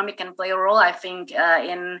ergonomic can play a role, I think,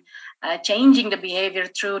 in changing the behavior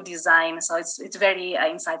through design. So it's very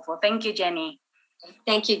insightful. Thank you, Jenny.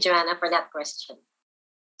 Thank you, Joanna, for that question.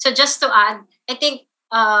 So just to add, I think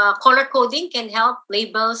color coding can help.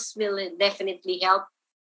 Labels will definitely help.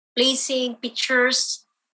 Placing pictures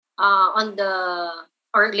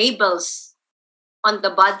or labels on the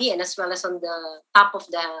body and as well as on the top of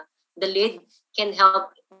the lid can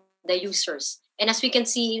help the users. And as we can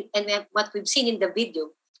see, and what we've seen in the video,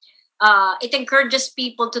 it encourages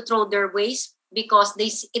people to throw their waste because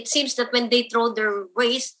it seems that when they throw their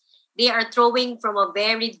waste, they are throwing from a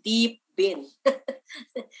very deep bin.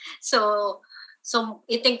 So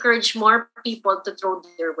it encourages more people to throw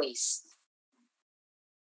their waste.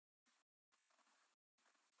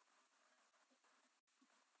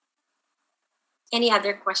 Any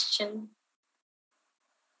other question?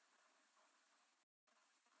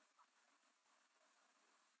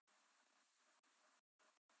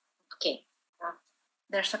 Okay.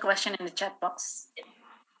 There's a question in the chat box.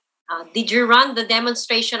 Did you run the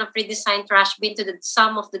demonstration of redesigned trash bin to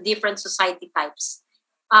some of the different society types?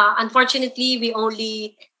 Unfortunately, we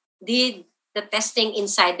only did the testing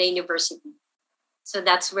inside the university. So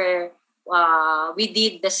that's where we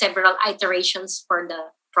did the several iterations for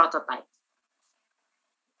the prototype.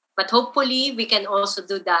 But hopefully, we can also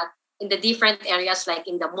do that in the different areas like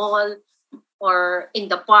in the mall or in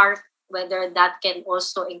the park, whether that can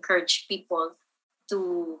also encourage people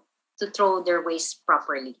to throw their waste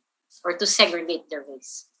properly or to segregate their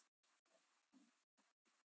waste.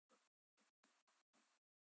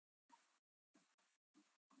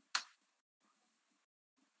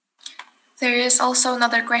 There is also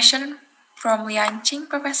another question from Lianqing,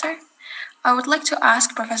 Professor. I would like to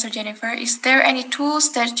ask Professor Jennifer, is there any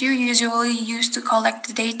tools that you usually use to collect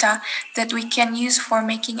the data that we can use for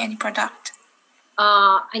making any product?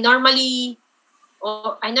 I normally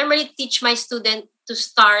teach my student to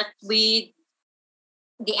start with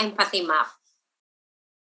the empathy map.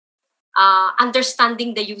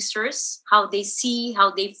 Understanding the users, how they see, how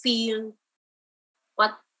they feel,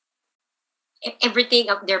 everything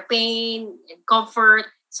of their pain and comfort.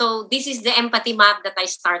 So this is the empathy map that I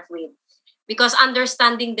start with. Because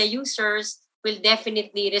understanding the users will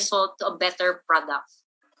definitely result to a better product.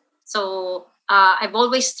 So I've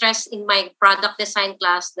always stressed in my product design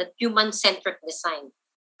class that human-centric design,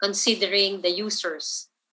 considering the users.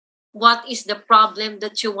 What is the problem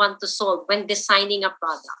that you want to solve when designing a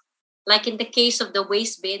product? Like in the case of the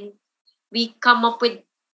waste bin, we come up with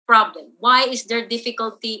problem. Why is there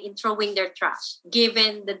difficulty in throwing their trash,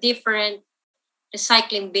 given the different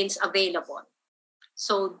recycling bins available?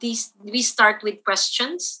 So we start with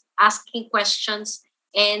questions, asking questions,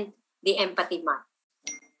 and the empathy map.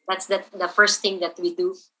 That's the first thing that we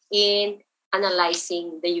do in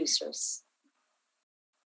analyzing the users.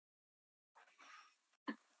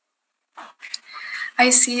 I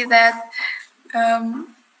see that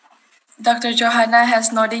Dr. Johanna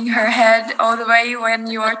has nodding her head all the way when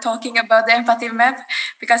you are talking about the empathy map,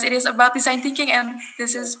 because it is about design thinking, and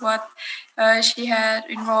this is what she had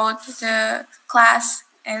enrolled the class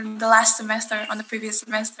in the last semester, on the previous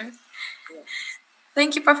semester. Yes.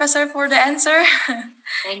 Thank you, Professor, for the answer.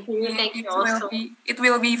 Thank you. Thank you also. It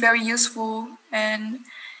will be very useful, and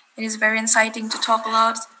it is very exciting to talk a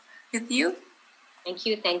lot with you. Thank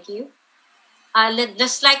you. Thank you. I'd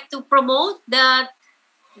just like to promote the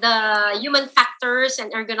Human Factors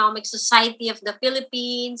and Ergonomic Society of the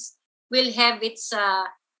Philippines will have its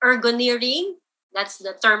ergoneering. That's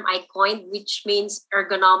the term I coined, which means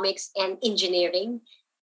ergonomics and engineering.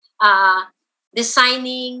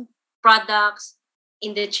 Designing products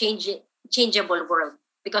in the changeable world.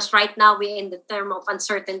 Because right now we're in the term of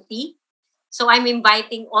uncertainty. So I'm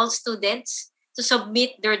inviting all students to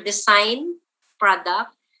submit their design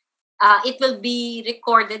product it will be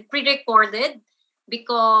recorded, pre-recorded,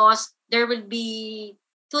 because there will be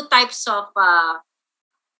two types of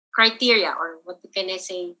criteria, or what can I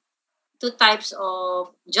say, two types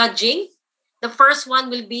of judging. The first one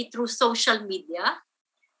will be through social media.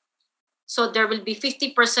 So there will be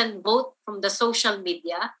 50% vote from the social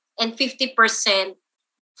media and 50%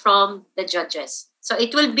 from the judges. So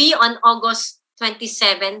it will be on August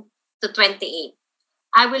 27 to 28.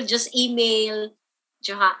 I will just email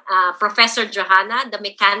Professor Johanna the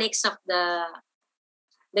mechanics of the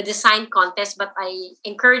design contest, but I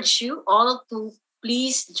encourage you all to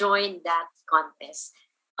please join that contest.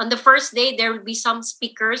 On the first day, there will be some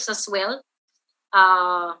speakers as well.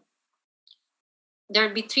 There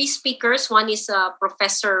will be 3 speakers. One is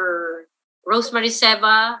Professor Rosemary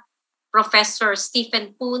Seva, Professor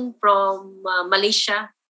Stephen Poon from Malaysia,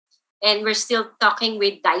 and we're still talking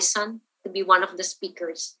with Dyson to be one of the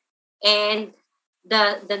speakers. And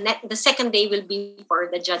the second day will be for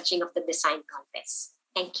the judging of the design contest.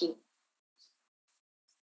 Thank you.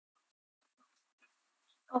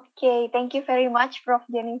 Okay, thank you very much, Prof.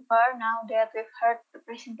 Jennifer. Now that we've heard the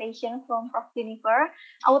presentation from Prof. Jennifer,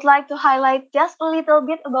 I would like to highlight just a little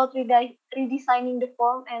bit about redesigning the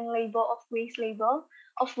form and label of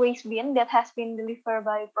waste bin that has been delivered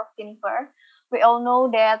by Prof. Jennifer. We all know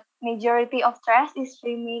that majority of trash is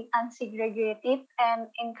remain unsegregated and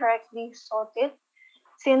incorrectly sorted,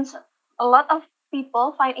 since a lot of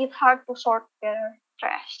people find it hard to sort their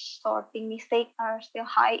trash. Sorting mistakes are still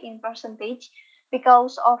high in percentage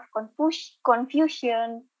because of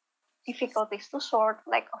confusion, difficulties to sort,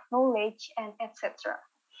 lack of knowledge, and etc.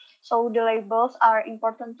 So the labels are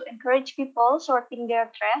important to encourage people sorting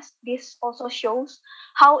their trash. This also shows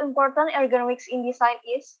how important ergonomics in design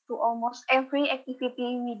is to almost every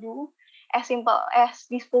activity we do, as simple as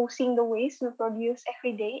disposing the waste we produce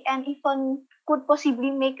every day, and even could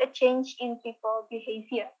possibly make a change in people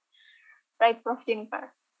behavior. Right, Prof.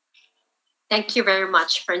 Jennifer? Thank you very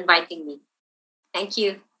much for inviting me. Thank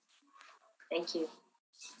you. Thank you.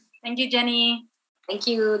 Thank you, Jenny. Thank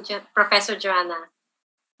you, Professor Joanna.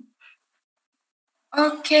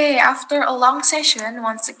 Okay, after a long session,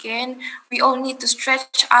 once again, we all need to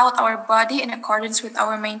stretch out our body in accordance with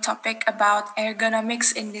our main topic about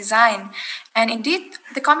ergonomics in design. And indeed,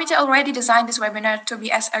 the committee already designed this webinar to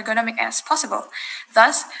be as ergonomic as possible.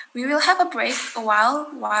 Thus, we will have a break a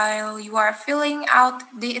while you are filling out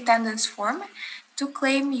the attendance form to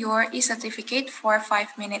claim your e-certificate for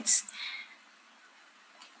 5 minutes.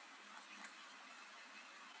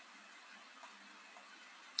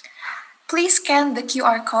 Please scan the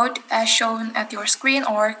QR code as shown at your screen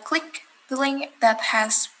or click the link that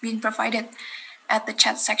has been provided at the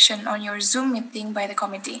chat section on your Zoom meeting by the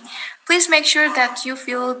committee. Please make sure that you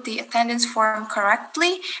fill the attendance form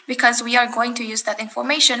correctly because we are going to use that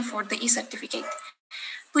information for the e-certificate.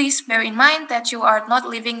 Please bear in mind that you are not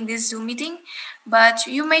leaving this Zoom meeting, but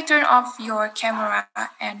you may turn off your camera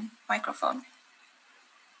and microphone.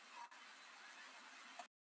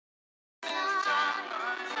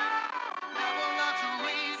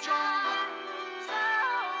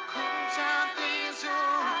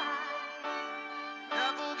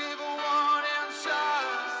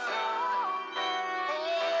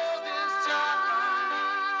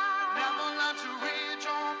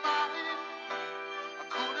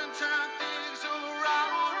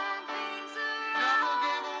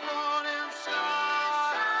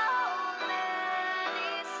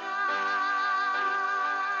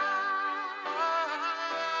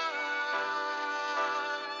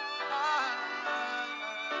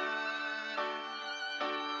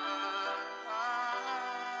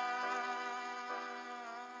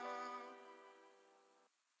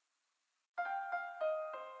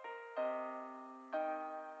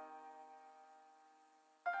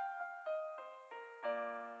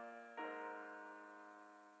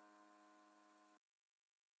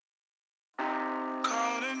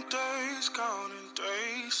 Counting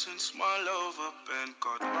days since my love up and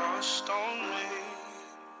got lost on me.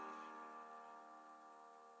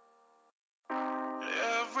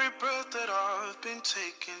 Every breath that I've been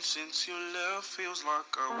taking since you left feels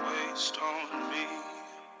like a waste on me.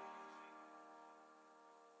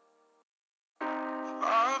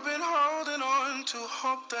 I've been holding on to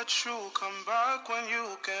hope that you'll come back when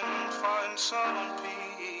you can find some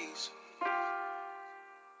peace.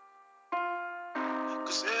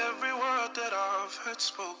 Cause every word that I've heard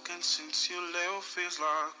spoken since you left feels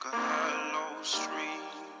like a hollow street.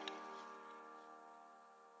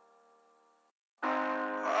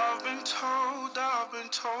 I've been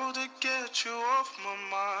told get you off my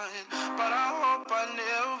mind, but I hope I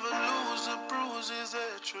never lose the bruises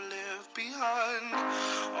that you left behind.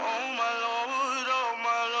 Oh my Lord,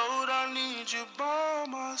 I need you by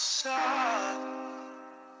my side.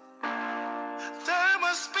 There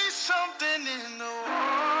must be something in the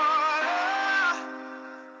water,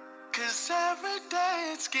 'cause every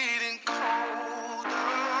day it's getting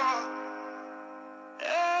colder.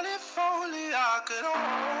 And if only I could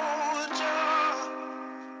hold you,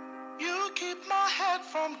 you keep my head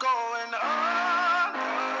from going under.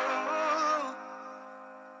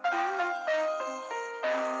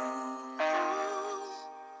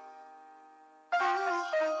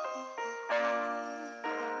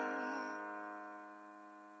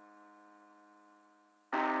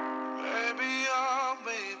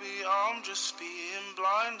 Maybe I'm just being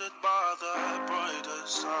blinded by the brighter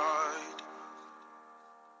side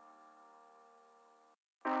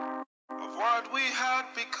of what we had,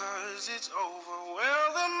 because it's over.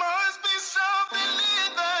 Well, there must be something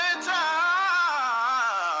in the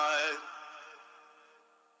tide.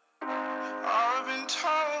 I've been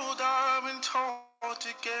told to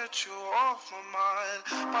get you off my mind,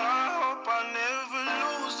 but I hope I never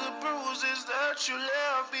lose the bruises that you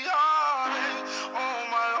left behind. Oh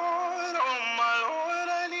my Lord,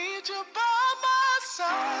 I need you by my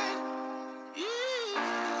side.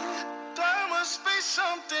 Yeah, there must be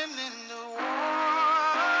something in the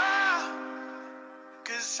water,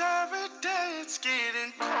 'cause every day it's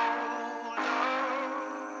getting colder.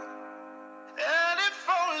 And if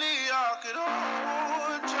only I could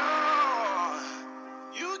hold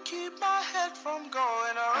you, you keep my head from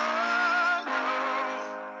going under.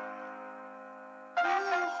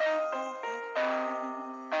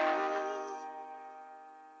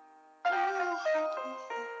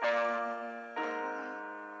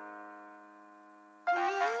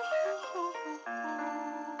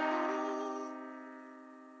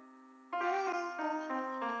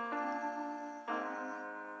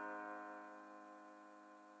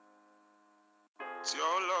 It's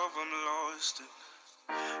your love I'm lost in.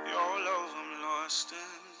 Your love I'm lost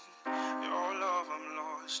in. Your love I'm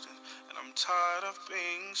lost in. And I'm tired of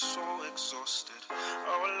being so exhausted.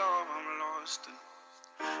 Your love I'm lost in.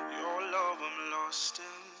 Your love I'm lost in.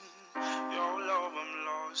 Your love I'm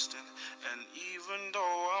lost in. And even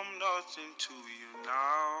though I'm nothing to you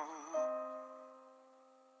now,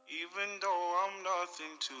 even though I'm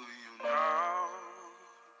nothing to you now,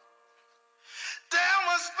 there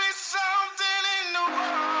must be something in the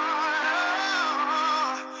water,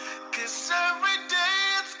 'cause every day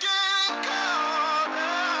it's getting colder.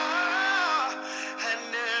 And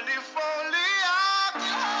then if only I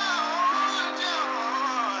could hold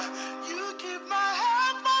you, you keep my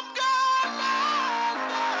head from going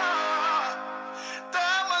under.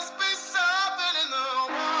 There must be something in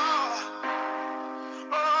the water.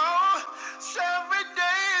 Oh, so every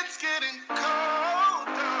day it's getting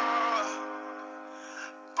colder.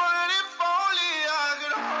 But if only I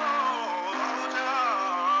could hold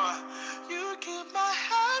you, you keep my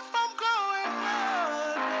head from going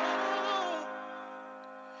under.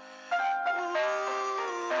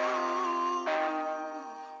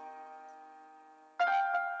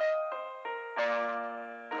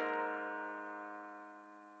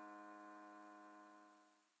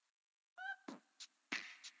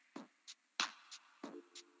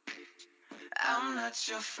 I'm not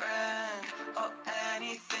your friend or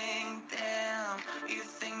anything, damn. You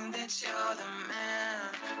think that you're the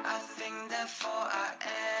man, I think therefore I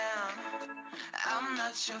am. I'm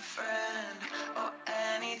not your friend or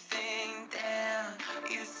anything, damn.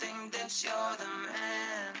 You think that you're the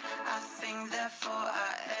man, I think therefore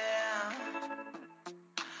I am.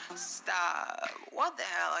 Stop, what the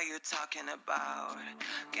hell are you talking about?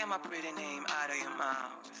 Get my pretty name out of your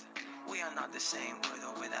mouth. We are not the same with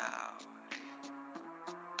or without.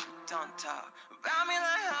 Don't talk about me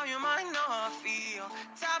like how you might know how I feel.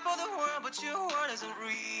 Top of the world, but your world isn't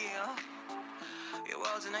real. Your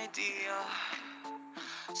world's an ideal,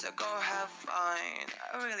 so go have fun.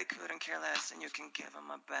 I really couldn't care less, and you can give them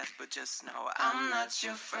my best, but just know I'm not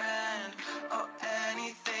your friend or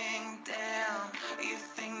anything, damn. You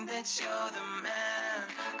think that you're the man,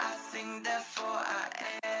 I think therefore I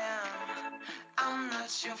am. I'm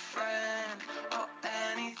not your friend or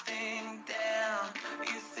anything, damn.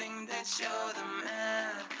 You think that you're the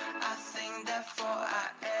man, I think therefore I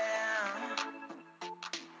am.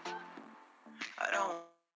 I don't.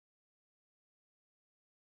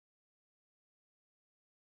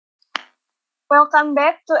 Welcome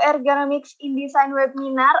back to Ergonomics in Design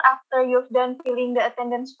webinar. After you've done filling the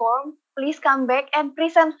attendance form, please come back and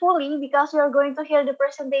present fully because you're going to hear the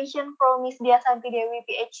presentation from Ms. Dyah Santhi Dewi,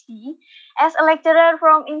 Ph.D. as a lecturer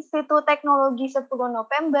from Institut Teknologi Sepuluh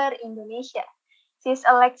Nopember, Indonesia. She's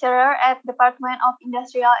a lecturer at Department of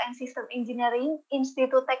Industrial and System Engineering,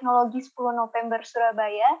 Institut Teknologi Sepuluh Nopember,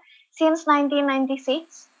 Surabaya, since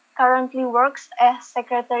 1996. Currently works as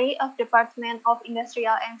Secretary of Department of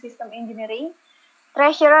Industrial and System Engineering,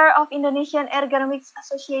 Treasurer of Indonesian Ergonomics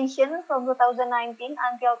Association from 2019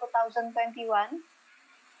 until 2021,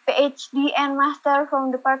 PhD and Master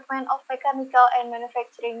from Department of Mechanical and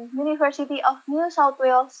Manufacturing, University of New South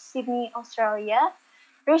Wales, Sydney, Australia.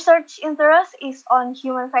 Research interest is on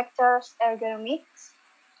human factors ergonomics,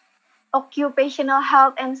 occupational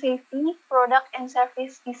health and safety, product and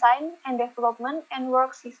service design and development, and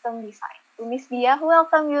work system design. To Ms. Dyah,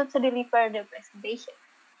 welcome you to deliver the presentation.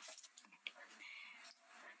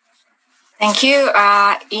 Thank you,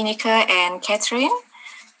 Inika and Catherine.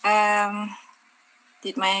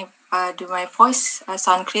 Do my voice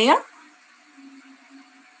sound clear?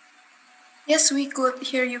 Yes, we could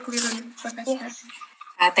hear you clearly, Professor. Yes.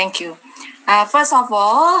 Thank you. First of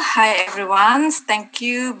all, hi everyone. Thank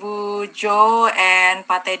you, Bu Jo and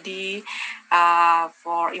Pak Teddy,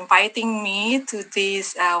 for inviting me to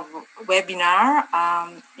this webinar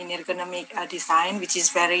in ergonomic design, which is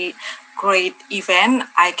very great event.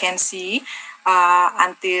 I can see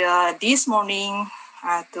until this morning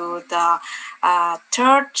to the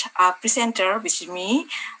third presenter, which is me,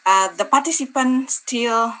 the participants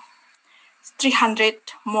still 300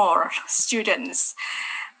 more students.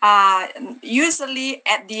 Usually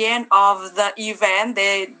at the end of the event,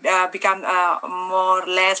 they become more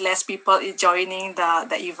less people joining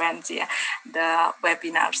the event, the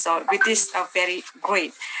webinar. So it is very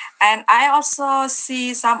great. And I also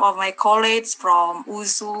see some of my colleagues from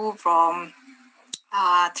USU, from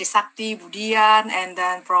Trisakti, Budian, and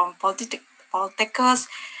then from Poltekkes,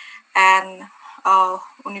 and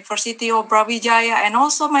University of Brawijaya, and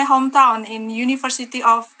also my hometown in University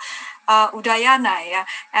of Udayana.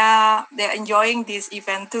 They're enjoying this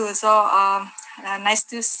event too. So nice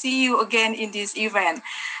to see you again in this event.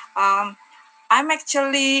 I'm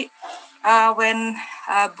actually when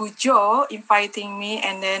Bu Jo inviting me,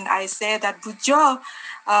 and then I said that Bu Jo,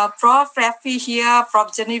 Prof. Rafi here,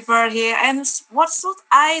 Prof. Jennifer here, and what should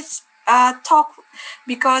I talk,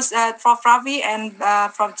 because Prof. Ravi and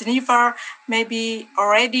Prof. Jennifer may be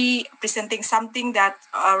already presenting something that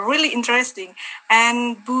really interesting,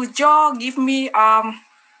 and Bu Jo give me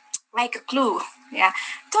like a clue.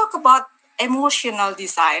 Talk about emotional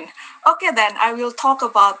design. Okay, then I will talk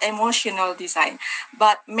about emotional design,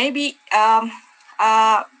 but maybe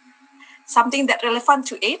something that relevant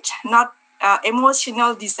to it, not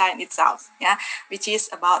emotional design itself, which is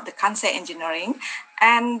about the concept engineering.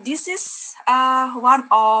 And this is one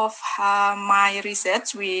of my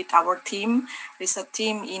research with our research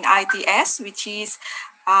team in ITS, which is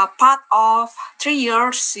part of 3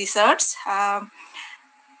 years research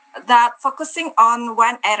that focusing on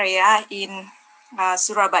one area in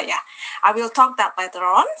Surabaya. I will talk that later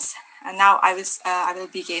on. And now I will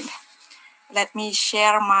begin. Let me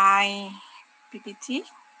share my PPT.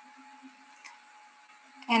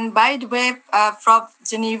 And by the way, from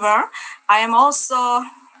Geneva, I am also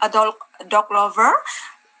a dog lover,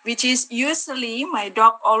 which is usually my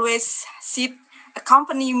dog always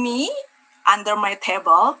accompany me under my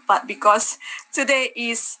table. But because today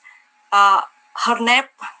is her nap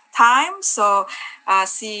time, so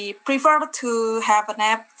she preferred to have a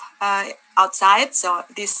nap outside. So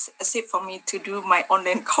this is it for me to do my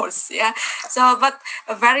online course. So, but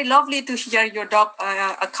very lovely to hear your dog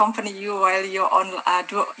accompany you while you're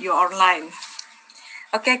do your online.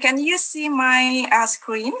 Okay, can you see my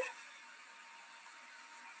screen?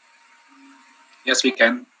 Yes, we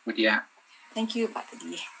can. Yeah. Thank you, Pak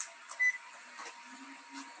Teddy.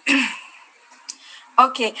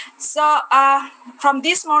 Okay, so from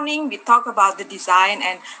this morning we talk about the design,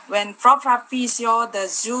 and when Prof. Rafi showed the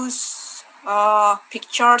shoes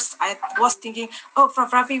pictures, I was thinking, oh, Prof.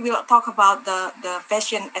 Rafi will talk about the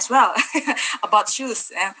fashion as well, about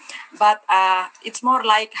shoes. But it's more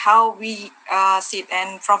like how we sit,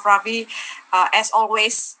 and Prof. Rafi, as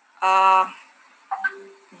always,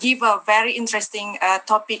 give a very interesting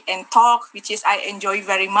topic and talk, which is I enjoy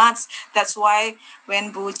very much. That's why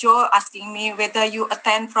when Bu Jo asking me whether you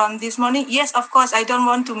attend from this morning, yes, of course, I don't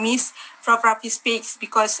want to miss Prof. Rafi speaks,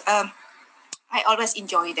 because I always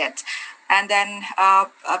enjoy that. And then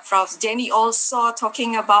Prof. Jenny also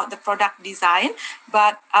talking about the product design,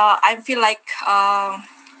 but I feel like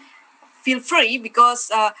feel free, because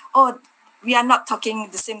we are not talking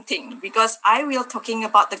the same thing, because I will talking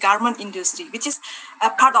about the garment industry, which is a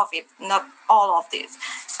part of it, not all of this.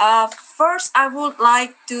 First, I would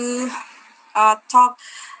like to talk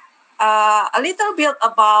a little bit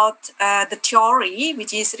about the theory,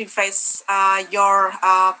 which is refresh your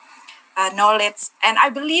knowledge. And I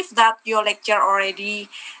believe that your lecture already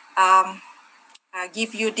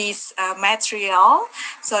give you this material.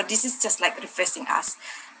 So this is just like refreshing us.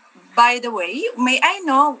 By the way, may I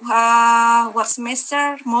know what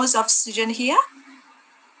semester most of students here?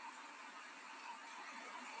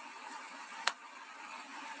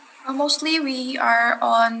 Mostly we are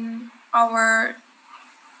on our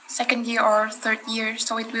second year or third year,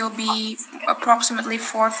 so it will be approximately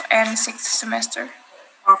fourth and sixth semester.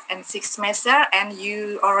 Fourth and sixth semester, and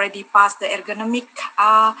you already passed the ergonomic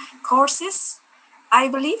courses, I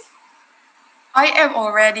believe? I am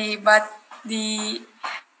already, but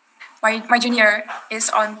my junior is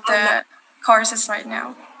on the courses right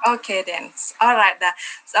now. Okay then, all right.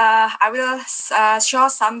 I will show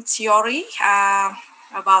some theory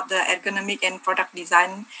about the ergonomic and product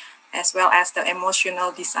design, as well as the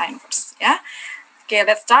emotional design first. Yeah. Okay,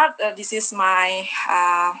 let's start. This is my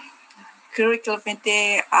curriculum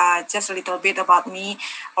vitae. Just a little bit about me,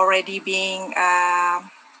 already being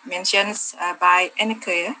mentioned by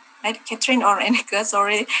Enneke. Right, Catherine or Enneke,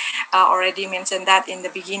 sorry, already mentioned that in the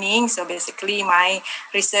beginning. So basically, my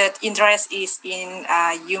research interest is in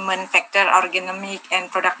human factor ergonomic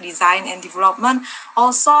and product design and development.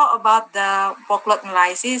 Also about the workload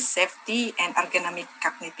analysis, safety, and ergonomic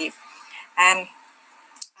cognitive. And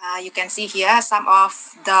you can see here some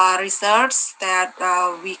of the research that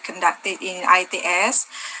we conducted in ITS.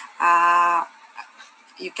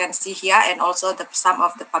 You can see here, and also some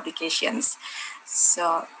of the publications.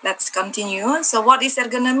 So let's continue. So what is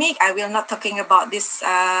ergonomic? I will not talking about this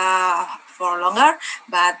for longer,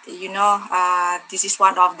 but this is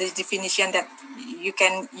one of the definition that you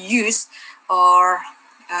can use or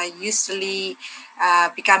usually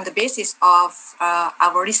become the basis of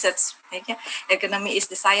our research. Okay? Ergonomy is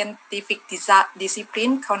the scientific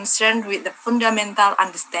discipline concerned with the fundamental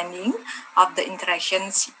understanding of the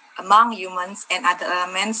interactions among humans and other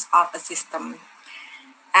elements of a system.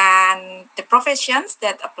 And the professions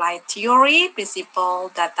that apply theory,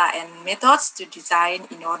 principle, data, and methods to design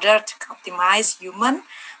in order to optimize human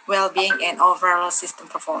well-being and overall system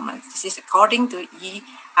performance. This is according to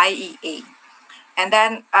IEA. And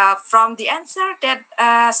then from the answer that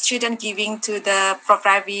student giving to the Prof.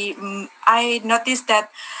 Ravi, I noticed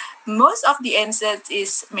that most of the answers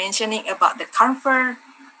is mentioning about the comfort,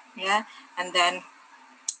 yeah, and then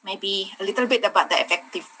maybe a little bit about the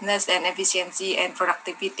effectiveness and efficiency and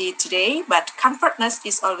productivity today, but comfortness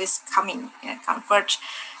is always coming. Yeah? Comfort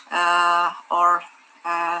or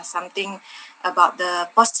something about the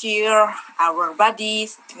posture, our body,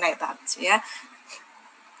 something like that. Yeah.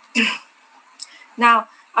 Now,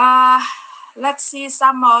 let's see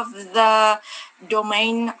some of the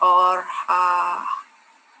domain or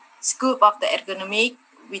scope of the ergonomic,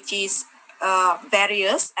 which is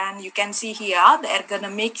various, and you can see here the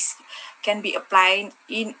ergonomics can be applied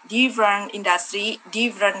in different industry,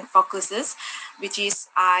 different focuses, which is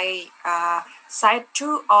I cite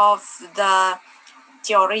two of the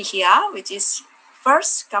theory here, which is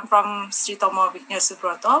first come from Sritomo Vigna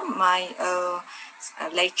Subroto, my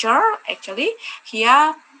lecture actually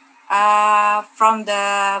here. From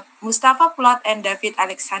the Mustafa Pulat and David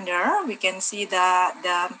Alexander, we can see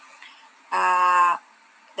the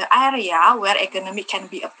area where ergonomic can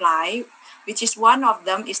be applied, which is one of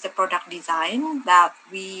them is the product design that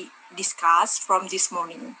we discussed from this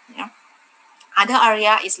morning. Yeah. Other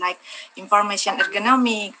area is like information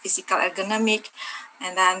ergonomic, physical ergonomic,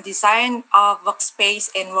 and then design of workspace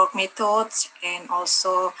and work methods, and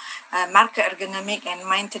also marker ergonomic and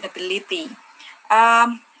maintainability.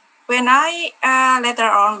 When I later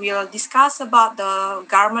on will discuss about the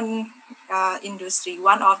garment industry,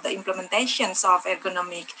 one of the implementations of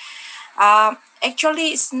ergonomic,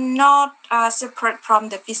 actually it's not separate from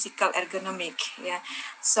the physical ergonomic. Yeah,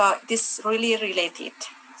 so this really related.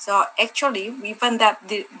 So actually, even that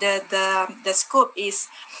the scope is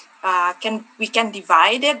we can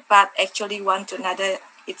divide it, but actually one to another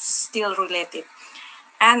it's still related.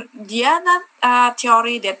 And the other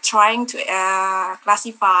theory that trying to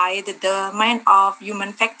classify the domain of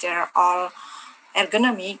human factor or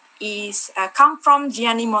ergonomic is come from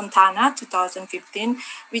Gianni Montana 2015,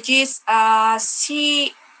 which is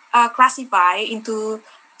she classify into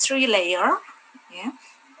 3 layers, yeah,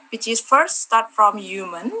 which is first start from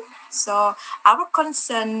human, So our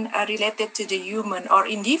concern related to the human or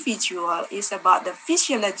individual is about the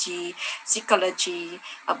physiology, psychology,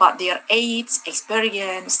 about their age,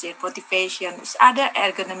 experience, their motivations, other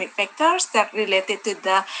ergonomic factors that related to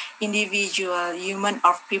the individual, human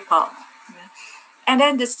or people. And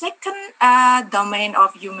then the second domain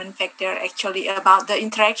of human factor actually about the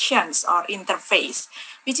interactions or interface,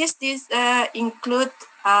 which is this include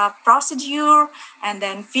procedure and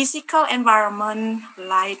then physical environment,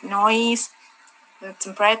 light, noise,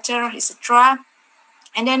 temperature, etc.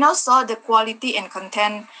 And then also the quality and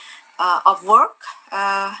content of work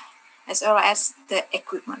as well as the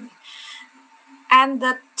equipment. And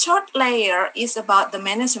the third layer is about the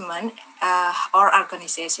management or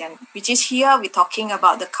organization, which is here we're talking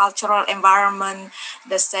about the cultural environment,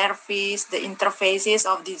 the service, the interfaces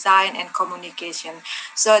of design and communication.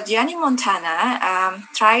 So Gianni Montana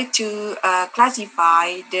tried to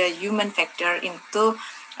classify the human factor into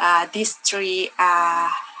these three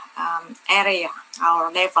area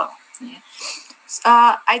or level. Yeah.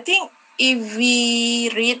 I think if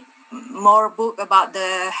we read more book about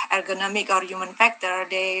the ergonomic or human factor,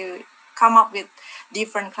 they come up with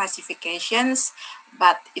different classifications,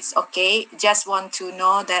 but it's okay. Just want to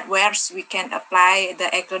know that where we can apply the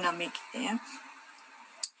ergonomic. Yeah.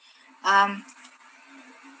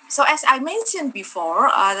 So as I mentioned before,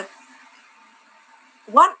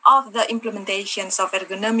 one of the implementations of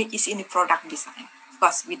ergonomic is in the product design.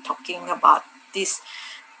 Because we're talking about this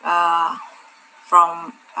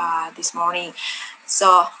from this morning.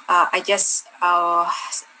 So I just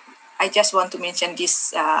want to mention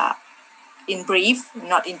this in brief,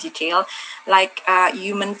 not in detail, like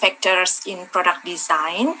human factors in product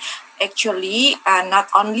design. Actually, not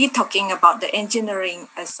only talking about the engineering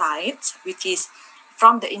side, which is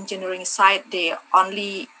from the engineering side, they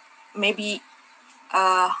only maybe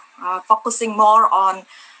focusing more on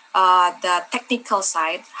the technical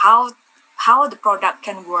side, how the product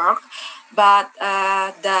can work. But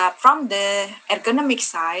from the ergonomic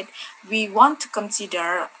side, we want to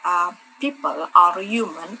consider people or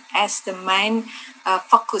human as the main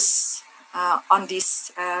focus on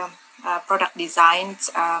this product design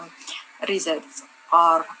results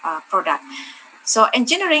or product. So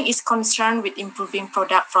engineering is concerned with improving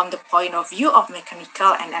product from the point of view of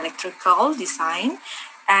mechanical and electrical design,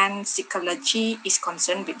 and psychology is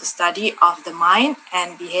concerned with the study of the mind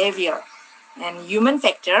and behavior. And human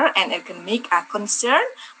factor and ergonomic are concerned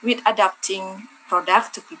with adapting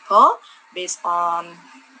product to people based upon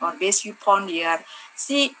their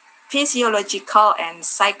physiological and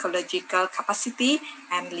psychological capacity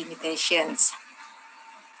and limitations.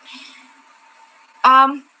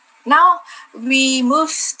 Now we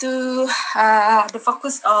move to the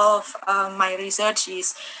focus of my research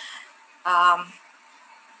is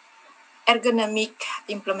ergonomic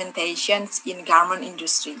implementations in garment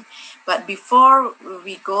industry. But before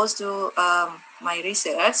we go to my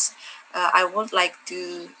research, I would like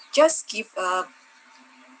to just give a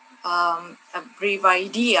brief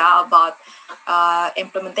idea about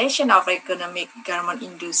implementation of ergonomic garment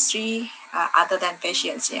industry other than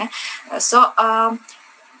fashions. Yeah.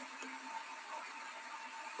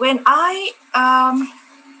 When I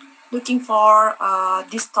looking for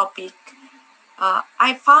this topic,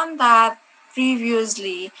 I found that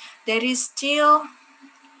previously there is still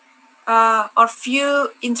or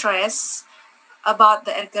few interests about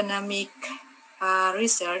the ergonomic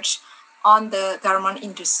research on the garment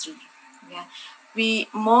industry. Yeah. We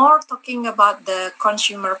more talking about the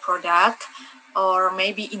consumer product or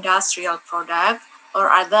maybe industrial product or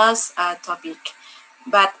others topic,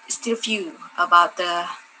 but still few about the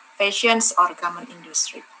fashions or garment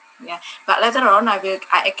industry. Yeah, but later on I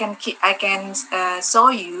can show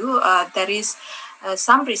you there is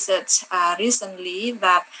some research recently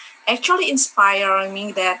that actually inspired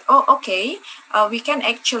me that we can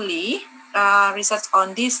actually research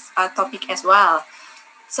on this topic as well.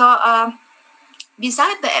 So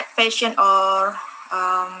beside the fashion or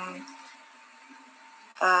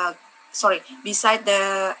beside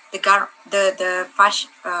the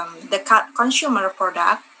consumer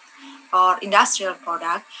product or industrial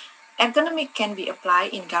product, ergonomic can be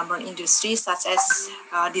applied in garment industry, such as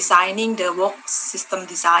designing the work system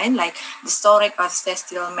design, like the storage of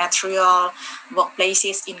textile material,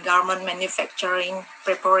 workplaces in garment manufacturing,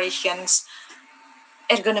 preparations,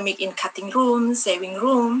 ergonomic in cutting room, sewing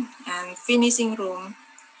room, and finishing room.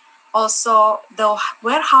 Also, the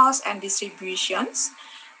warehouse and distributions,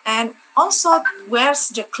 and also where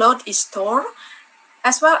the cloth is stored,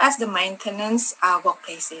 as well as the maintenance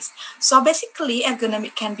workplaces. So basically,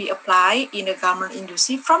 ergonomic can be applied in the garment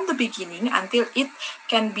industry from the beginning until it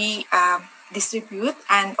can be distribute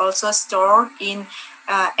and also store in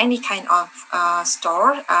any kind of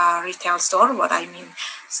store, retail store, what I mean.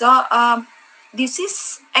 So this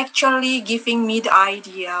is actually giving me the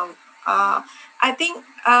idea. I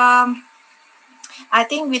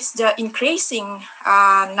think with the increasing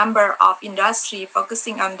number of industry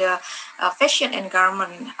focusing on the fashion and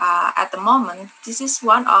garment at the moment, this is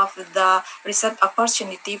one of the research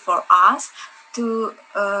opportunity for us to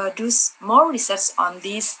do more research on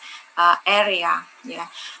this area. Yeah,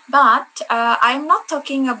 but I'm not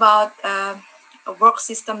talking about work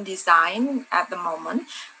system design at the moment,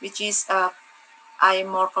 which is I'm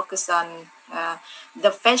more focused on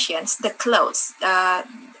the fashions, the clothes,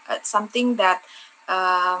 something that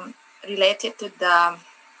related to the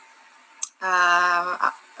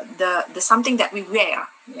something that we wear.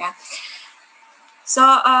 Yeah.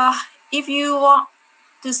 So if you want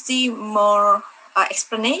to see more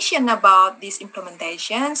explanation about these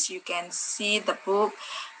implementations, you can see the book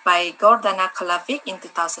by Gordana Kalavic in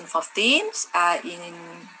 2015 in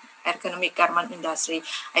Ergonomic Garment Industry.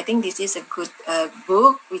 I think this is a good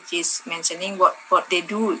book which is mentioning what they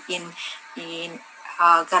do in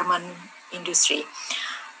garment industry.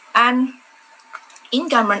 And in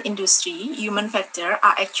garment industry, human factors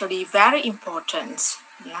are actually very important.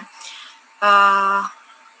 Yeah.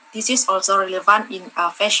 This is also relevant in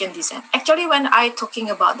fashion design. Actually, when I talking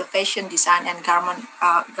about the fashion design and garment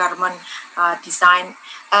design,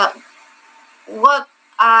 what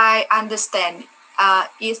I understand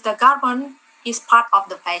is the garment is part of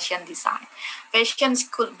the fashion design. Fashions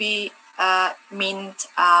could be mean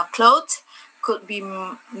clothes, could be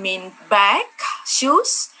mean bag,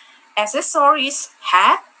 shoes, accessories,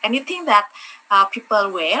 hat, anything that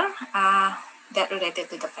people wear that related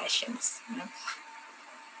to the fashions.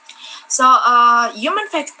 So human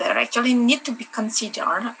factor actually need to be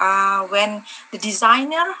considered when the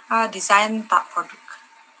designer design that product.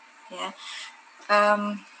 Yeah.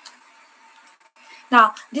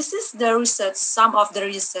 Now this is the research. Some of the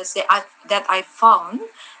research that I found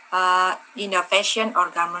in the fashion or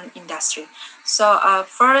garment industry. So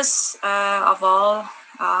first of all,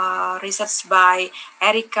 research by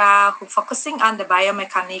Erica, who focusing on the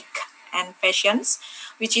biomechanic and fashions,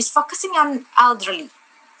 which is focusing on elderly.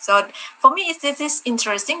 So for me, this is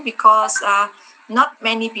interesting because not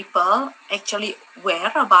many people actually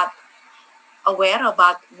aware about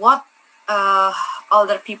what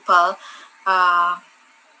older people,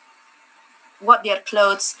 what their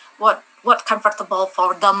clothes, what comfortable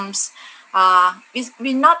for them.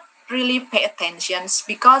 We not really pay attention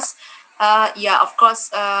because of course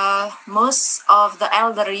most of the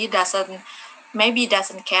elderly doesn't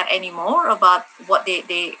care anymore about what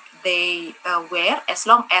they wear, as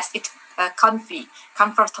long as it's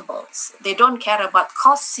comfortable. They don't care about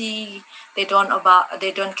cozy. They don't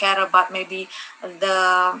care about maybe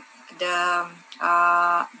the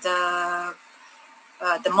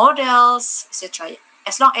models, etc.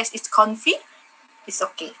 As long as it's comfy, it's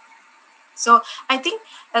okay. So I think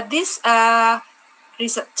this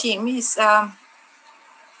research team is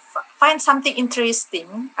find something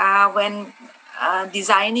interesting when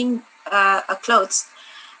designing clothes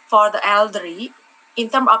for the elderly in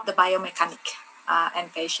terms of the biomechanic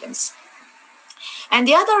and fashions. And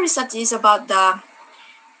the other research is about the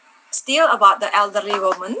elderly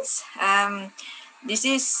women. This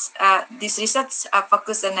research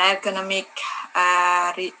focus on ergonomic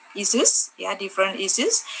issues, different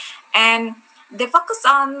issues, and they focus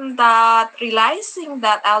on that realizing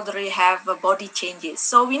that elderly have body changes.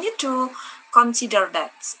 So we need to consider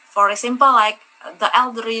that. For example, like the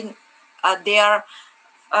elderly, their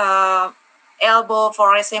elbow,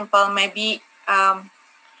 for example, maybe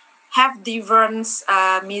have different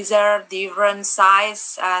measure, different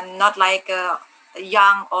size, not like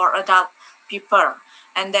young or adult people.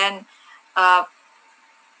 And then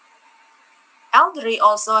elderly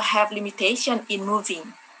also have limitation in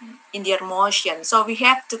moving, in their motion. So we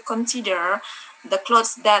have to consider the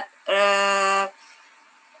clothes that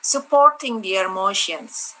supporting their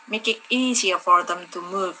motions, make it easier for them to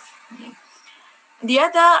move. The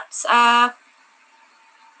other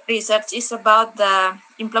research is about the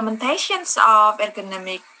implementations of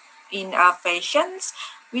ergonomic in fashions,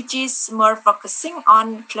 which is more focusing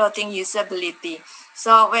on clothing usability.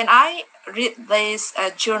 So when I read this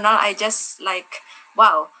journal, I just like,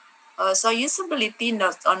 wow. So usability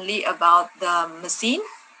not only about the machine,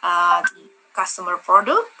 the customer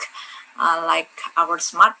product, like our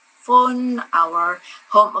smartphone, our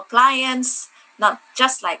home appliance, not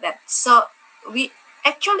just like that. So we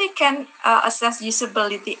actually can assess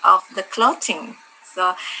usability of the clothing.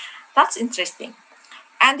 So that's interesting.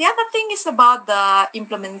 And the other thing is about the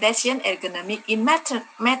implementation ergonomic in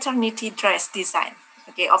maternity dress design.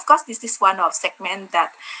 Okay, of course, this is one of segment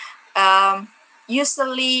that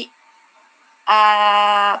usually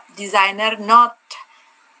designer not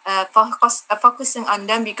focusing on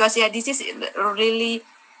them, because this is really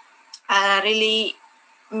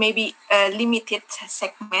maybe a limited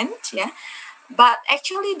segment, but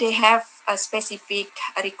actually they have a specific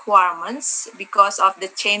requirements because of the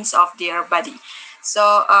change of their body.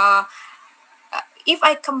 So if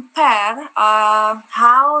I compare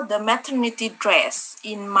how the maternity dress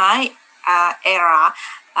in my era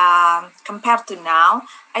compared to now,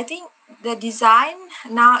 I think the design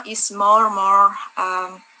now is more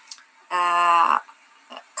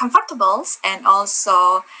comfortable, and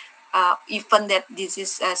also even that this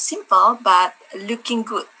is simple but looking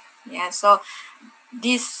good. So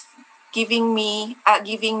this giving the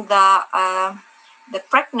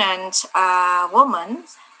pregnant woman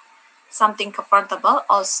something comfortable,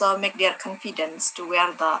 also make their confidence to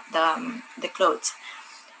wear the clothes.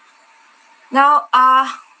 Now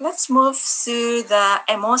let's move to the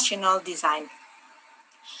emotional design.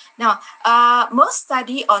 Now, most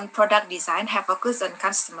study on product design have focused on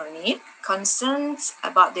customer need, concerns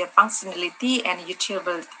about their functionality and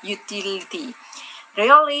utility.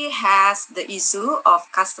 Rarely has the issue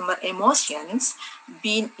of customer emotions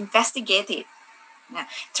been investigated. Now,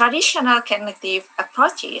 traditional cognitive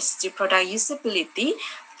approaches to product usability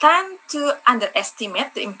tend to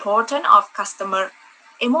underestimate the importance of customer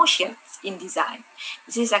emotions in design.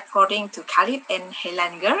 This is according to Khalid and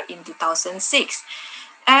Helanger in 2006.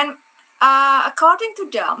 And according to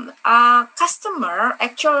them, customers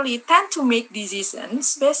actually tend to make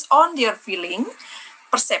decisions based on their feeling,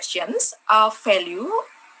 perceptions of value,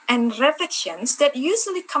 and reflections that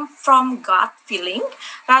usually come from gut feeling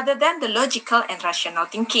rather than the logical and rational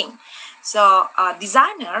thinking. So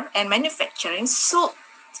designer and manufacturing should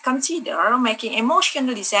consider making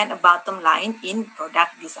emotional design a bottom line in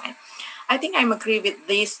product design. I think I'm agree with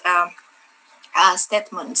these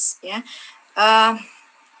statements.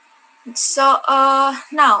 So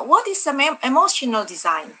now, what is emotional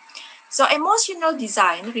design? So emotional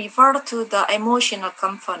design refers to the emotional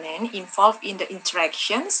component involved in the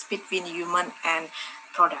interactions between human and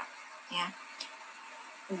product.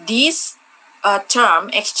 This term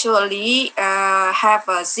actually have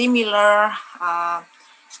a similar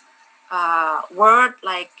word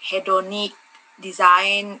like hedonic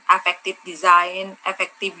design, affective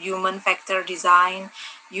human factor design,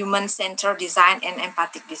 human-centered design, and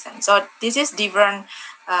empathic design. So this is different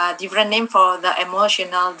name for the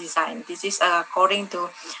emotional design. This is according to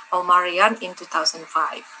Almarian in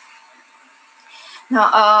 2005.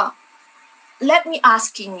 Now, let me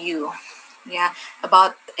asking you,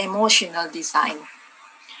 about emotional design.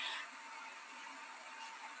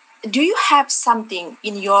 Do you have something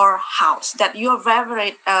in your house that you're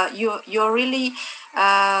favorite? You're really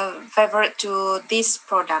favorite to this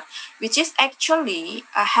product, which is actually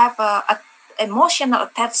have a emotional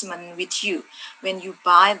attachment with you when you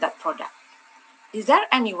buy that product. Is there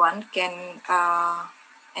anyone can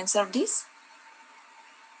answer this?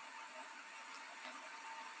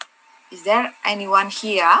 Is there anyone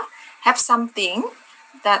here have something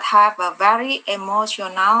that have a very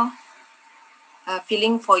emotional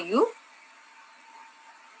feeling for you?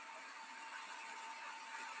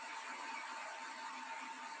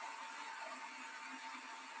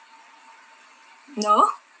 No?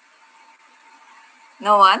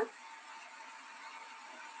 No one?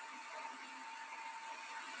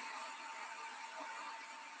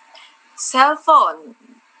 Cell phone.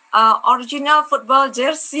 Original football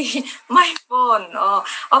jersey. My phone. Oh,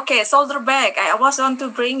 okay. Shoulder bag. I was on to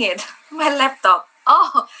bring it. My laptop.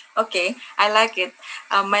 Oh, okay. I like it.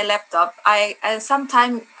 My laptop. I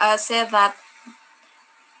sometimes say that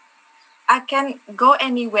I can go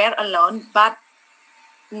anywhere alone, but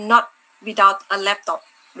not without a laptop.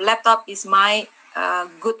 Laptop is my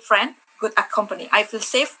good friend, good company. I feel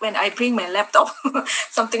safe when I bring my laptop,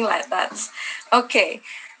 something like that. Okay,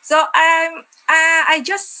 so I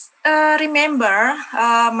just remember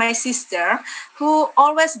my sister who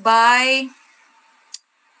always buy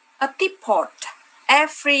a teapot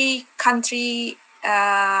every country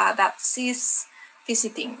that she's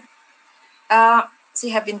visiting. She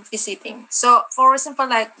have been visiting. So, for example,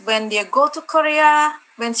 like when they go to Korea,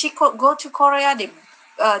 when she go to Korea, they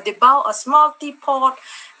buy a small teapot,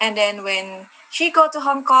 and then when she go to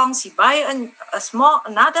Hong Kong, she buy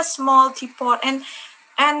another small teapot, and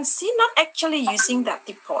she not actually using that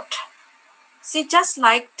teapot. She just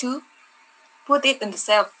like to put it in the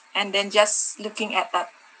shelf and then just looking at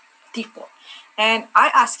that teapot. And I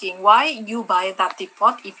asking why you buy that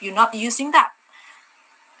teapot if you're not using that.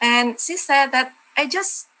 And she said that I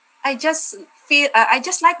just feel I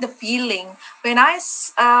just like the feeling when I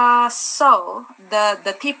saw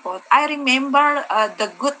the teapot. I remember the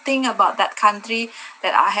good thing about that country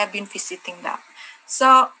that I have been visiting that.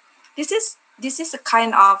 So this is a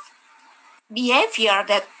kind of behavior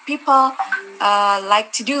that people like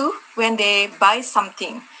to do when they buy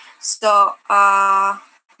something. So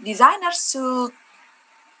designers should,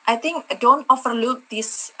 I think, don't overlook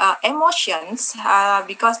these emotions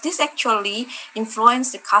because this actually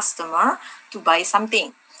influence the customer to buy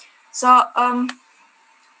something. So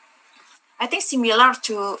I think similar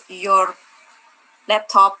to your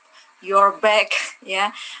laptop, your bag,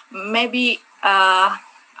 yeah, maybe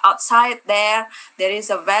outside there is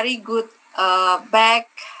a very good bag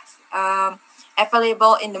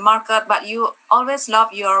available in the market, but you always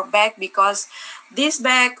love your bag because this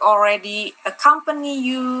bag already accompany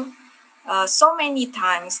you so many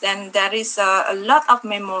times. Then there is a lot of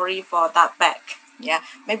memory for that bag. Yeah,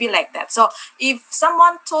 maybe like that. So if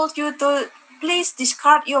someone told you to please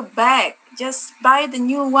discard your bag, just buy the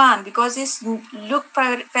new one because it's look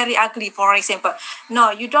very, very ugly, for example.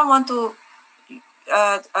 No, you don't want to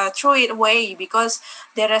throw it away because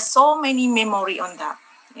there are so many memory on that.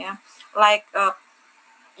 Yeah, like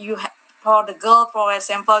for the girl, for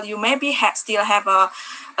example, you maybe still have a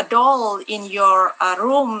doll in your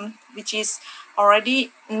room, which is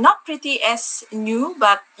already not pretty as new,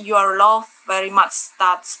 but your love very much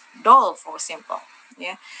that doll, for example.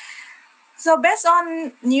 Yeah. So based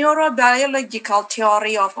on neurobiological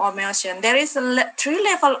theory of emotion, there is three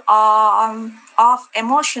levels of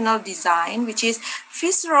emotional design, which is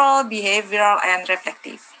visceral, behavioral, and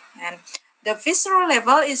reflective. And the visceral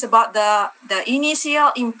level is about the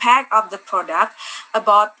initial impact of the product,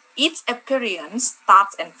 about its appearance,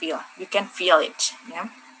 touch, and feel. You can feel it. Yeah.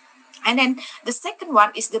 And then the second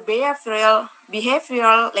one is the behavioral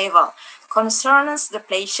level, concerns the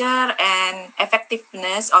pleasure and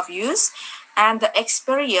effectiveness of use and the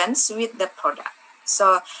experience with the product.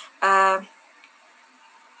 So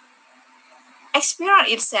experience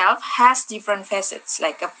itself has different facets,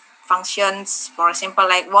 like functions, for example,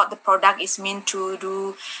 like what the product is meant to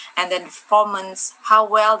do, and then performance, how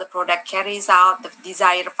well the product carries out the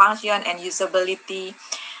desired function and usability,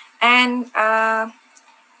 and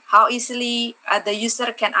how easily the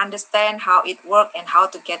user can understand how it works and how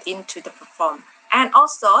to get into the perform. And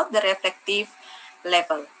also the reflective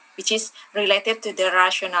level, which is related to the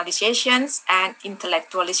rationalizations and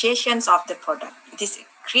intellectualizations of the product. It is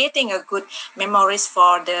creating a good memories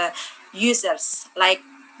for the users, like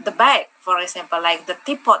the bag, for example, like the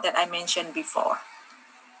teapot that I mentioned before.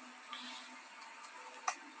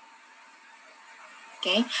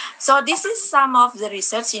 Okay, so this is some of the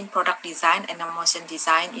research in product design and emotion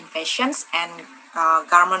design in fashions and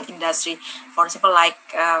garment industry. For example, like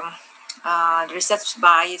research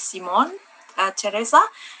by Simone Teresa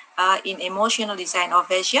in emotional design of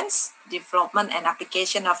fashions, development and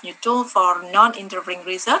application of new tool for non-interfering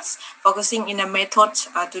research, focusing in a method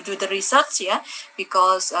to do the research, yeah,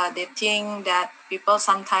 because they think that people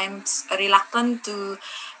sometimes are reluctant to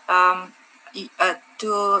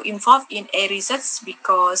involve in a research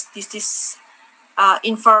because this is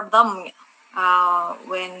infer them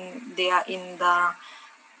when they are in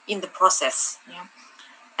the process. Yeah.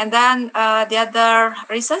 And then the other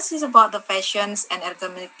research is about the fashions and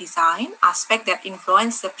ergonomic design aspect that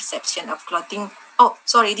influence the perception of clothing. Oh,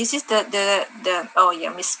 sorry, this is the oh yeah,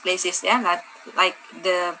 misplaces, yeah, like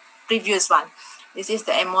the previous one. This is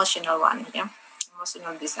the emotional one, yeah,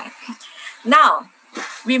 emotional design. Now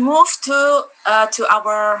we move to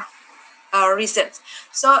our research.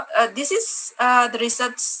 So this is the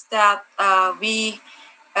research that we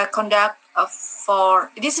conduct for,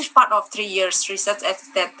 this is part of 3 years research as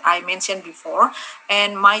that I mentioned before,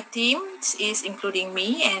 and my team is including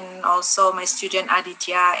me and also my student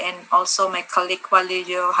Aditya and also my colleague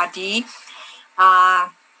Walidio Hadi,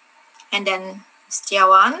 and then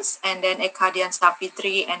Setiawans, and then Eka Dian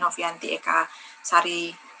Savitri and Novianti Eka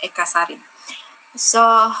Sari.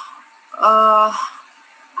 So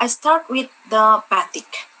I start with the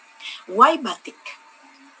batik. Why batik?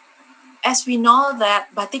 As we know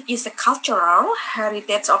that batik is a cultural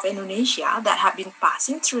heritage of Indonesia that have been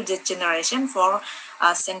passing through the generation for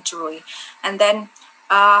a century. And then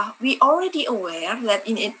we already aware that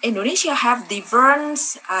in Indonesia have different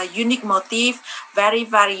unique motif, very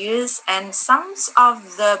various, and some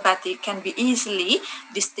of the batik can be easily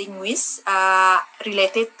distinguished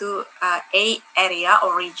related to a area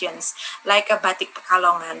or regions, like a batik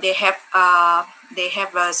Pekalongan. They have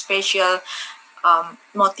a special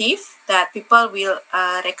motif that people will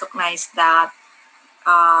recognize that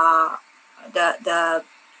the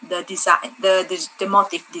design, the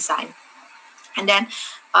motif design. And then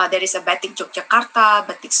there is a batik Yogyakarta,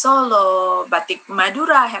 batik Solo, batik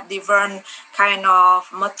Madura have different kind of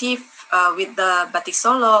motif with the batik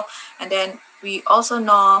Solo. And then we also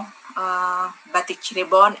know batik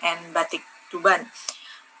Cirebon and batik Tuban.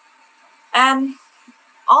 And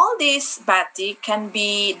all these batik can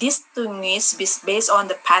be distinguished based on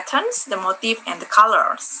the patterns, the motif, and the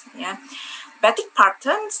colors. Yeah, batik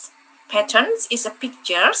patterns is a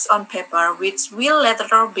pictures on paper which will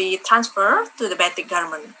later be transferred to the batik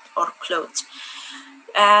garment or clothes.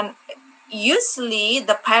 And usually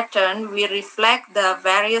the pattern will reflect the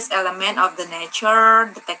various elements of the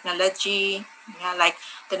nature, the technology, yeah, like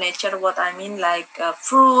the nature, what I mean, like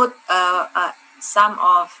fruit, some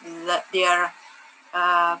of their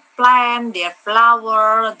plant, their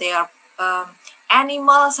flower, their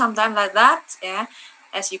animal, sometimes like that. Yeah,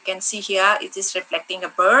 as you can see here, it is reflecting a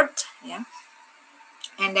bird. Yeah,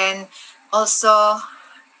 and then also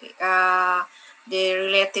they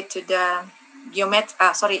related to the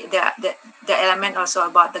the element also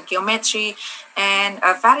about the geometry and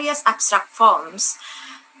various abstract forms,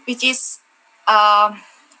 which is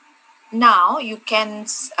now you can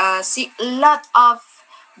see a lot of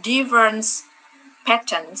different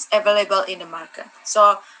patterns available in the market.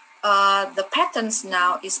 So the patterns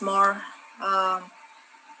now is more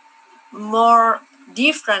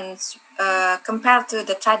different compared to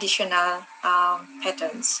the traditional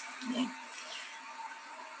patterns. Yeah.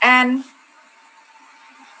 And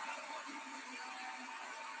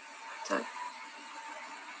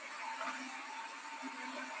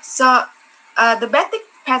so the batik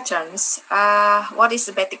patterns, what is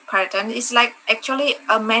the batik pattern? It's like actually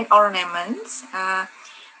a main ornaments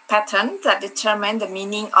pattern that determine the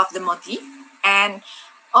meaning of the motif, and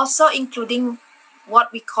also including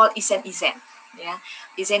what we call isen. Yeah,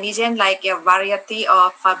 isen like a variety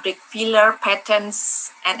of fabric filler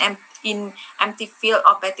patterns and in empty field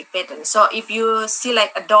of batik pattern. So if you see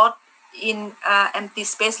like a dot in empty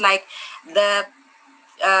space, like the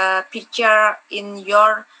picture in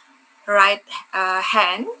your right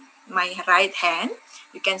hand, my right hand,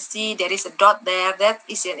 you can see there is a dot there. That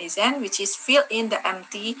is an isen, which is filled in the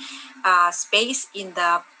empty space in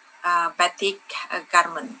the batik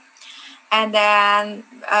garment. And then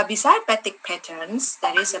beside batik patterns,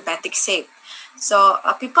 there is a batik shape. So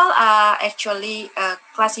people are actually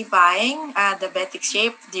classifying the batik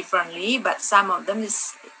shape differently, but some of them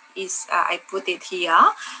is I put it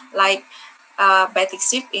here, like batik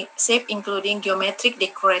shape including geometric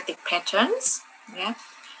decorative patterns. Yeah.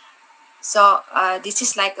 So this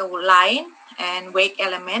is like a line and wake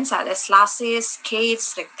elements such as slashes,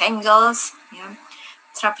 skates, rectangles, yeah,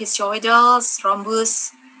 trapezoidals,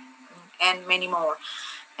 rhombus, and many more.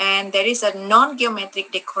 And there is a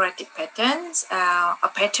non-geometric decorative patterns, a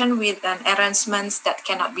pattern with an arrangements that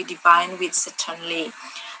cannot be defined with certainty.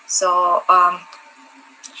 So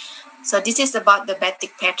so this is about the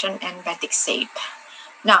batik pattern and batik shape.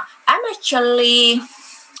 Now I'm actually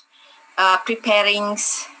preparing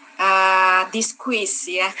this quiz.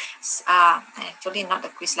 Yeah, actually not a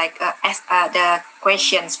quiz, like the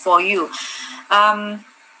questions for you.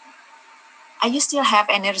 Are you still have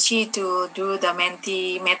energy to do the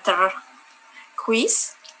Mentimeter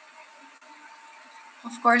quiz?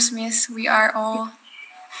 Of course, Miss. We are all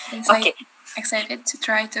excited to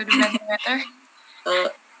try to do Mentimeter.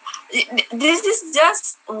 This is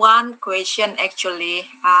just one question, actually.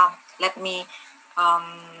 Let me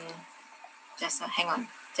just hang on.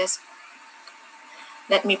 Just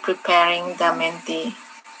let me preparing the Menti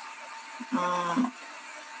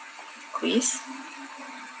quiz.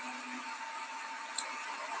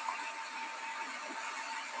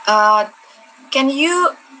 Can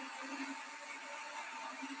you?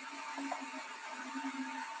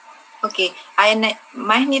 Okay, I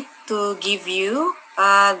might need to give you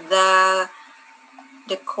the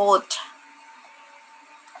code.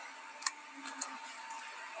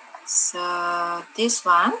 So this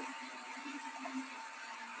one.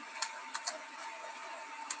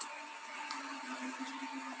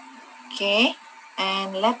 Okay,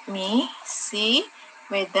 and let me see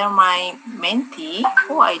whether my Menti,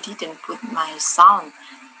 I didn't put my sound,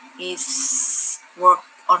 is work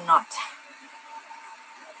or not.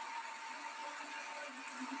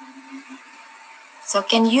 So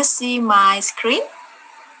can you see my screen?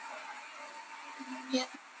 Yes,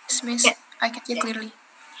 Miss. Yeah. I can see clearly.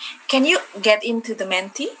 Can you get into the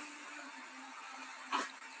Menti?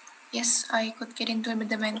 Yes, I could get into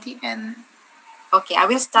the Menti and... Okay, I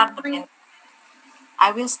will start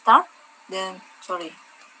the Then, sorry.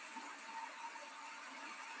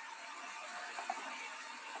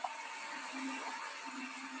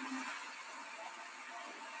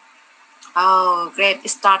 Oh, great,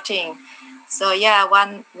 it's starting. So yeah,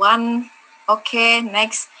 one, okay,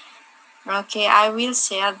 next. Okay, I will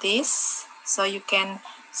share this so you can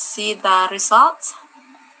see the results.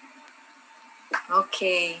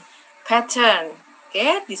 Okay, pattern,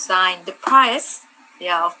 okay, design, the price,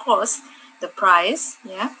 yeah, of course, the price,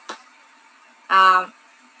 yeah.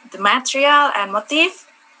 The material and motif,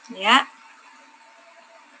 yeah.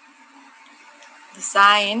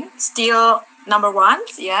 Design, still number one,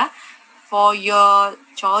 yeah, for your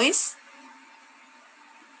choice.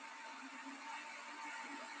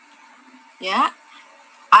 Yeah,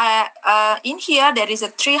 in here there is a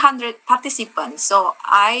 300 participants, so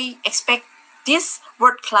I expect this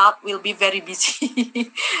word cloud will be very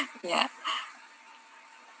busy. Yeah.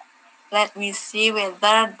 Let me see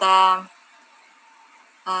whether the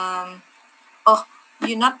oh,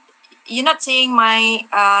 you're not seeing my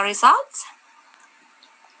results.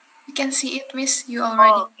 You can see it, Miss. You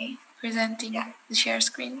already okay. Presenting the share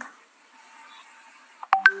screen.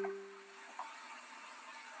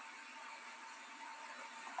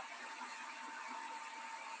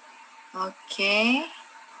 Okay.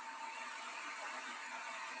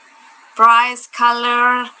 Price,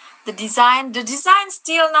 color, the design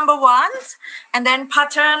still number one, and then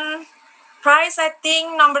pattern, price, I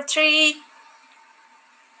think number three.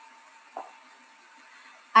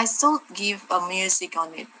 I should give a music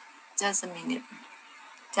on it. Just a minute.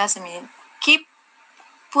 Just a minute.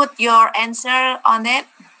 Put your answer on it.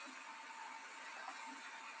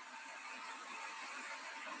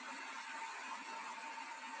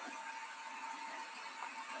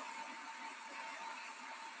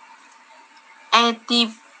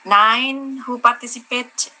 Active 9 who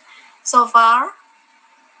participate so far.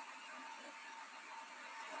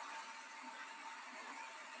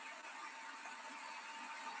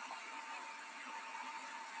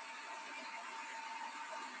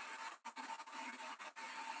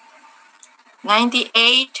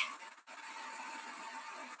 $98.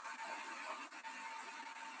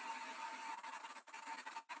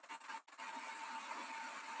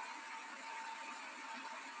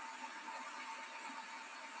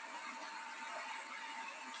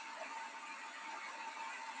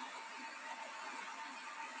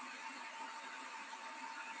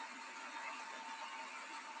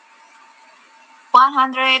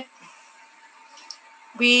 $100.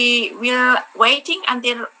 We will waiting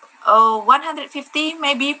until 150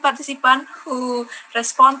 maybe participant who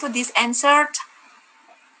respond to this answer.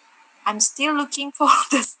 I'm still looking for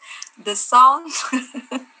the sound.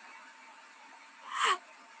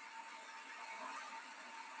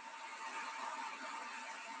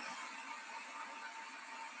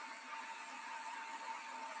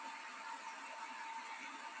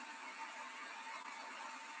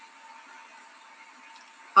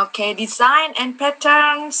 Okay, design and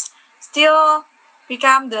patterns still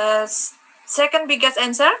become the second biggest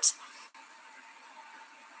answer.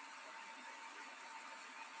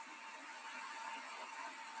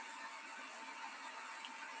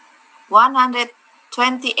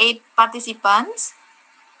 $128 participants.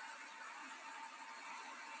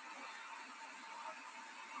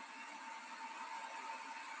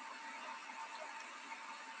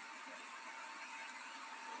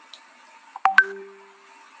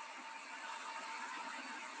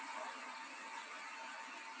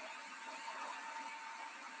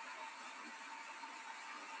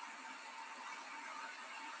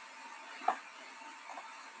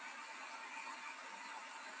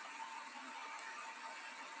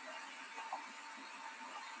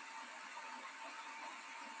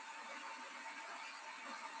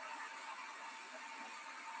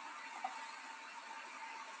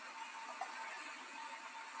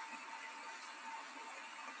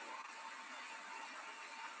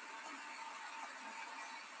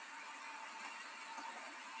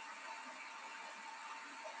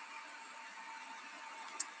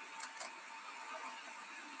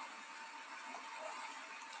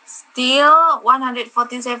 Still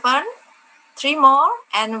 147. 3 more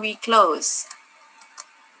and we close.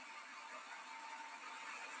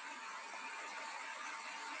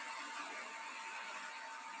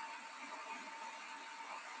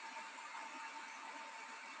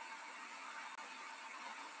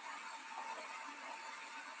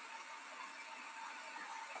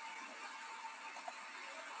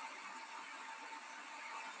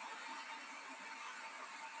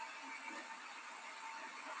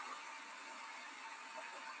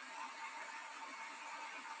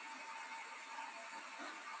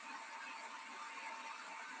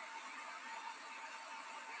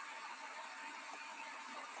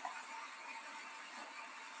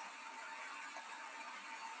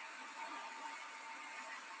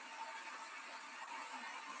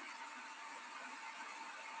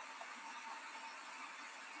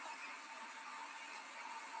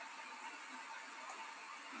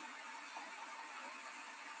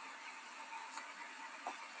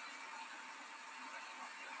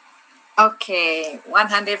 Okay,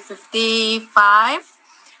 155.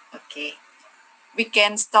 Okay, we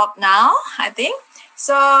can stop now, I think.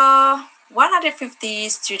 So 150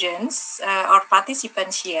 students or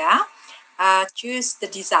participants here choose the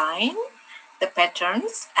design, the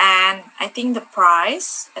patterns, and I think the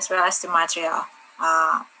price as well as the material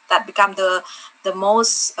that become the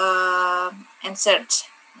most answered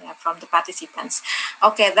from the participants.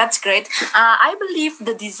 Okay, that's great. I believe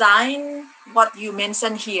the design, what you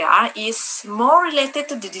mentioned here, is more related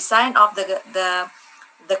to the design of the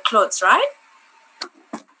clothes, right?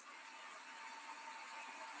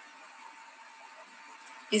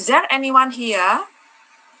 Is there anyone here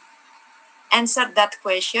answered that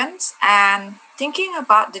questions and thinking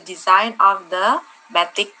about the design of the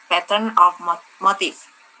batik pattern of motif?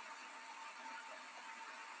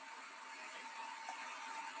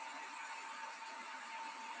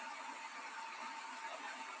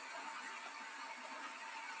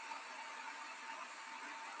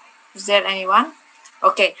 Is there anyone?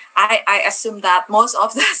 Okay, I assume that most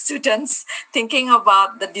of the students thinking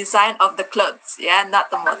about the design of the clothes, yeah, not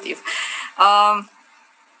the motif. All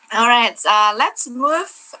right, let's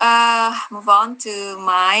move on to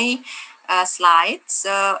my slides.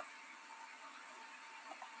 So,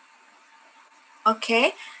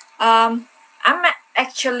 okay, I'm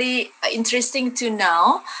actually interesting to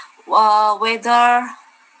know whether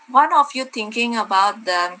one of you thinking about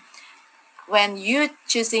when you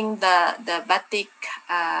choosing the batik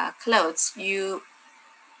clothes, you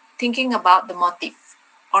thinking about the motif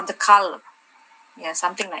or the color, yeah,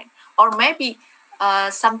 something like, or maybe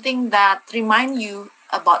something that remind you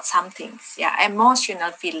about something, yeah,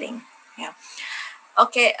 emotional feeling, yeah.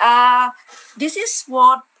 Okay, this is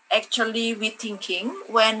what actually we thinking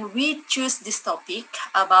when we choose this topic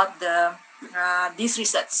about this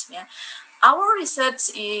research, yeah. Our research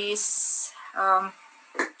is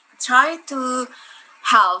try to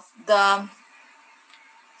help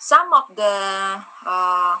some of the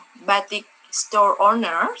batik store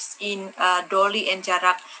owners in Doli and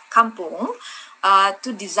Jarak Kampung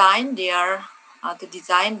to design their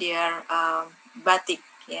batik.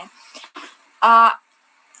 Yeah.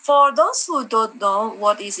 For those who don't know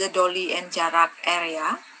what is the Doli and Jarak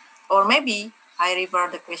area, or maybe I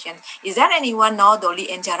revert the question. Is there anyone know Doli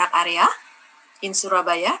and Jarak area in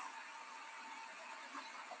Surabaya?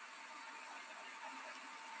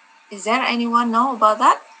 Is there anyone know about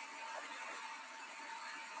that?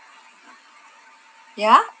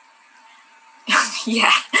 Yeah?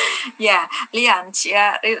 yeah, Lian,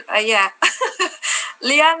 yeah.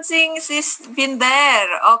 Lian Singh has been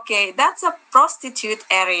there. Okay, that's a prostitute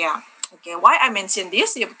area. Okay, why I mention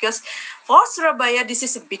this? Yeah, because for Surabaya, this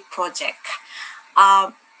is a big project.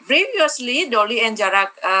 Previously, Doli and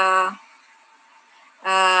Jarak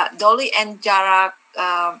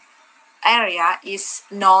area is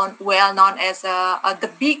well known as the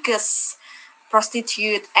biggest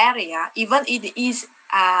prostitute area, even it is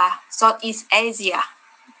Southeast Asia.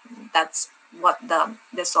 That's what the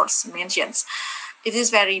source mentions. It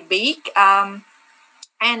is very big, and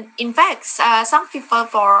in fact, some people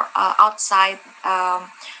for outside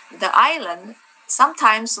the island,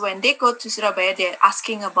 sometimes when they go to Surabaya, they're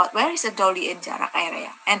asking about where is the Doli and Jarak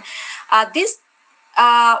area, and this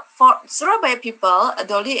for Surabaya people,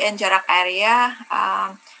 Doli and Jarak area,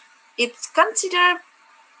 it's considered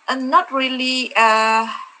not really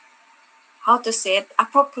how to say it,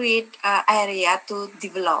 appropriate area to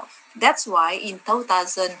develop. That's why in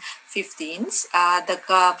 2015, the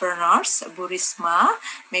governors, Burisma,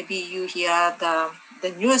 maybe you hear the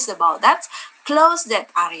news about that, closed that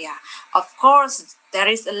area. Of course, there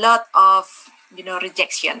is a lot of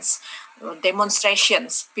rejections,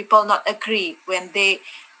 demonstrations. People not agree when the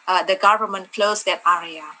government closed that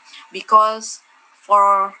area, because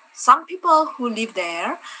for some people who live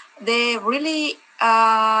there, they really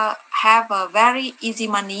have a very easy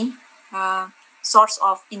money source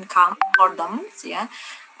of income for them, yeah,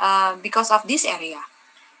 because of this area.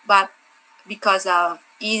 But because of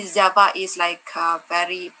East Java is like a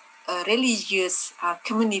very religious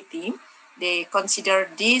community, they consider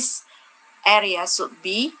this area should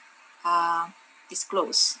be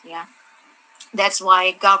disclosed, yeah. That's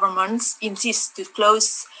why governments insist to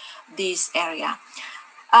close this area.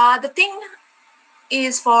 The thing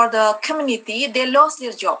is, for the community, they lost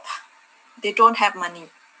their job. They don't have money.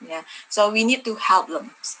 Yeah. So we need to help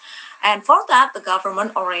them. And for that, the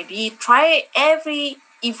government already try every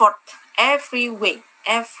effort, every way,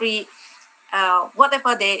 every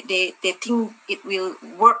whatever they think it will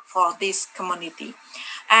work for this community.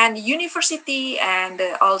 And university and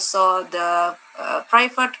also the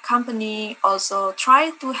private company also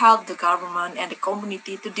try to help the government and the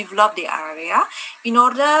community to develop the area in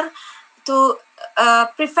order to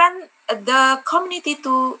prevent the community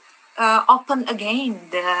to open again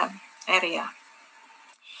the area.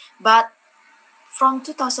 But from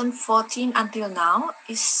 2014 until now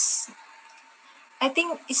I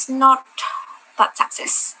think it's not that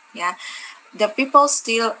success. Yeah, the people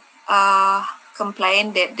still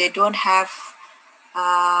complain that they don't have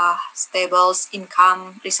stable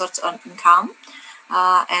income, resource on income,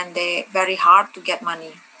 and they very hard to get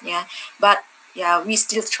money. Yeah, but yeah, we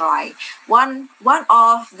still try. One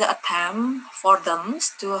of the attempt for them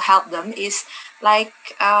to help them is like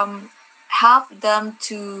help them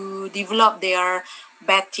to develop their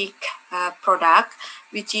batik product,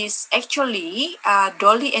 which is actually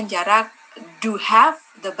Dolly and Jarak do have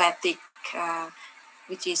the batik,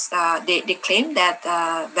 which is they claim that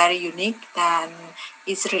very unique and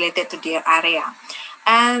is related to their area.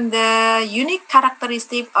 And the unique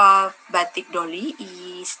characteristic of batik Dolly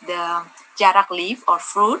is the jarak leaf or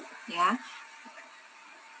fruit, yeah,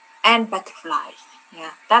 and butterfly.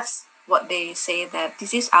 Yeah, that's what they say, that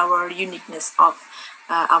this is our uniqueness of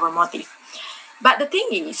our motif. But the thing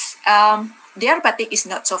is, their batik is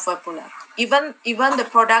not so popular. Even the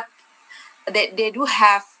product, they do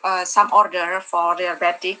have some order for their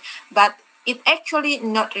batik, but it actually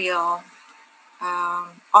not real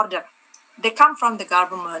order. They come from the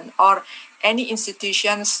government or any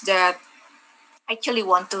institutions that actually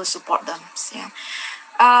want to support them. Yeah.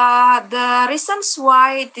 The reasons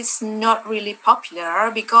why it is not really popular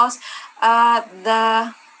because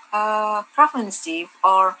the craftsmanship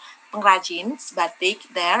or pengrajin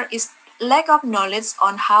batik there is lack of knowledge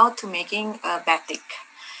on how to making batik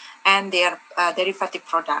and their derivative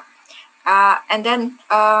product. And then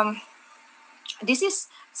this is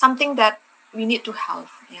something that we need to help.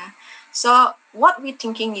 Yeah. So what we're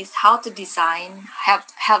thinking is how to design,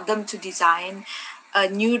 help them to design a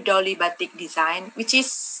new dolly batik design, which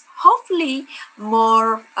is hopefully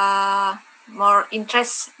more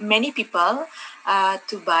interest many people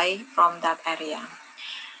to buy from that area.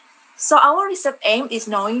 So our research aim is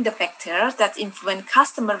knowing the factors that influence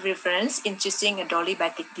customer preference in choosing a dolly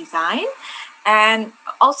batik design, and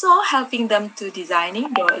also helping them to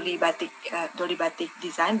designing dolly batik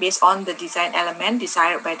design based on the design element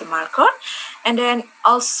desired by the market, and then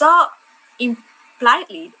also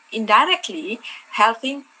impliedly, indirectly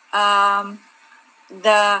helping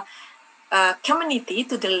the community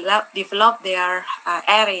to develop their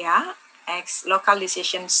area as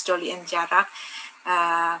localization dolly and jarak,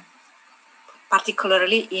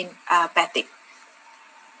 particularly in batik.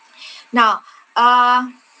 Now,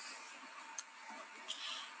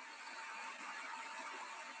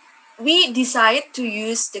 we decided to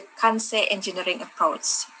use the concept engineering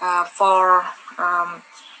approach for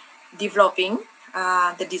developing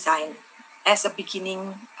the design as a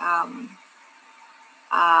beginning,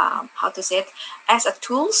 as a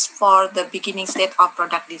tools for the beginning state of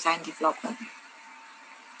product design development.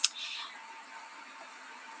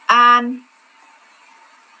 And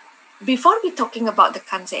before we talking about the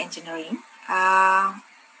concept engineering,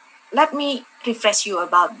 let me refresh you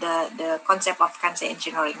about the concept of concept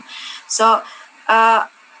engineering. So,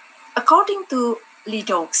 according to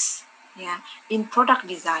Ledoux, in product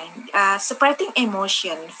design, separating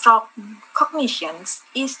emotion from cognitions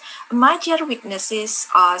is a major weaknesses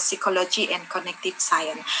of psychology and cognitive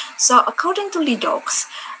science. So, according to Ledoux,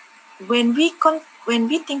 when we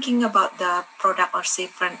thinking about the product or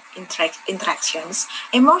different interactions,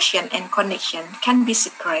 emotion and cognition can be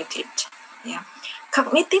separated. Yeah.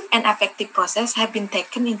 Cognitive and affective process have been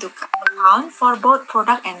taken into account for both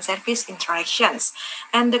product and service interactions.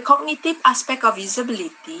 And the cognitive aspect of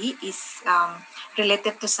usability is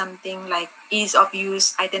related to something like ease of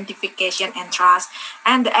use, identification, and trust.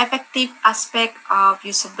 And the affective aspect of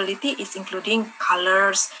usability is including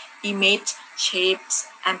colors, image, shapes,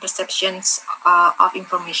 and perceptions of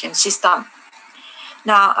information system.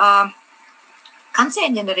 Now, concept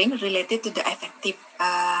engineering related to the affective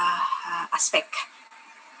aspect.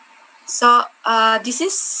 So this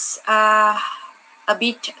is a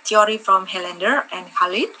bit theory from Helander and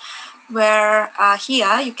Khalid, where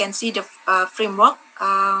here you can see the framework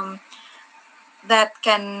that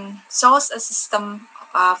can source a system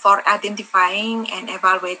for identifying and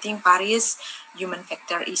evaluating various human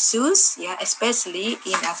factor issues, especially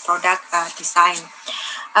in a product design.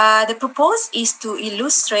 The purpose is to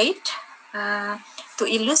illustrate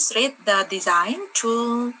the design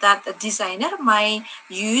tool that the designer might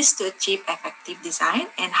use to achieve effective design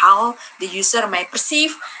and how the user may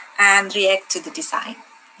perceive and react to the design.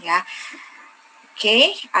 Yeah.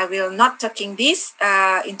 Okay, I will not talking this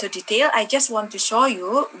into detail. I just want to show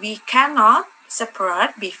you we cannot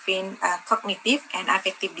separate between cognitive and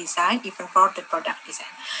affective design even for the product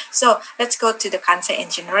design. So let's go to the concept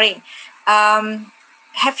engineering.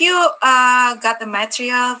 Have you got the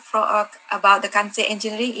material for, about the concept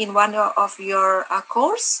engineering in one of your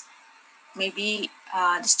course? Maybe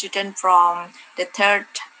the student from the third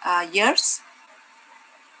years?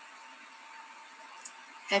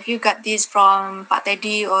 Have you got this from Pak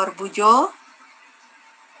Teddy or Bujo?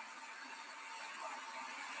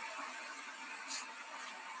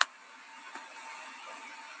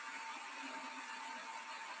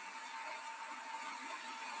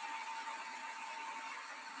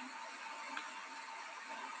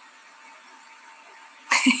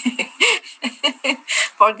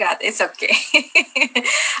 Forgot, it's okay.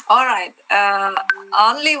 All right.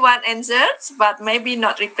 Only one answer, but maybe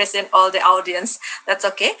not represent all the audience. That's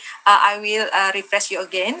okay. I will refresh you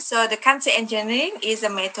again. So the concept engineering is a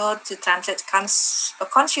method to translate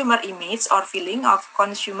consumer image or feeling of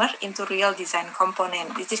consumer into real design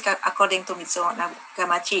component. This is according to Mitsuo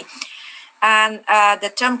Nagamachi. And the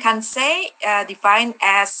term kansei defined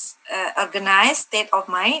as organized state of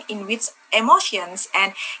mind in which emotions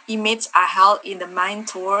and images are held in the mind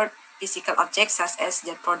toward physical objects such as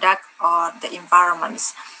the product or the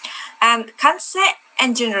environments. And kansei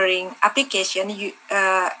engineering application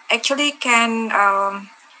actually can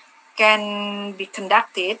be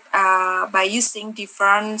conducted by using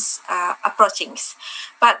different approaches.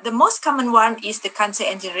 But the most common one is the concept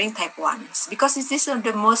engineering type 1, because this is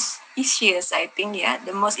the most easiest, I think,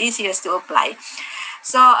 the most easiest to apply.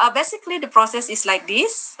 So basically the process is like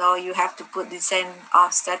this. So you have to put design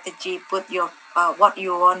of strategy, put your what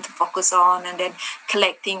you want to focus on, and then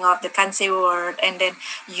collecting of the concept word, and then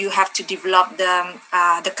you have to develop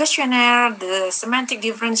the questionnaire, the semantic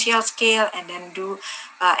differential scale, and then do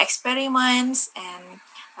experiments and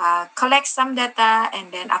collect some data,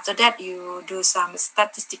 and then after that you do some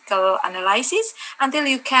statistical analysis until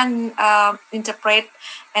you can interpret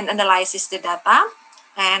and analyze the data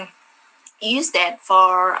and use that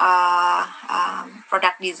for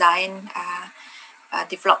product design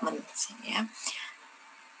development. Yeah.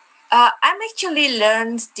 I'm actually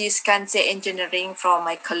learned this concept engineering from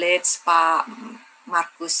my colleague, Pak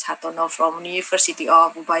Marcus Hatono from University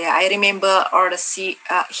of Ubaya. I remember,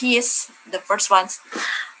 he is the first one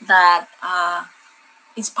that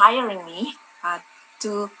inspiring me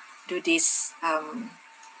to do this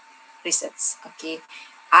research. Okay,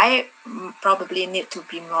 I probably need to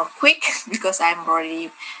be more quick because I'm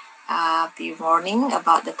already be warning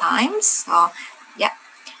about the times. So yeah,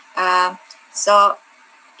 so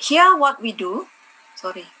here what we do.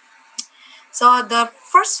 Sorry. So the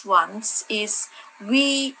first one is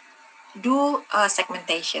we do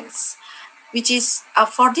segmentations, which is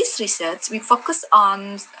for this research, we focus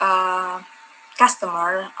on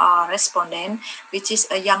customer respondent, which is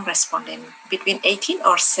a young respondent between 18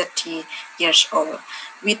 or 30 years old.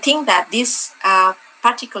 We think that this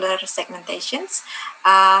particular segmentations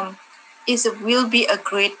will be a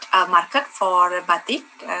great market for batik,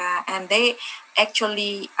 and they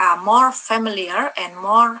actually are more familiar and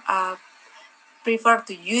more prefer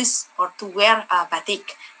to use or to wear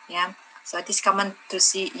batik. Yeah, so it is common to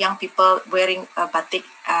see young people wearing batik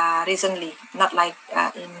recently, not like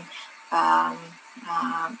in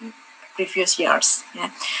previous years. Yeah,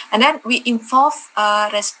 and then we involve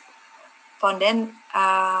respondent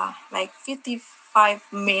like 55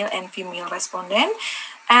 male and female respondent,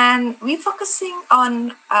 and we focusing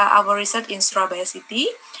on our research in Surabaya City,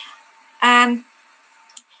 and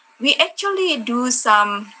we actually do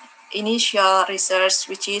some initial research,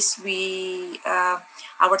 which is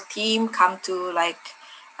our team come to like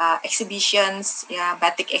exhibitions,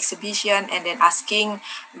 batik exhibition, and then asking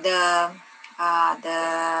the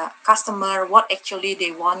customer what actually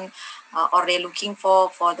they want or they're looking for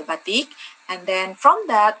the batik, and then from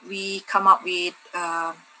that we come up with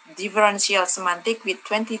differential semantic with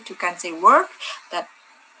 22 kansei word that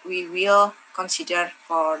we will consider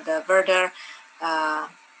for the further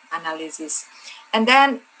analysis. And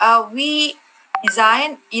then we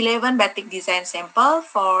design 11 batik design sample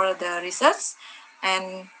for the research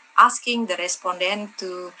and asking the respondent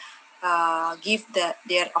to give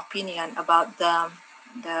their opinion about the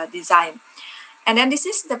design. And then this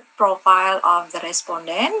is the profile of the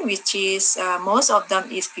respondent, which is most of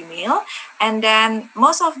them is female, and then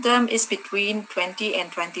most of them is between 20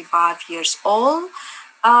 and 25 years old.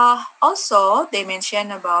 Also, they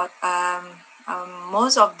mention about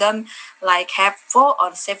most of them like have 4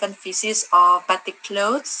 or 7 pieces of batik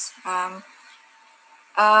clothes,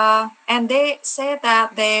 And they say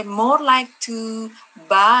that they more like to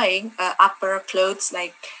buy upper clothes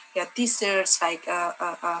like t-shirts, like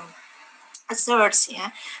shirts,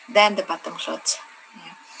 than the bottom clothes.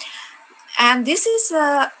 Yeah. And this is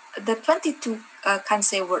the 22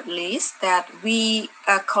 Kansei word list that we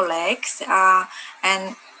collect,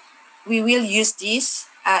 and we will use this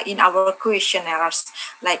in our questionnaires,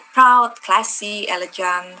 like proud, classy,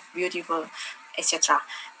 elegant, beautiful, etc.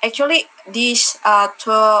 Actually, these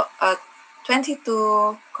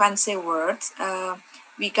 22 Kansei words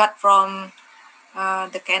we got from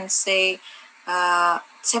the Kansei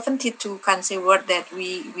 72 Kansei word that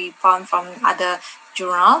we found from other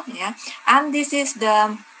journal, and this is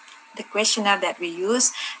the questionnaire that we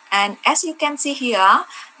use. And as you can see here,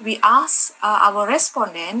 we ask our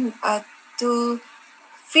respondent to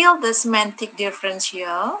fill the semantic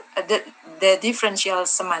differential, the differential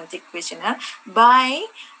semantic questionnaire by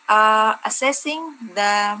assessing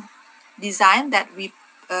the design that we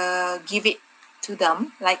give it to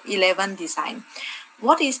them, like 11 design.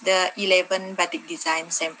 What is the 11 batik design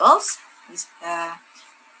samples?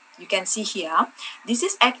 You can see here. This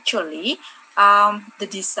is actually the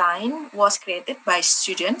design was created by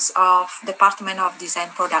students of Department of Design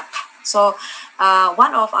Product. So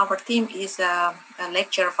one of our team is a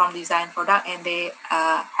lecturer from Design Product, and they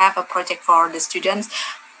have a project for the students.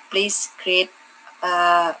 Please create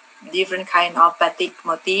different kind of batik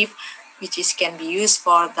motif, which can be used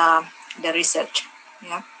for the research.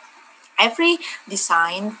 Yeah. Every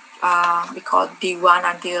design, we call D1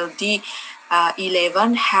 until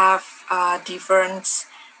D11, have different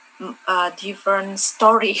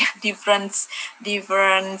story, different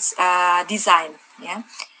design. Yeah.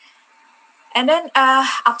 And then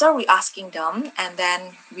after we asking them, and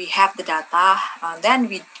then we have the data, then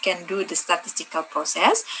we can do the statistical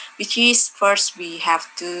process, which is first we have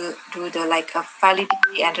to do the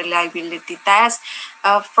validity and reliability test.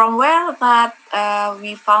 From where that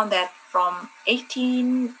we found that from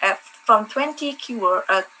 20 keyword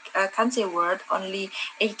Kansei word, only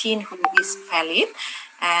 18 who is valid,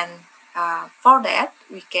 and for that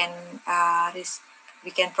we can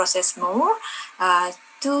process more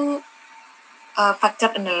to factor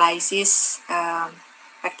analysis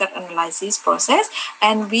process,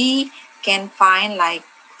 and we can find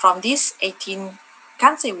from this 18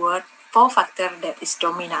 Kansei word 4 factor that is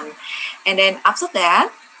dominant. And then after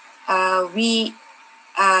that we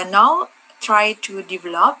now try to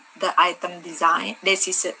develop the item design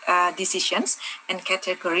decisions and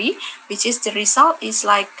category, which is the result is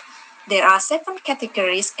there are 7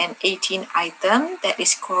 categories and 18 items that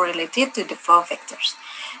is correlated to the 4 factors.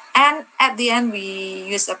 And at the end, we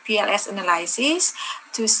use a PLS analysis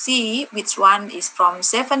to see which one is from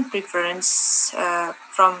 7 preference,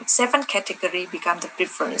 from 7 category become the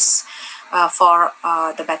preference for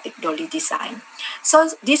the batik dolly design. So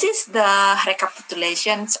this is the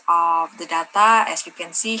recapitulations of the data. As you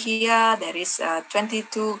can see here, there is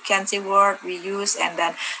 22 Kansei word we use, and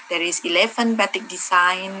then there is 11 batik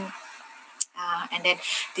design, and then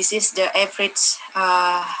this is the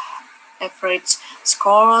average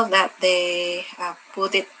score that they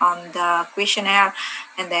put it on the questionnaire,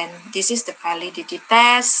 and then this is the validity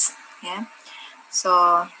test. Yeah,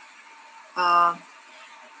 so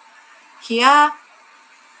here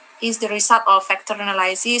is the result of factor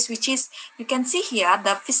analysis, which is, you can see here,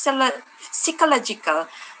 the psychological,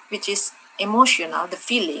 which is emotional, the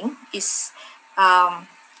feeling is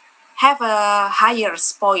have a higher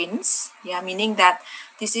points, meaning that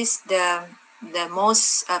this is the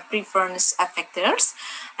most preference factors,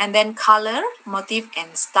 and then color, motif,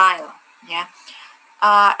 and style.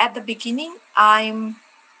 At the beginning, I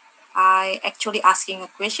actually asking a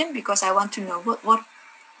question because I want to know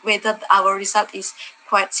whether our result is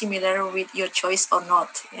quite similar with your choice or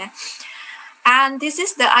not. And this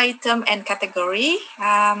is the item and category.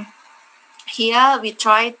 Here we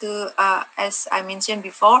try to, as I mentioned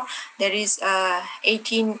before, there is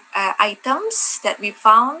 18 items that we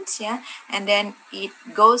found, and then it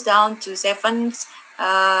goes down to 7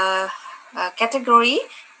 category,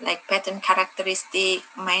 like pattern characteristic,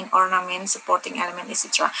 main ornament, supporting element,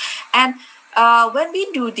 etc. And when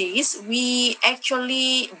we do this, we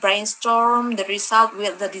actually brainstorm the result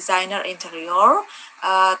with the designer interior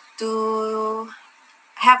to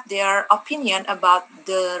have their opinion about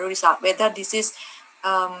the result, whether this is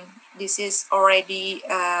already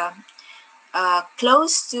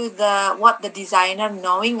close to what the designer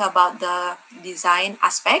knowing about the design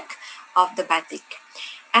aspect of the batik.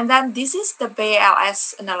 And then this is the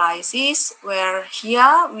BLS analysis, where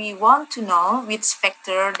here we want to know which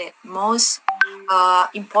factor that most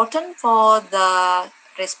important for the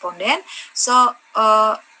respondent. So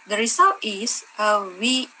the result is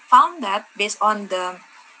we found that based on the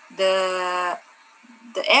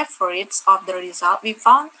efforts of the result, we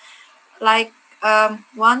found like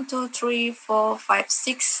 1, 2, 3, 4, 5,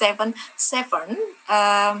 6, 7,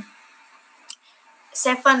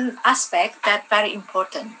 7 aspects that very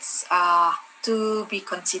important to be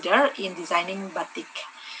considered in designing batik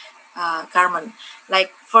garment.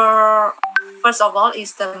 Like first of all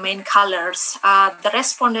is the main colors. The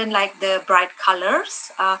respondent like the bright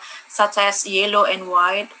colors such as yellow and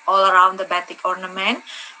white all around the batik ornament,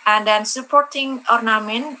 and then supporting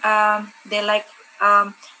ornament they like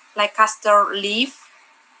castor leaf,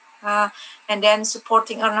 and then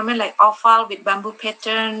supporting ornament like oval with bamboo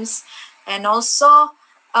patterns, and also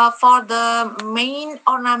for the main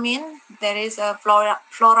ornament there is a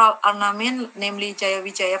floral ornament, namely Jaya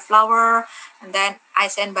Wijaya flower, and then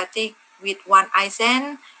Aizen batik with one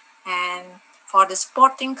Aizen. And for the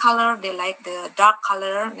supporting color they like the dark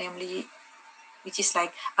color, namely which is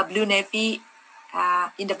like a blue navy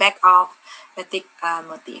in the back of batik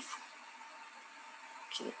motif.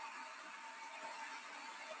 Okay.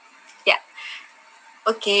 Yeah.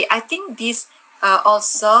 Okay, I think this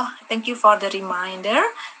also, thank you for the reminder.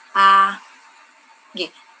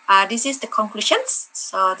 This is the conclusions.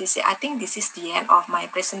 So I think this is the end of my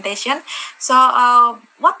presentation. So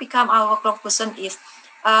what become our conclusion is,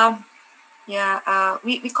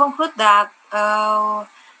 we conclude that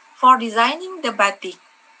for designing the batik,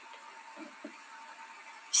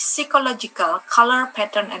 psychological color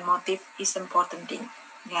pattern and motif is important thing.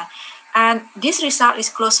 Yeah, and this result is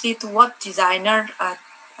closely to what designer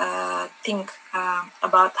think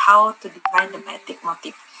about how to design the batik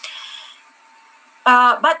motif.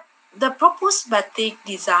 But the proposed batik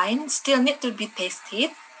design still need to be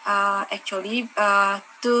tested actually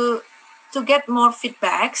to get more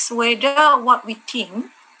feedbacks whether what we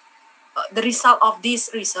think the result of these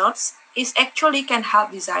results is actually can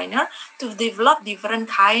help designer to develop different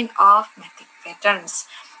kind of batik patterns.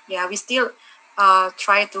 Yeah, we still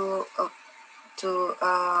try to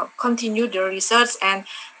continue the research, and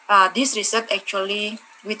this research actually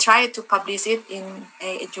we try to publish it in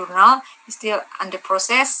a journal. It's still under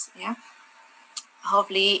process. Yeah,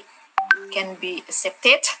 hopefully can be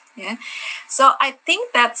accepted. Yeah, so I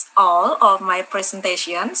think that's all of my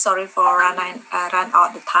presentation. Sorry for run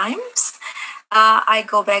out the times. I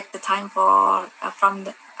go back the time for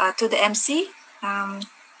to the MC,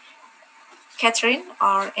 Catherine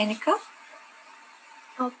or Enika.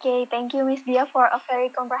 Okay, thank you, Miss Dyah, for a very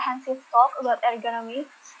comprehensive talk about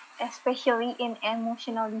ergonomics, especially in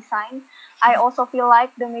emotional design. I also feel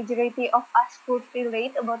like the majority of us could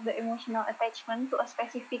relate about the emotional attachment to a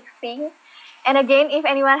specific thing. And again, if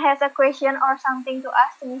anyone has a question or something to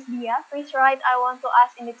ask to Miss Dyah, please write "I want to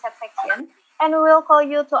ask" in the chat section, and we will call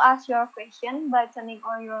you to ask your question by turning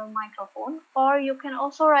on your microphone, or you can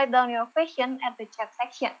also write down your question at the chat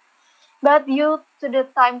section. But due to the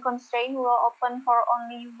time constraint, we will open for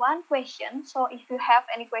only one question. So if you have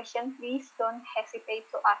any question, please don't hesitate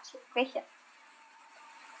to ask your question.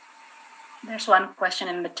 There's one question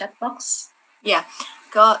in the chat box. Yeah,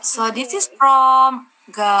 so this is from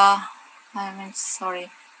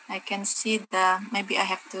sorry, I can see maybe I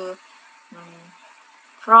have to,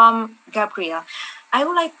 from Gabriel. I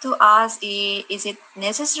would like to ask, is it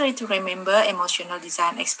necessary to remember emotional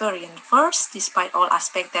design experience first, despite all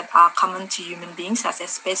aspects that are common to human beings, such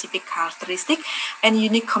as specific characteristics and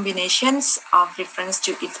unique combinations of reference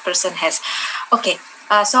to each person has? Okay,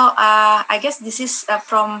 so I guess this is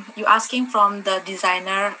from you asking from the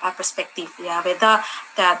designer perspective, yeah, whether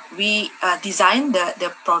that we design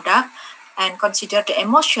the product and consider the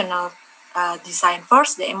emotional design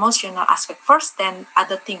first, the emotional aspect first, then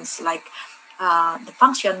other things like the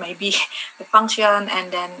function, maybe the function,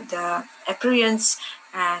 and then the appearance,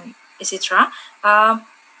 and etc.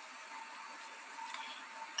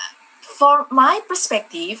 For my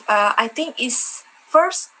perspective, I think is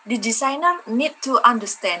first the designer need to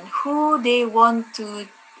understand who they want to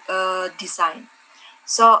design.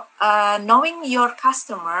 So knowing your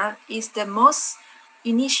customer is the most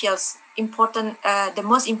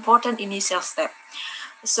important initial step.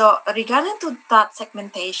 So regarding to that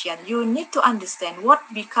segmentation, you need to understand what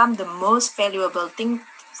become the most valuable thing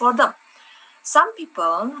for them. Some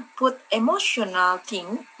people put emotional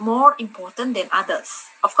thing more important than others.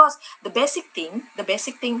 Of course, the basic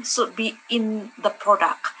thing should be in the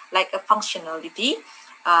product, like a functionality,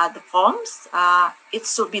 the forms, it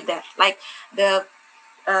should be there. Like the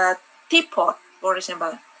teapot, for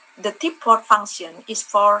example. The teapot function is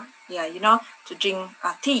for, to drink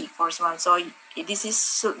tea, for example. So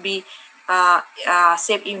this should be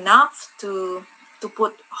safe enough to to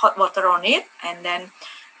put hot water on it, and then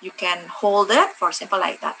you can hold it, for example,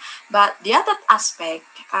 like that. But the other aspect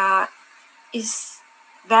is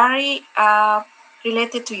very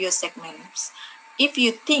related to your segments. If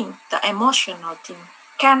you think the emotional thing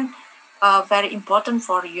can very important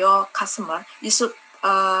for your customer, you should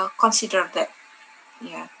consider that.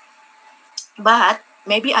 Yeah. But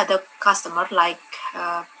maybe other customer like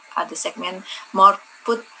other segment more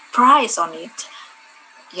put price on it.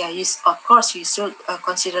 Yeah, of course you should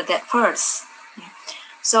consider that first. Yeah.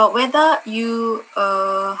 So whether you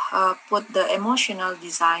put the emotional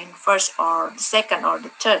design first or the second or the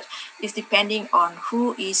third is depending on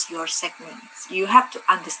who is your segment. You have to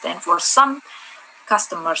understand for some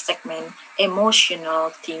customer segment, emotional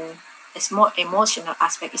thing, is more emotional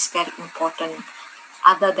aspect is very important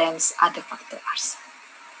other than other factors.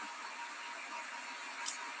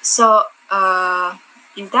 So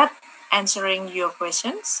is that answering your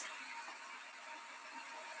questions?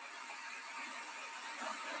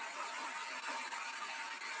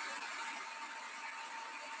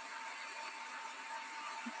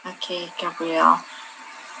 Okay, Gabriel.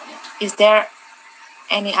 Is there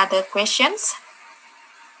any other questions?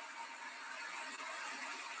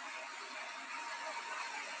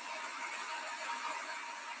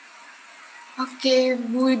 Okay,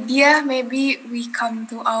 Dyah, maybe we come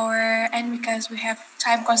to our end because we have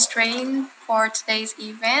time constraint for today's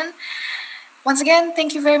event. Once again,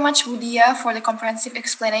 thank you very much, Dyah, for the comprehensive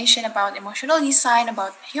explanation about emotional design,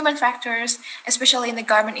 about human factors, especially in the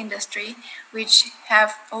garment industry, which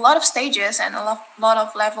have a lot of stages and a lot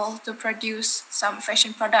of levels to produce some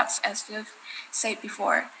fashion products, as you've said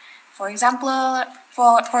before. For example,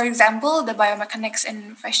 the biomechanics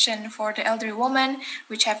in fashion for the elderly woman,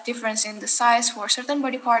 which have difference in the size for certain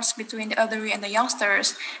body parts between the elderly and the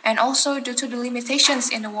youngsters, and also due to the limitations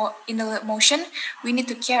in the motion, we need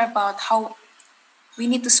to care about how we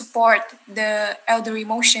need to support the elderly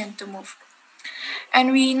motion to move.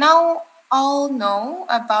 And we now all know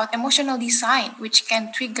about emotional design, which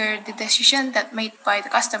can trigger the decision that made by the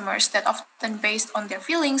customers that often based on their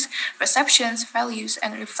feelings, perceptions, values,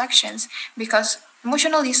 and reflections, because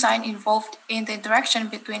emotional design involved in the interaction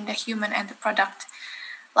between the human and the product.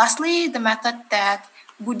 Lastly, the method that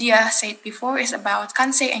Dyah said before is about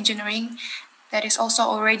Kansei engineering that is also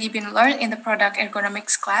already been learned in the product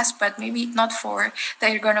ergonomics class, but maybe not for the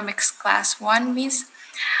ergonomics class 1 means.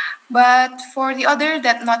 But for the other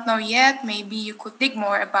that not know yet, maybe you could dig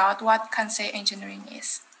more about what Kansei engineering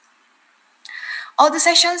is. All the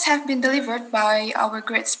sessions have been delivered by our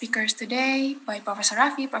great speakers today, by Professor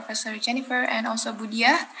Raffi, Professor Jennifer, and also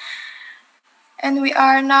Dyah. And we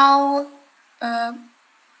are now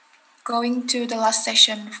going to the last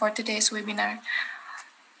session for today's webinar.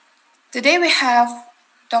 Today we have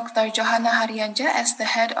Dr. Johanna Haryanja as the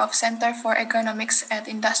head of Center for Ergonomics at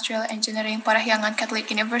Industrial Engineering Parahyangan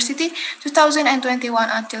Catholic University 2021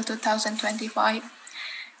 until 2025.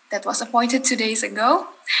 That was appointed 2 days ago.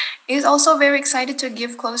 He is also very excited to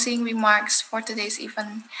give closing remarks for today's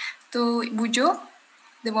event. To Bujo,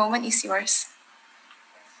 the moment is yours.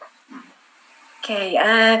 Okay,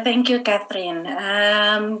 thank you, Catherine.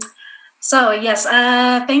 So yes,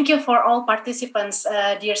 thank you for all participants,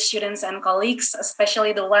 dear students and colleagues,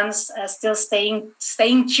 especially the ones still staying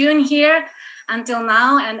tuned here until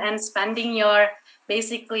now and spending your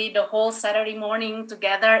basically the whole Saturday morning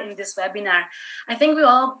together in this webinar. I think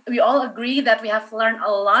we all agree that we have learned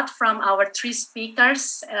a lot from our 3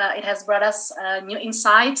 speakers. It has brought us new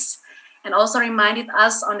insights and also reminded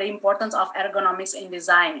us on the importance of ergonomics in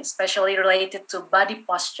design, especially related to body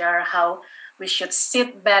posture, how we should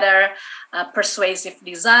sit better, persuasive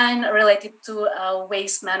design related to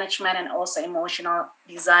waste management, and also emotional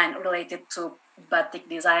design related to batik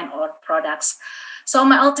design or products. So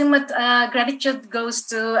my ultimate gratitude goes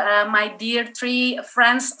to my dear 3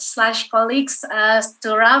 friends/colleagues, to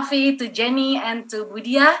Raffi, to Jenny, and to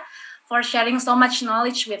Dyah for sharing so much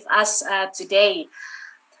knowledge with us today.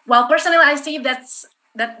 Well, personally, I see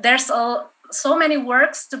that there's so many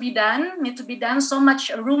works need to be done, so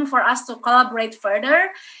much room for us to collaborate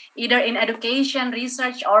further, either in education,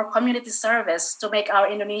 research, or community service to make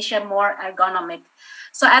our Indonesia more ergonomic.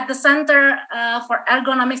 So at the Center for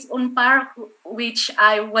Ergonomics UNPAR, which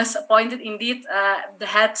I was appointed indeed the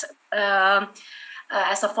head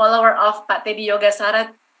as a follower of Pak Teddy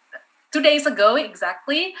Yogasara 2 days ago,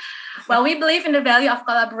 exactly. Well, we believe in the value of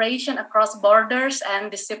collaboration across borders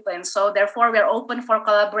and disciplines. So therefore, we are open for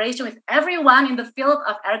collaboration with everyone in the field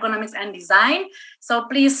of ergonomics and design.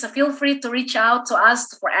 So please feel free to reach out to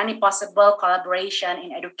us for any possible collaboration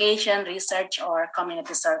in education, research, or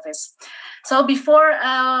community service. So before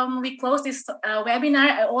we close this webinar,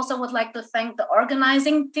 I also would like to thank the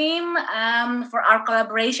organizing team for our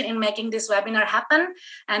collaboration in making this webinar happen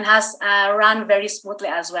and has run very smoothly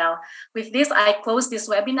as well. With this, I close this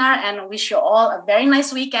webinar and wish you all a very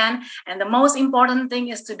nice weekend. And the most important thing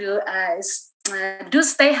is to do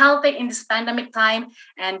stay healthy in this pandemic time,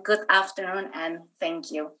 and good afternoon and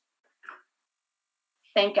thank you.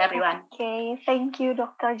 Thank you, everyone. Okay, thank you,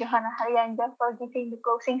 Dr. Johanna Haryanja, for giving the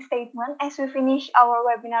closing statement. As we finish our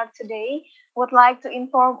webinar today, would like to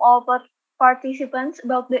inform all participants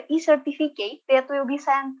about the e-certificate that will be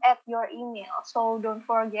sent at your email. So don't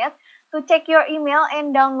forget to check your email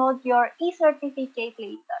and download your e-certificate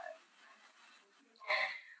later.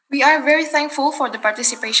 We are very thankful for the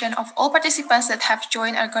participation of all participants that have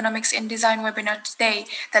joined Ergonomics in Design webinar today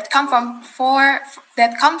that come from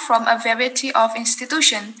a variety of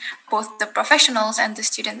institutions, both the professionals and the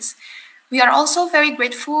students. We are also very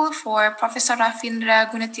grateful for Professor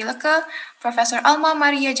Ravindra Goonetilleke, Professor Alma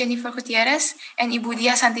Maria Jennifer Gutierrez, and Ibu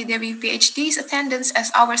Dyah Santhi Dewi Ph.D.'s attendance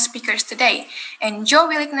as our speakers today, and your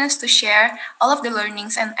willingness to share all of the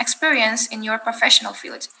learnings and experience in your professional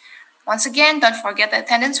field. Once again, don't forget the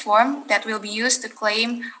attendance form that will be used to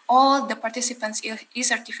claim all the participants'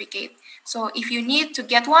 e-certificate. So if you need to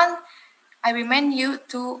get one, I remind you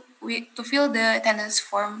to fill the attendance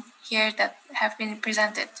form here that have been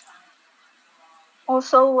presented.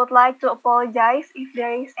 Also, would like to apologize if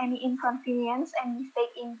there is any inconvenience and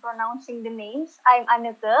mistake in pronouncing the names. I'm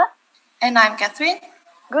Anita. And I'm Catherine.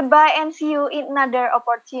 Goodbye and see you in another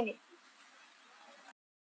opportunity.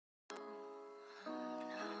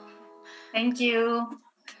 Thank you.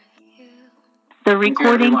 The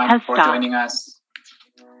recording has for stopped. joining us.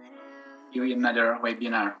 See you in another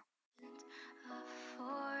webinar.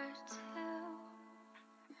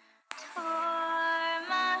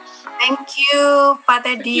 Thank you, Pak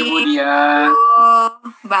Teddy. Thank you, Bu Dyah.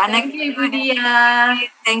 Mbak Anek. Thank you, Bu Dyah.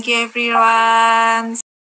 Thank you, everyone.